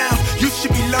talk now, you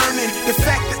should be learning. The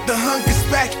fact that the hunger's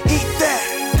back, eat that.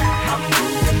 I'm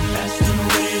moving fast in a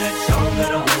way that y'all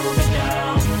better hold me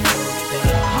down.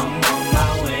 I'm on my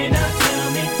way now,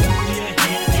 tell me to you,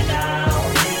 hit me now.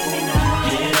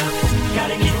 Get up,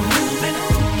 gotta get moving.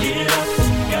 Get up,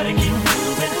 gotta keep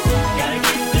moving. Gotta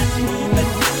keep this moving.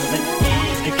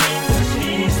 He's the king,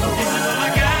 he's the one. This is all I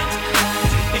got.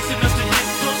 It's enough to hit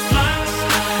those blocks.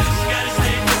 Gotta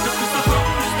stay focused, cause the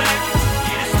road is back.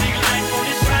 Get a stick light on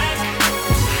this track.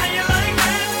 How you like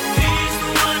that? He's the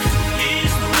one,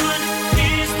 he's the one,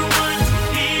 he's the one,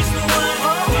 he's the one,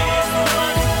 he's the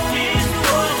one, he's the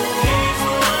one, he's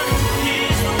the one,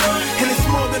 he's the one. And it's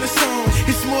more than a song,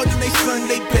 it's more than they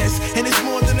Sunday best. And it's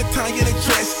more than a tie in a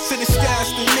dress. So the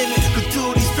sky's the limit, but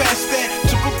do these past that.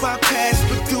 Triple bypass,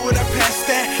 but do it, I pass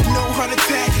that. No heart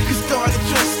attack, cause God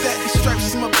addressed that. The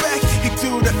stripes in my back, he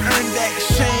do to earn that.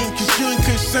 Shame, cause you ain't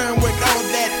concerned with all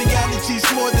that. Theology's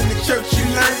more than the church, you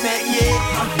learn that,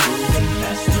 yeah. I'm moving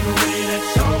fast in a way that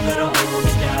y'all better hold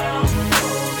me down.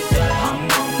 I'm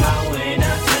on my way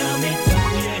now, tell me to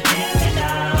you, hit me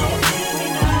now.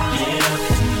 Get up,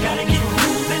 gotta keep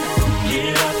moving.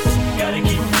 Get up, gotta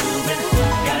keep moving.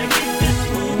 Gotta keep this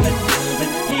moving.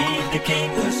 He's the king,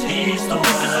 cause he's the one.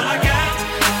 That's all I got.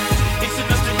 It's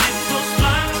enough to hit those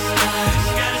blocks.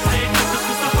 Gotta stay focused,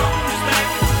 cause the road is back.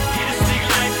 Get a stick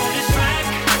light on this track.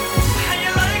 How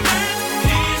you like that?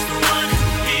 He's the one,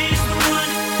 he's the one,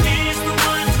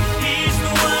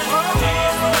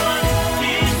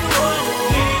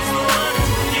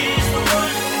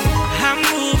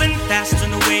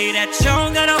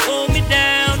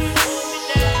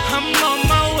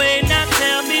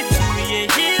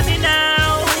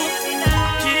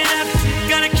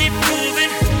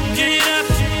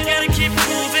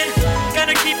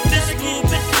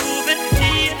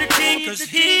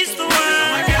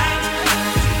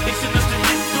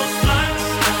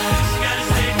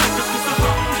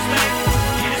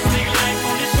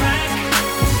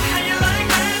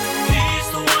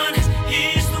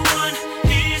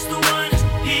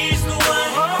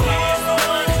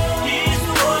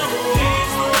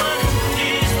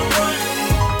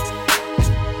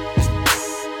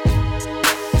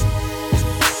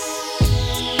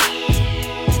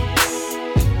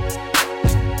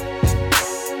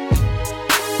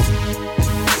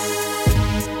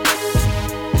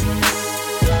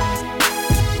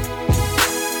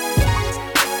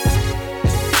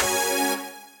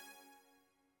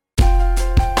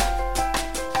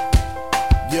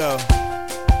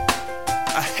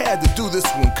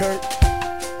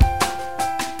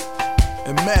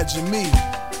 imagine me.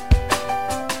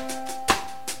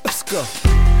 Let's go.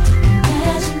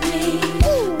 Imagine me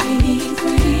being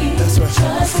free. That's right.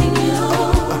 Trusting you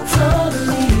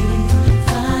totally.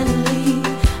 Finally,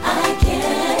 I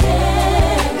can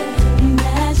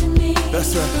imagine me.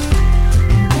 That's right.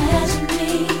 Imagine me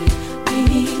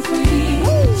being free.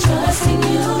 Trusting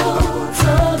you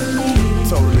totally.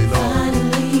 Totally, Lord.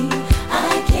 Finally,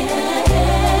 I can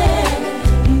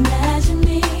imagine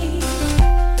me.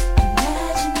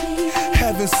 Imagine me.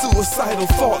 Having suicidal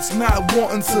thoughts, not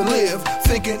wanting to live,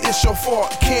 thinking it's your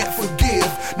fault, can't forgive,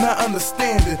 not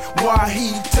understanding why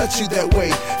he touched you that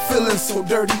way, feeling so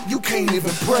dirty you can't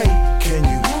even pray. Can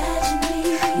you?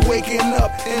 Waking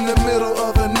up in the middle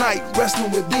of the night,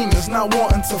 wrestling with demons, not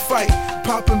wanting to fight,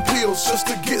 popping pills just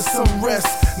to get some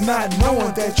rest, not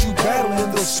knowing that you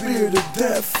battling the spirit of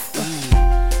death.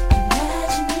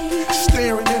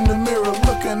 Staring in the mirror,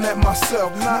 looking at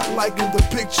myself, not liking the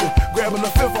picture, grabbing the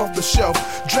fifth off the shelf,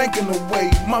 drinking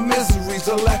away my miseries,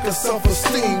 a lack of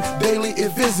self-esteem, daily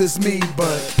it visits me,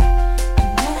 but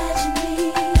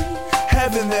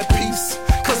having that peace,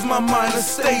 cause my mind has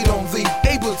stayed on thee,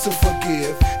 able to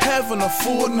forgive, having a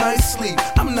full night's sleep,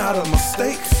 I'm not a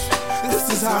mistake, this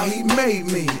is how he made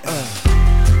me.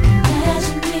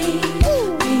 Imagine me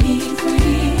being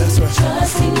free. That's right.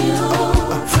 Trusting you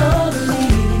totally.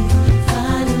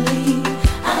 Finally,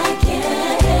 I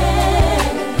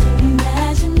can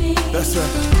imagine me. That's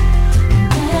right.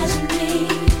 Imagine me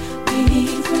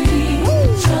being free.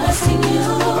 Trusting you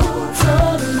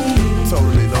totally.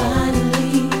 Totally, Lord.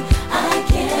 Finally, I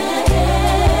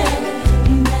can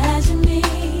imagine me.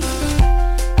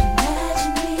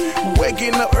 Imagine me.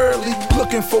 Waking up early,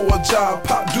 looking for a job.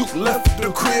 Pop Duke left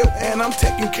the crib, and I'm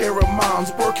taking care of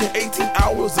moms, working 18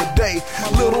 hours a day. My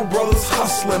little brother's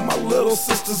hustling, my little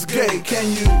sister's gay.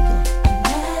 Can you?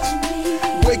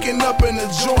 Waking up in a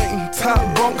joint, top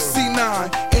bunk C9,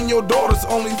 and your daughter's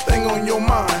only thing on your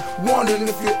mind. Wondering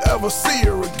if you'll ever see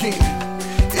her again,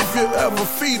 if you'll ever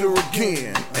feed her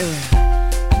again.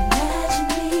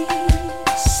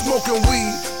 Smoking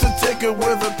weed to take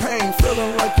away the pain,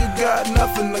 feeling like you got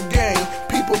nothing to gain.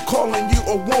 People calling you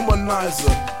a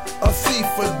womanizer, a thief,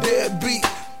 a deadbeat,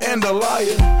 and a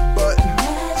liar. But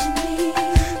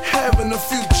having a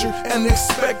future and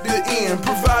expected end,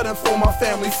 providing for my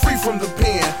family, free from the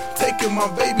pen, taking my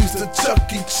babies to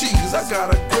Chuck E. Cheese. I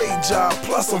got a great job,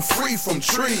 plus I'm free from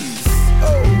trees.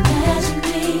 Imagine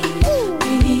me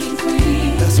being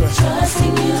free. That's right.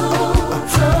 Trusting you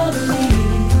totally.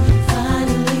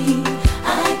 Finally,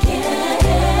 I can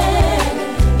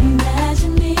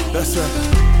imagine me. That's right.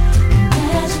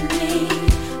 Imagine me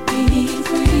being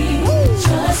free.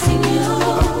 Trusting you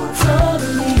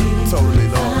totally. Totally,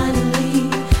 Lord. Finally,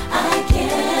 I can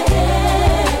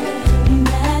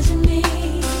imagine me.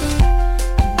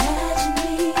 Imagine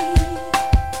me.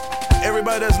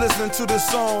 Everybody that's listening to this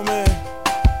song, man,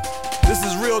 this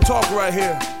is real talk right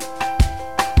here.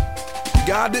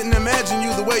 God didn't imagine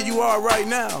you the way you are right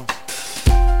now.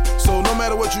 So no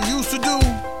matter what you used to do,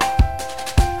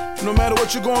 no matter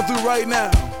what you're going through right now,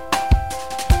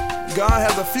 God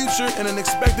has a future and an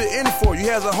expected end for you. He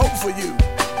has a hope for you.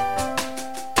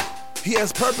 He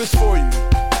has purpose for you.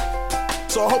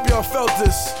 So I hope y'all felt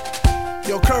this.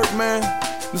 Yo, Kirk, man,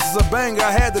 this is a banger.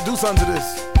 I had to do something to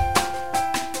this.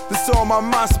 This to all my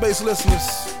MySpace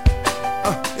listeners.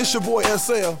 It's your boy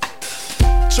SL.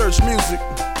 Church music.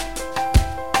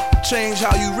 Change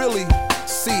how you really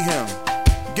see him.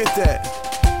 Get that.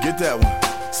 Get that one.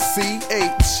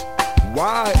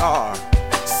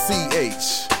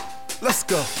 CHYRCH. Let's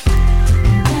go.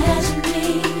 Imagine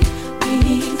me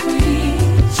being free.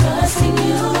 Trusting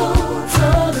you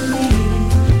totally.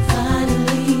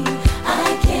 Finally, I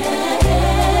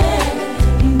can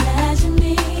imagine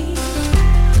me.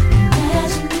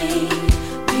 Imagine me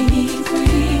being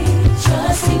free.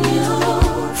 Trusting you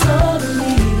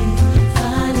totally.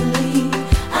 Finally,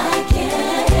 I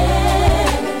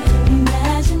can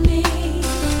imagine me.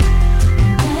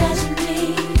 Imagine me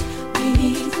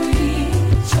being free.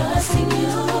 Trusting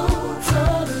you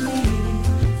totally.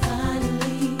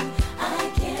 Finally, I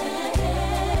can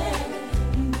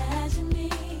imagine me.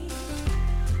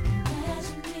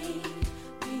 Imagine me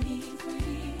being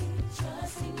free.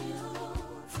 Trusting you.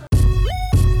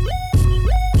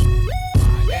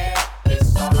 This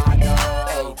is all I know.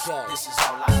 This is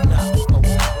all I know. This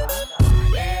is all I know.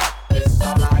 This is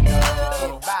all I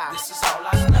know. This is all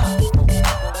I know.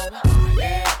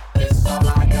 This is all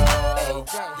I know.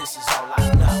 This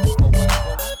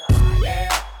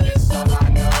is all I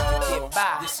know.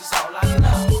 This is all I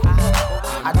know.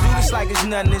 I do this like it's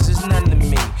nothing, this is nothing to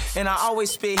me. And I always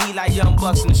spit heat like young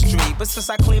bucks in the street. But since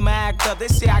I clean my act up, they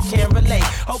say I can't relate.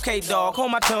 Okay, dog,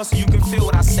 hold my tongue so you can feel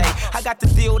what I say. I got the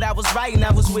deal that was right and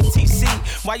that was with TC.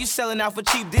 Why you selling out for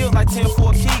cheap deals like 10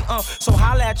 for a key? So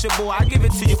holla at your boy, I give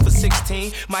it to you for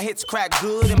 16. My hits crack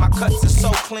good and my cuts are so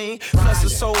clean. Plus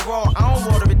it's so raw, I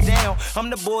don't water it down.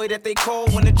 I'm the boy that they call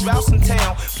when the drought's in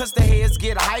town. Plus the heads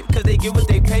get hype cause they get what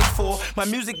they pay for. My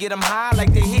music get them high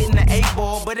like they hitting the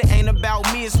 8-ball. But it ain't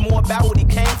about me, it's more about what he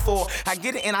came for. I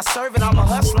get it and I serve it, I'm a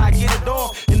hustler, I get it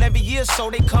off. And every year so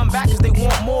they come back cause they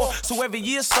want more. So every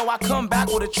year so I come back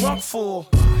with a trunk full.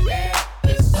 Yeah,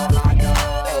 this is all I know.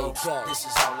 Hey, this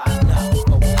is all I know.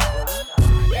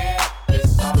 Yeah, this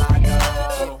is all I know.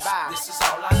 This is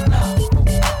all I know.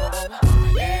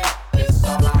 Yeah, this is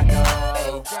all I know.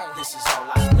 This is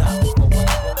all I know.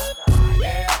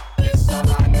 Yeah, this is all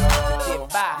I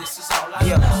know. This is all I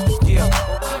know.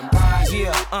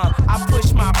 I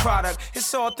push my product.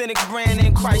 It's authentic brand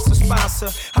and Christ a sponsor.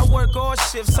 I work all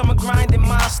shifts, I'm a grinding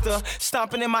monster.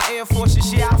 Stomping in my Air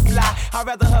Forces, yeah, I fly. I'd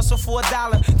rather hustle for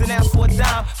 $1 than ask for a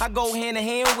dime. I go hand in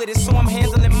hand with it, so I'm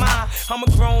handling mine. I'm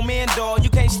a grown man, dog, you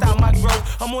can't stop my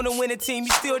growth. I'm on the winning team,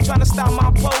 you still trying to stop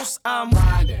my post. I'm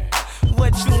grinding.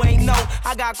 What you ain't know,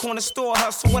 I got corner store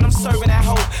hustle when I'm serving that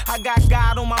hoe. I got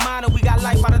God on my mind and we got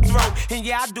life by the throat. And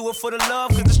yeah, I do it for the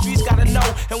love, cause the streets gotta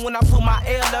know. And when I put my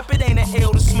L up, it ain't an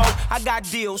L to smoke. I got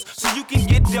deals, so you can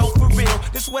get dealt for real.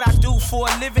 This is what I do for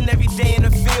a living every day in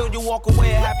the field. You walk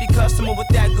away a happy customer with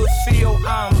that good feel.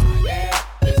 Yeah,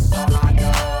 this is all I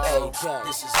know. Hey,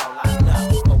 this is all I know.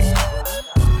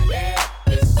 Yeah,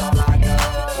 this is all I know.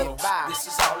 This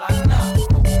is all I know.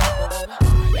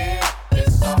 This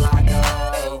is all I know.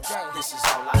 Yeah, this is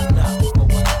all I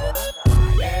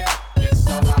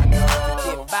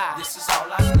know. This is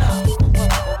all I know.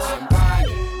 I'm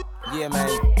grinding. Yeah,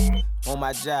 man. On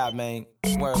my job, man.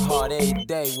 Work hard every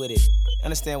day with it.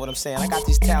 Understand what I'm saying? I got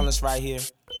these talents right here.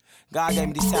 God gave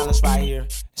me these talents right here.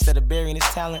 Instead of burying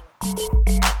this talent, I'm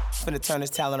finna turn this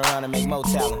talent around and make more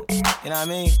talent. You know what I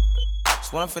mean?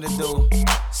 So what I'm finna do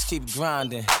is keep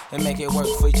grinding and make it work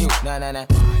for you. Nah.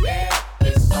 Yeah,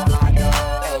 this is all I know.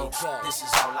 This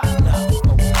is all I know.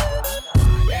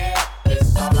 Yeah, this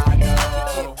is all I know.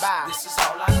 This is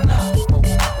all I know.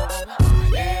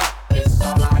 Yeah, this is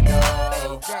all I know.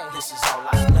 This is all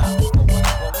I know.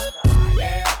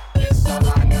 Yeah, this is all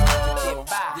I know.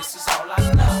 This is all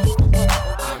I know.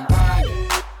 I'm grinding.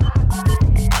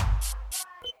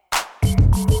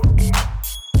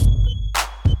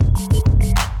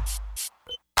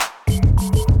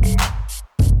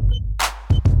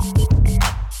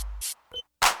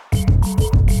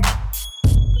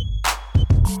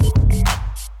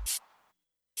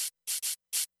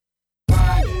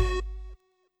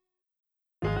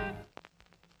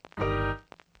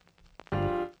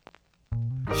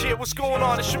 Shit, what's going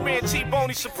on? It's your man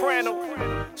T-Boney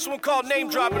Soprano. This one called Name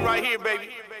Dropping right here, baby.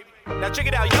 Now check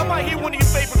it out. Y'all might hear one of your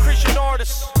favorite Christian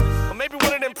artists, or maybe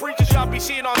one of them preachers y'all be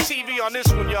seeing on TV on this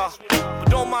one, y'all. But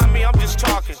don't mind me, I'm just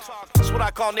talking. That's what I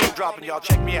call name dropping, y'all.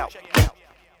 Check me out.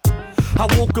 I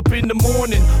woke up in the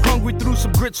morning, hungry, threw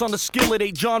some grits on the skillet,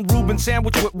 ate John Reuben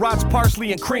sandwich with Rott's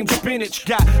parsley and cream spinach.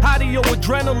 Got audio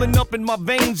adrenaline up in my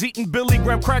veins, eating Billy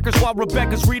Graham crackers while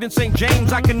Rebecca's reading St.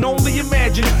 James. I can only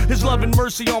imagine his love and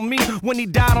mercy on me when he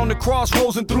died on the cross,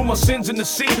 rose and threw my sins in the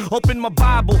sea. Opened my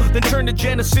Bible, then turned to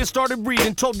Genesis, started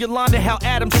reading, told Yolanda how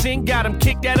Adam sinned, got him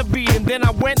kicked out of Eden. Then I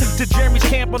went to Jeremy's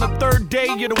camp on the third day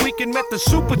of the week and met the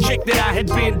super chick that I had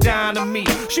been dying to meet.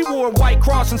 She wore a white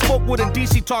cross and spoke with a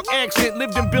DC talk accent.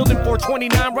 Lived in building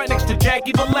 429 right next to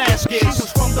Jackie Velasquez. She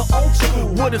was from the old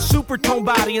school with a super tone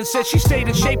body and said she stayed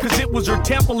in shape cause it was her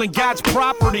temple and God's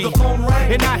property. The phone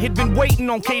rang and I had been waiting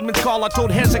on Cademan's call. I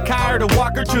told Hezekiah to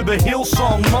walk her to the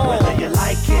Hillsong Mall. Whether you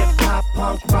like hip hop,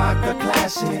 punk, rock, or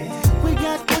classic, we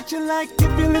got what you like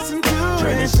if you listen to it.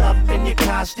 Turn this up in your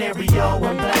car stereo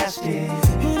and blast it.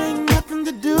 It ain't nothing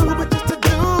to do but just to do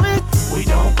it. We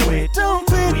don't quit,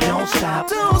 we don't stop,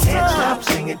 can't stop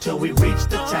singing till we reach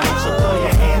the top. So throw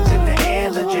your hands in the air,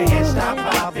 let your head stop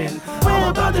bobbing. I'm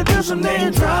about to do some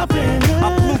name dropping.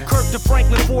 I flew Kirk to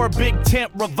Franklin for a big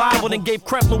tent revival and gave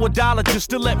Creflo $1 just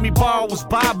to let me borrow his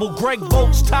Bible. Greg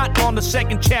Volz taught on the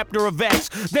second chapter of Acts.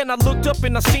 Then I looked up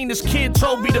and I seen this kid,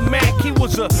 Toby the Mac. He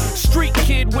was a street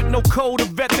kid with no code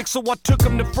of ethics, so I took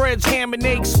him to Fred's ham and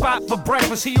egg spot for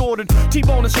breakfast. He ordered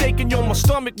T-bone and steak and yo, my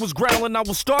stomach was growling. I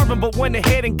was starving, but went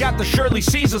ahead and got the Shirley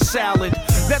Caesar salad.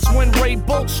 That's when Ray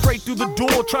bolts straight through the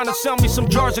door, trying to sell me some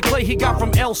jars of clay he got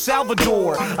from El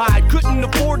Salvador. I couldn't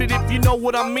afford it, if you know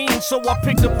what I mean, so I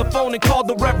picked up the phone and called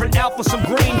the Reverend Al for some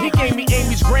green. He gave me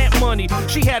Amy's grant money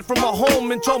she had from her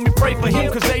home and told me pray for him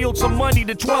cause they owed some money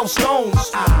to 12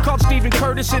 Stones. Called Stephen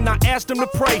Curtis and I asked him to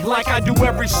pray like I do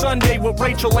every Sunday with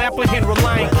Rachel Apple and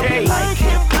Reliant K. Like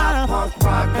hip-hop, punk,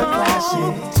 rock, or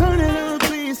classic. Turn it up,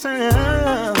 please turn it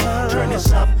up. Turn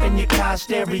this up in your car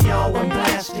stereo and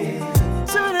blast it.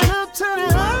 Turn it up, turn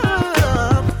it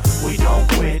up. We don't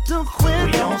quit,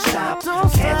 we don't stop.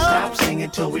 Can't stop singing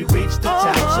till we reach the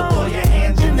top. So throw your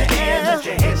hands in the air, let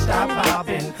your head stop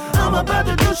bobbing. I'm about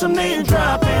to do some name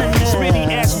dropping.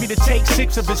 Smitty asked me to take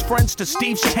 6 of his friends to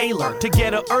Steve's Tailor to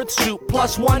get a Earth suit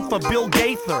plus 1 for Bill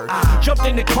Gaither. Jumped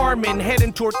into Carmen,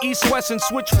 heading toward East-West and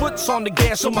switched foots on the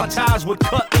gas so my tires would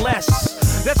cut less.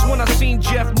 That's when I seen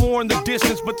Jeff Moore in the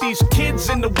distance, but these kids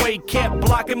in the way kept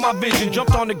blocking my vision.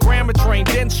 Jumped on the Grammar train,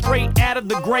 then straight out of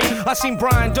the grave I seen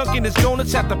Brian dunking his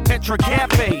donuts at the Petra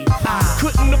Cafe.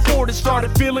 Couldn't afford it,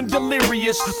 started feeling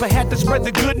delirious, but had to spread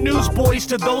the good news, boys,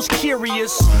 to those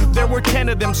curious. There were 10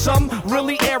 of them, some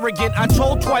really arrogant. I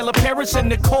told Twyla Paris and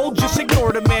Nicole just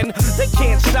ignore them, man. They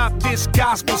can't stop this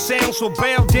gospel sound, so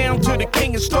bow down to the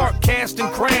king and start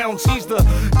casting crowns. He's the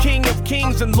King of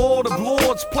Kings and Lord of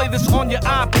Lords. Play this on your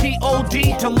iPod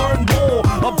to learn more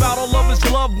about all of his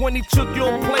love when he took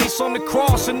your place on the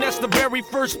cross, and that's the very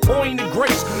first point of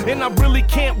grace. And I really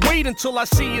can't wait until I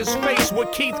see his face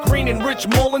with Keith Green and Rich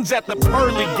Mullins at the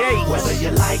pearly gates. Whether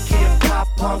you like hip-hop,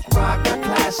 punk, rock, or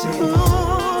classic,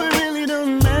 ooh, it really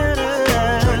don't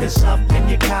matter. Turn this up in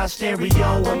your car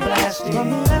stereo and blast it.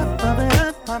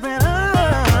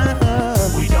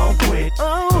 We don't quit,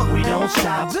 we don't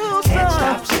stop. Can't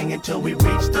stop singing till we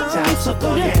reach the top. So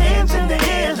throw your hands in the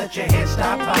air, let your head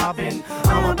stop bobbing.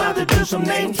 I'm about to do some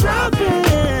name dropping.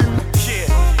 Yeah,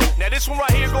 now this one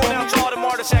right here going out to all them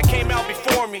artists that came out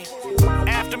before me,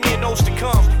 after me and those to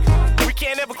come. We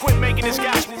can't ever quit making this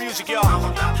gospel music, y'all. I'm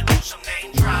about to do some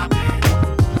name dropping.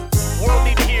 World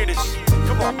need to hear this.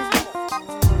 Come on.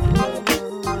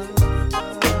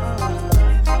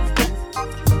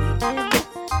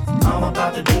 I'm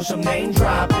about to do some name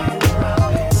dropping.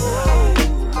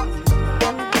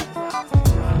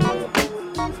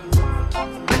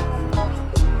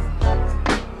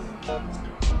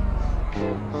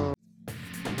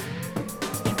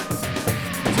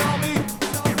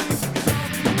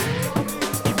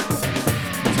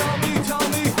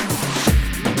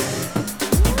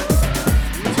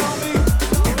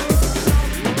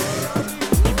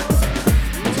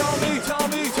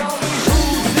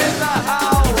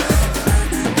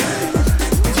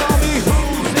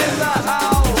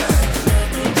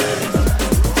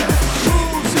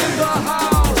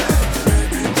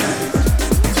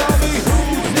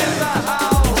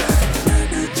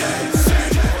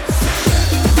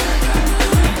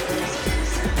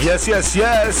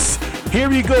 Yes. Here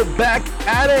we go back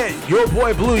at it. Your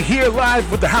boy Blue here live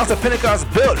with the House of Pentecost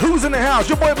built. Who's in the house?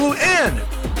 Your boy Blue and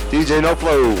DJ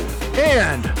NoFlo.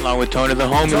 And along with Tony the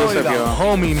homie. Tony the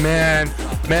homie, man.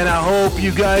 Man, I hope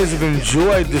you guys have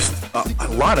enjoyed this. A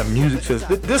lot of music.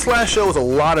 This last show was a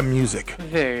lot of music.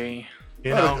 Very.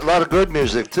 You know, a lot of good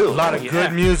music too. A lot of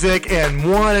good music, and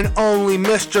one and only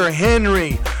Mr.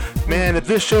 Henry. Man, if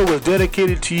this show was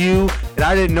dedicated to you and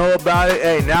I didn't know about it,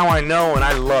 hey, now I know and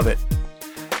I love it.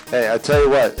 Hey, I tell you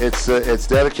what, it's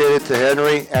dedicated to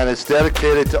Henry, and it's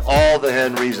dedicated to all the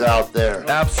Henrys out there.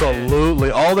 Absolutely,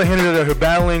 all the Henrys that are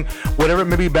battling, whatever it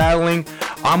may be battling.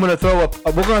 We're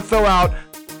gonna throw out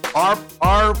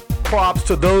our props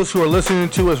to those who are listening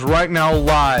to us right now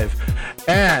live,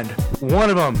 and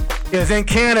one of them is in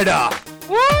Canada.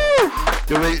 Woo!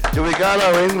 Do we got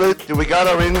our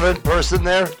England person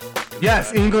there?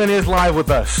 Yes, England is live with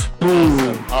us.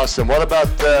 Awesome. What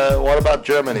about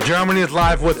Germany? Germany is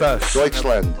live with us.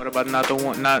 Deutschland. What about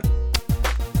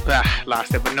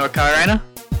lost it, but North Carolina?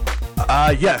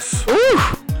 Yes.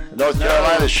 North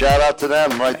Carolina, shout out to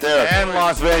them right there. And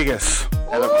Las Vegas.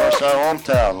 And of course our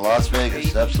hometown, Las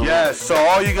Vegas, absolutely. Yes, so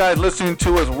all you guys listening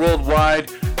to us worldwide,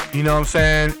 you know what I'm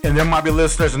saying? And there might be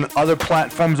listeners in other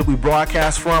platforms that we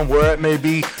broadcast from, where it may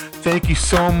be. Thank you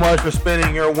so much for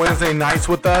spending your Wednesday nights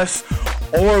with us,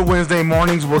 or Wednesday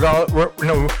mornings,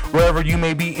 wherever you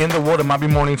may be in the world. It might be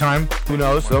morning time. Who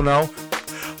knows? Don't know.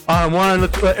 I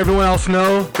want to let everyone else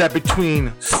know that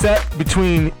between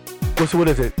 7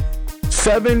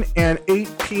 and 8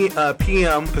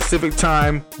 p.m. Pacific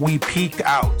time, we peaked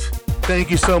out. Thank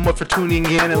you so much for tuning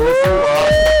in and listening.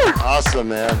 Awesome,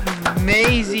 man.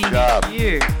 Amazing. Good job.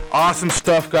 Awesome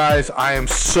stuff, guys. I am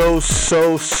so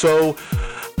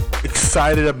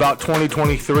excited about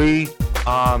 2023.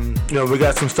 We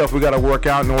got some stuff we got to work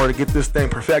out in order to get this thing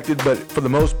perfected, but for the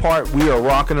most part, we are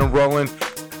rocking and rolling.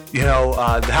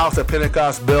 The House at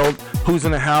Pentecost built. Who's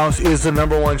in the House is the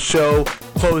number one show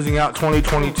closing out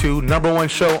 2022. Number one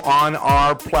show on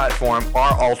our platform,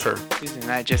 our altar. Isn't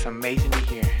that just amazing to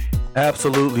hear?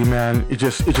 Absolutely, man. It's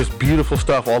just beautiful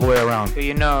stuff all the way around. So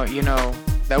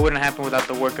that wouldn't happen without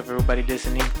the work of everybody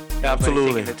listening.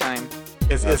 Absolutely. Taking the time.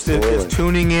 It's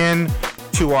tuning in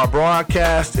to our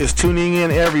broadcast. It's tuning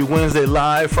in every Wednesday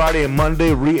live, Friday and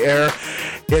Monday re-air.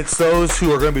 It's those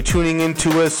who are going to be tuning in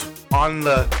to us on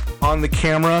the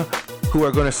camera, who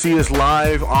are going to see us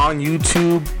live on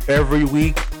YouTube every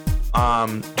week.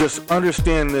 Just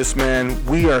understand this, man.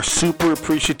 We are super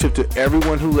appreciative to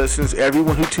everyone who listens,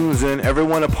 everyone who tunes in,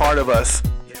 everyone a part of us.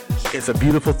 It's a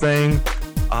beautiful thing.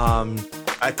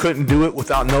 I couldn't do it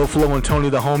without NoFlo and Tony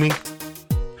the homie.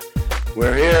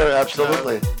 We're here,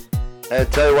 absolutely. And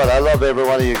tell you what, I love every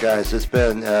one of you guys. It's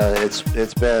been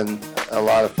a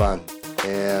lot of fun,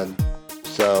 and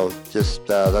so just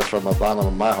that's from the bottom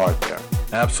of my heart there.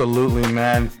 Absolutely,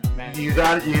 man. You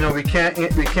got it. We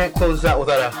can't close this out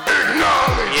without a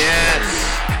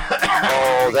yes.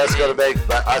 Oh, that's gonna make.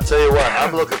 I tell you what,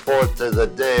 I'm looking forward to the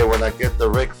day when I get the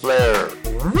Ric Flair.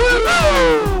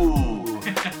 Woo!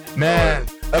 Man.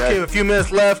 Okay, a few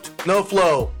minutes left.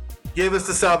 NoFlo. Give us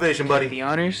the salvation, buddy. The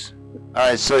honors. All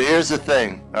right, so here's the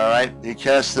thing. All right,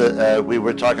 we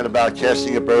were talking about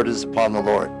casting your burdens upon the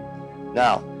Lord.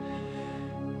 Now,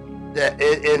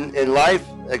 in life,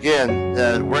 again,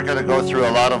 we're going to go through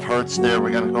a lot of hurts there.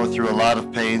 We're going to go through a lot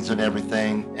of pains and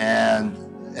everything, and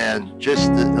just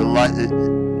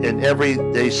in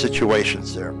everyday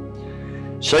situations there.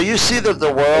 So you see that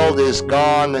the world is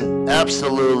gone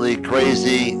absolutely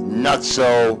crazy,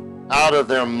 nutso, out of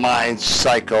their minds,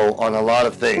 psycho on a lot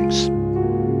of things.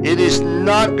 It is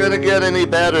not going to get any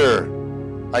better.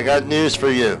 I got news for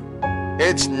you.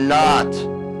 It's not.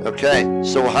 Okay,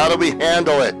 so how do we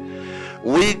handle it?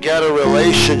 We get a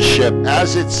relationship,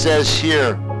 as it says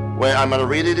here, where I'm going to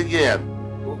read it again.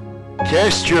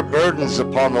 Cast your burdens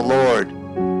upon the Lord.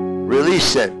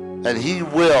 Release it, and He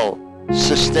will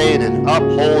sustain and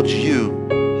uphold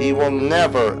you. He will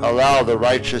never allow the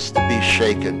righteous to be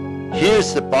shaken.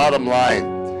 Here's the bottom line.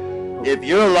 If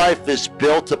your life is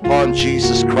built upon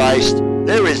Jesus Christ,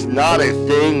 there is not a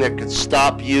thing that can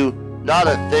stop you, not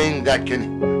a thing that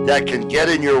can get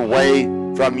in your way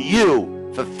from you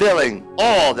fulfilling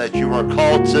all that you are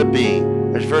called to be.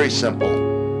 It's very simple.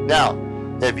 Now,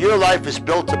 if your life is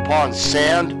built upon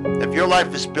sand, if your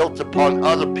life is built upon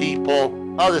other people,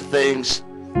 other things,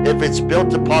 if it's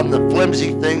built upon the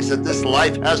flimsy things that this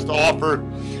life has to offer,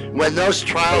 when those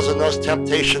trials and those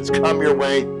temptations come your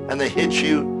way and they hit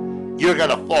you, you're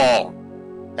gonna fall,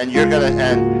 and you're gonna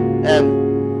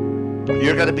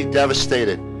be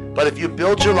devastated. But if you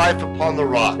build your life upon the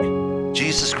rock,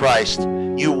 Jesus Christ,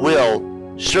 you will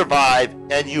survive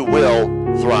and you will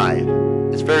thrive.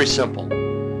 It's very simple.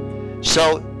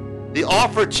 So the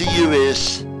offer to you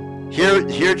is,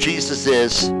 here Jesus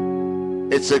is.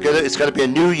 It's gonna be a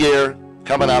new year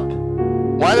coming up.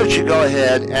 Why don't you go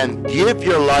ahead and give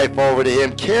your life over to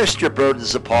Him, cast your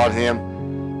burdens upon Him,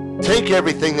 take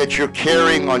everything that you're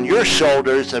carrying on your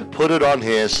shoulders and put it on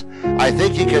His. I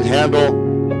think He can handle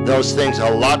those things a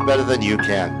lot better than you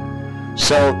can.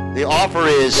 So the offer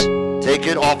is, take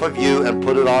it off of you and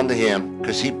put it onto Him,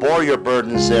 because He bore your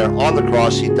burdens there on the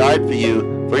cross. He died for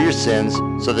you, for your sins,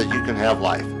 so that you can have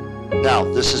life. Now,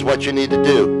 this is what you need to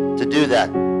do. To do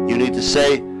that, you need to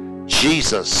say,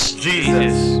 Jesus,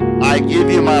 I give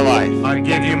you my life. I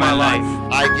give you my life.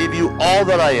 I give you all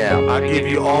that I am. I give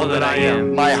you all that I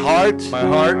am. My heart,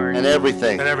 and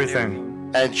everything.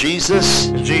 And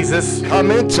Jesus,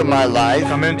 come into my life.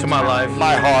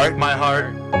 My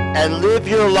heart, and live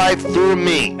your life through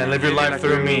me.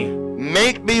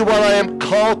 Make me what I am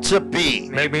called to be.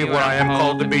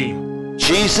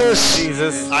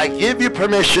 Jesus, I give you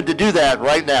permission to do that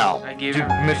right now. I give you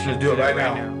permission to do it right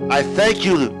now. I thank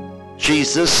you,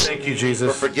 Jesus. For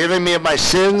forgiving me of my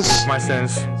sins.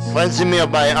 Cleansing me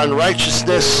of my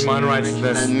unrighteousness.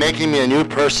 And making me a new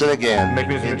person again.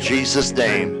 In Jesus'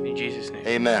 name.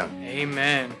 Amen.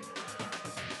 Amen.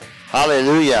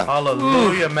 Hallelujah.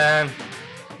 Hallelujah, man.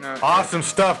 Awesome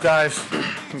stuff, guys.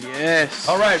 Yes.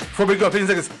 All right, before we go, 15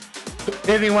 seconds.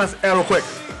 Anything you want to add real quick?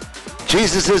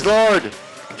 Jesus is Lord.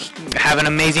 Have an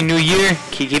amazing new year.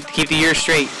 Keep the year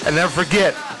straight. And never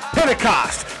forget,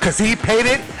 Pentecost, because He paid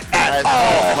it at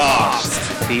all costs.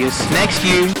 See you next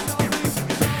year.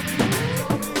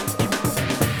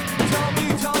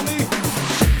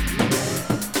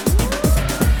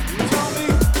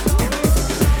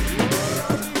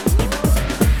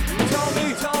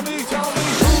 Tell me.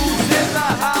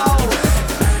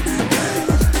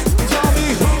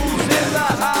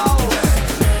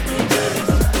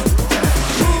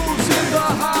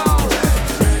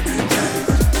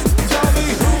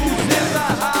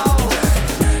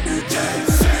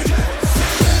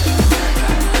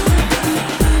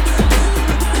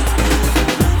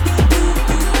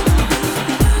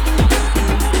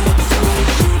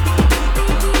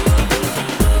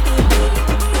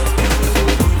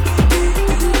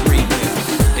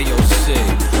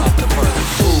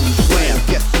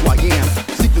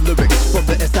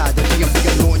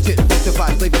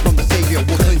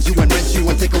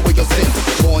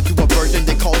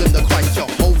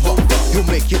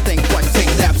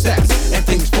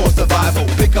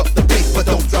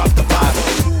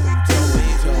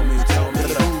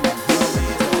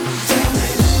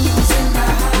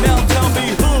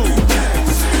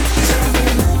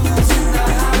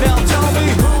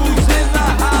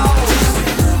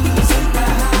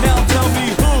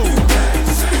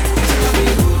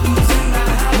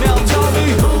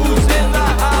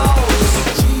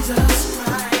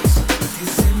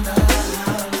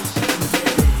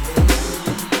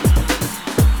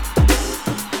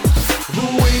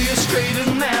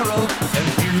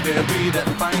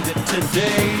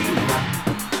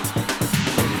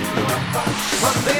 But they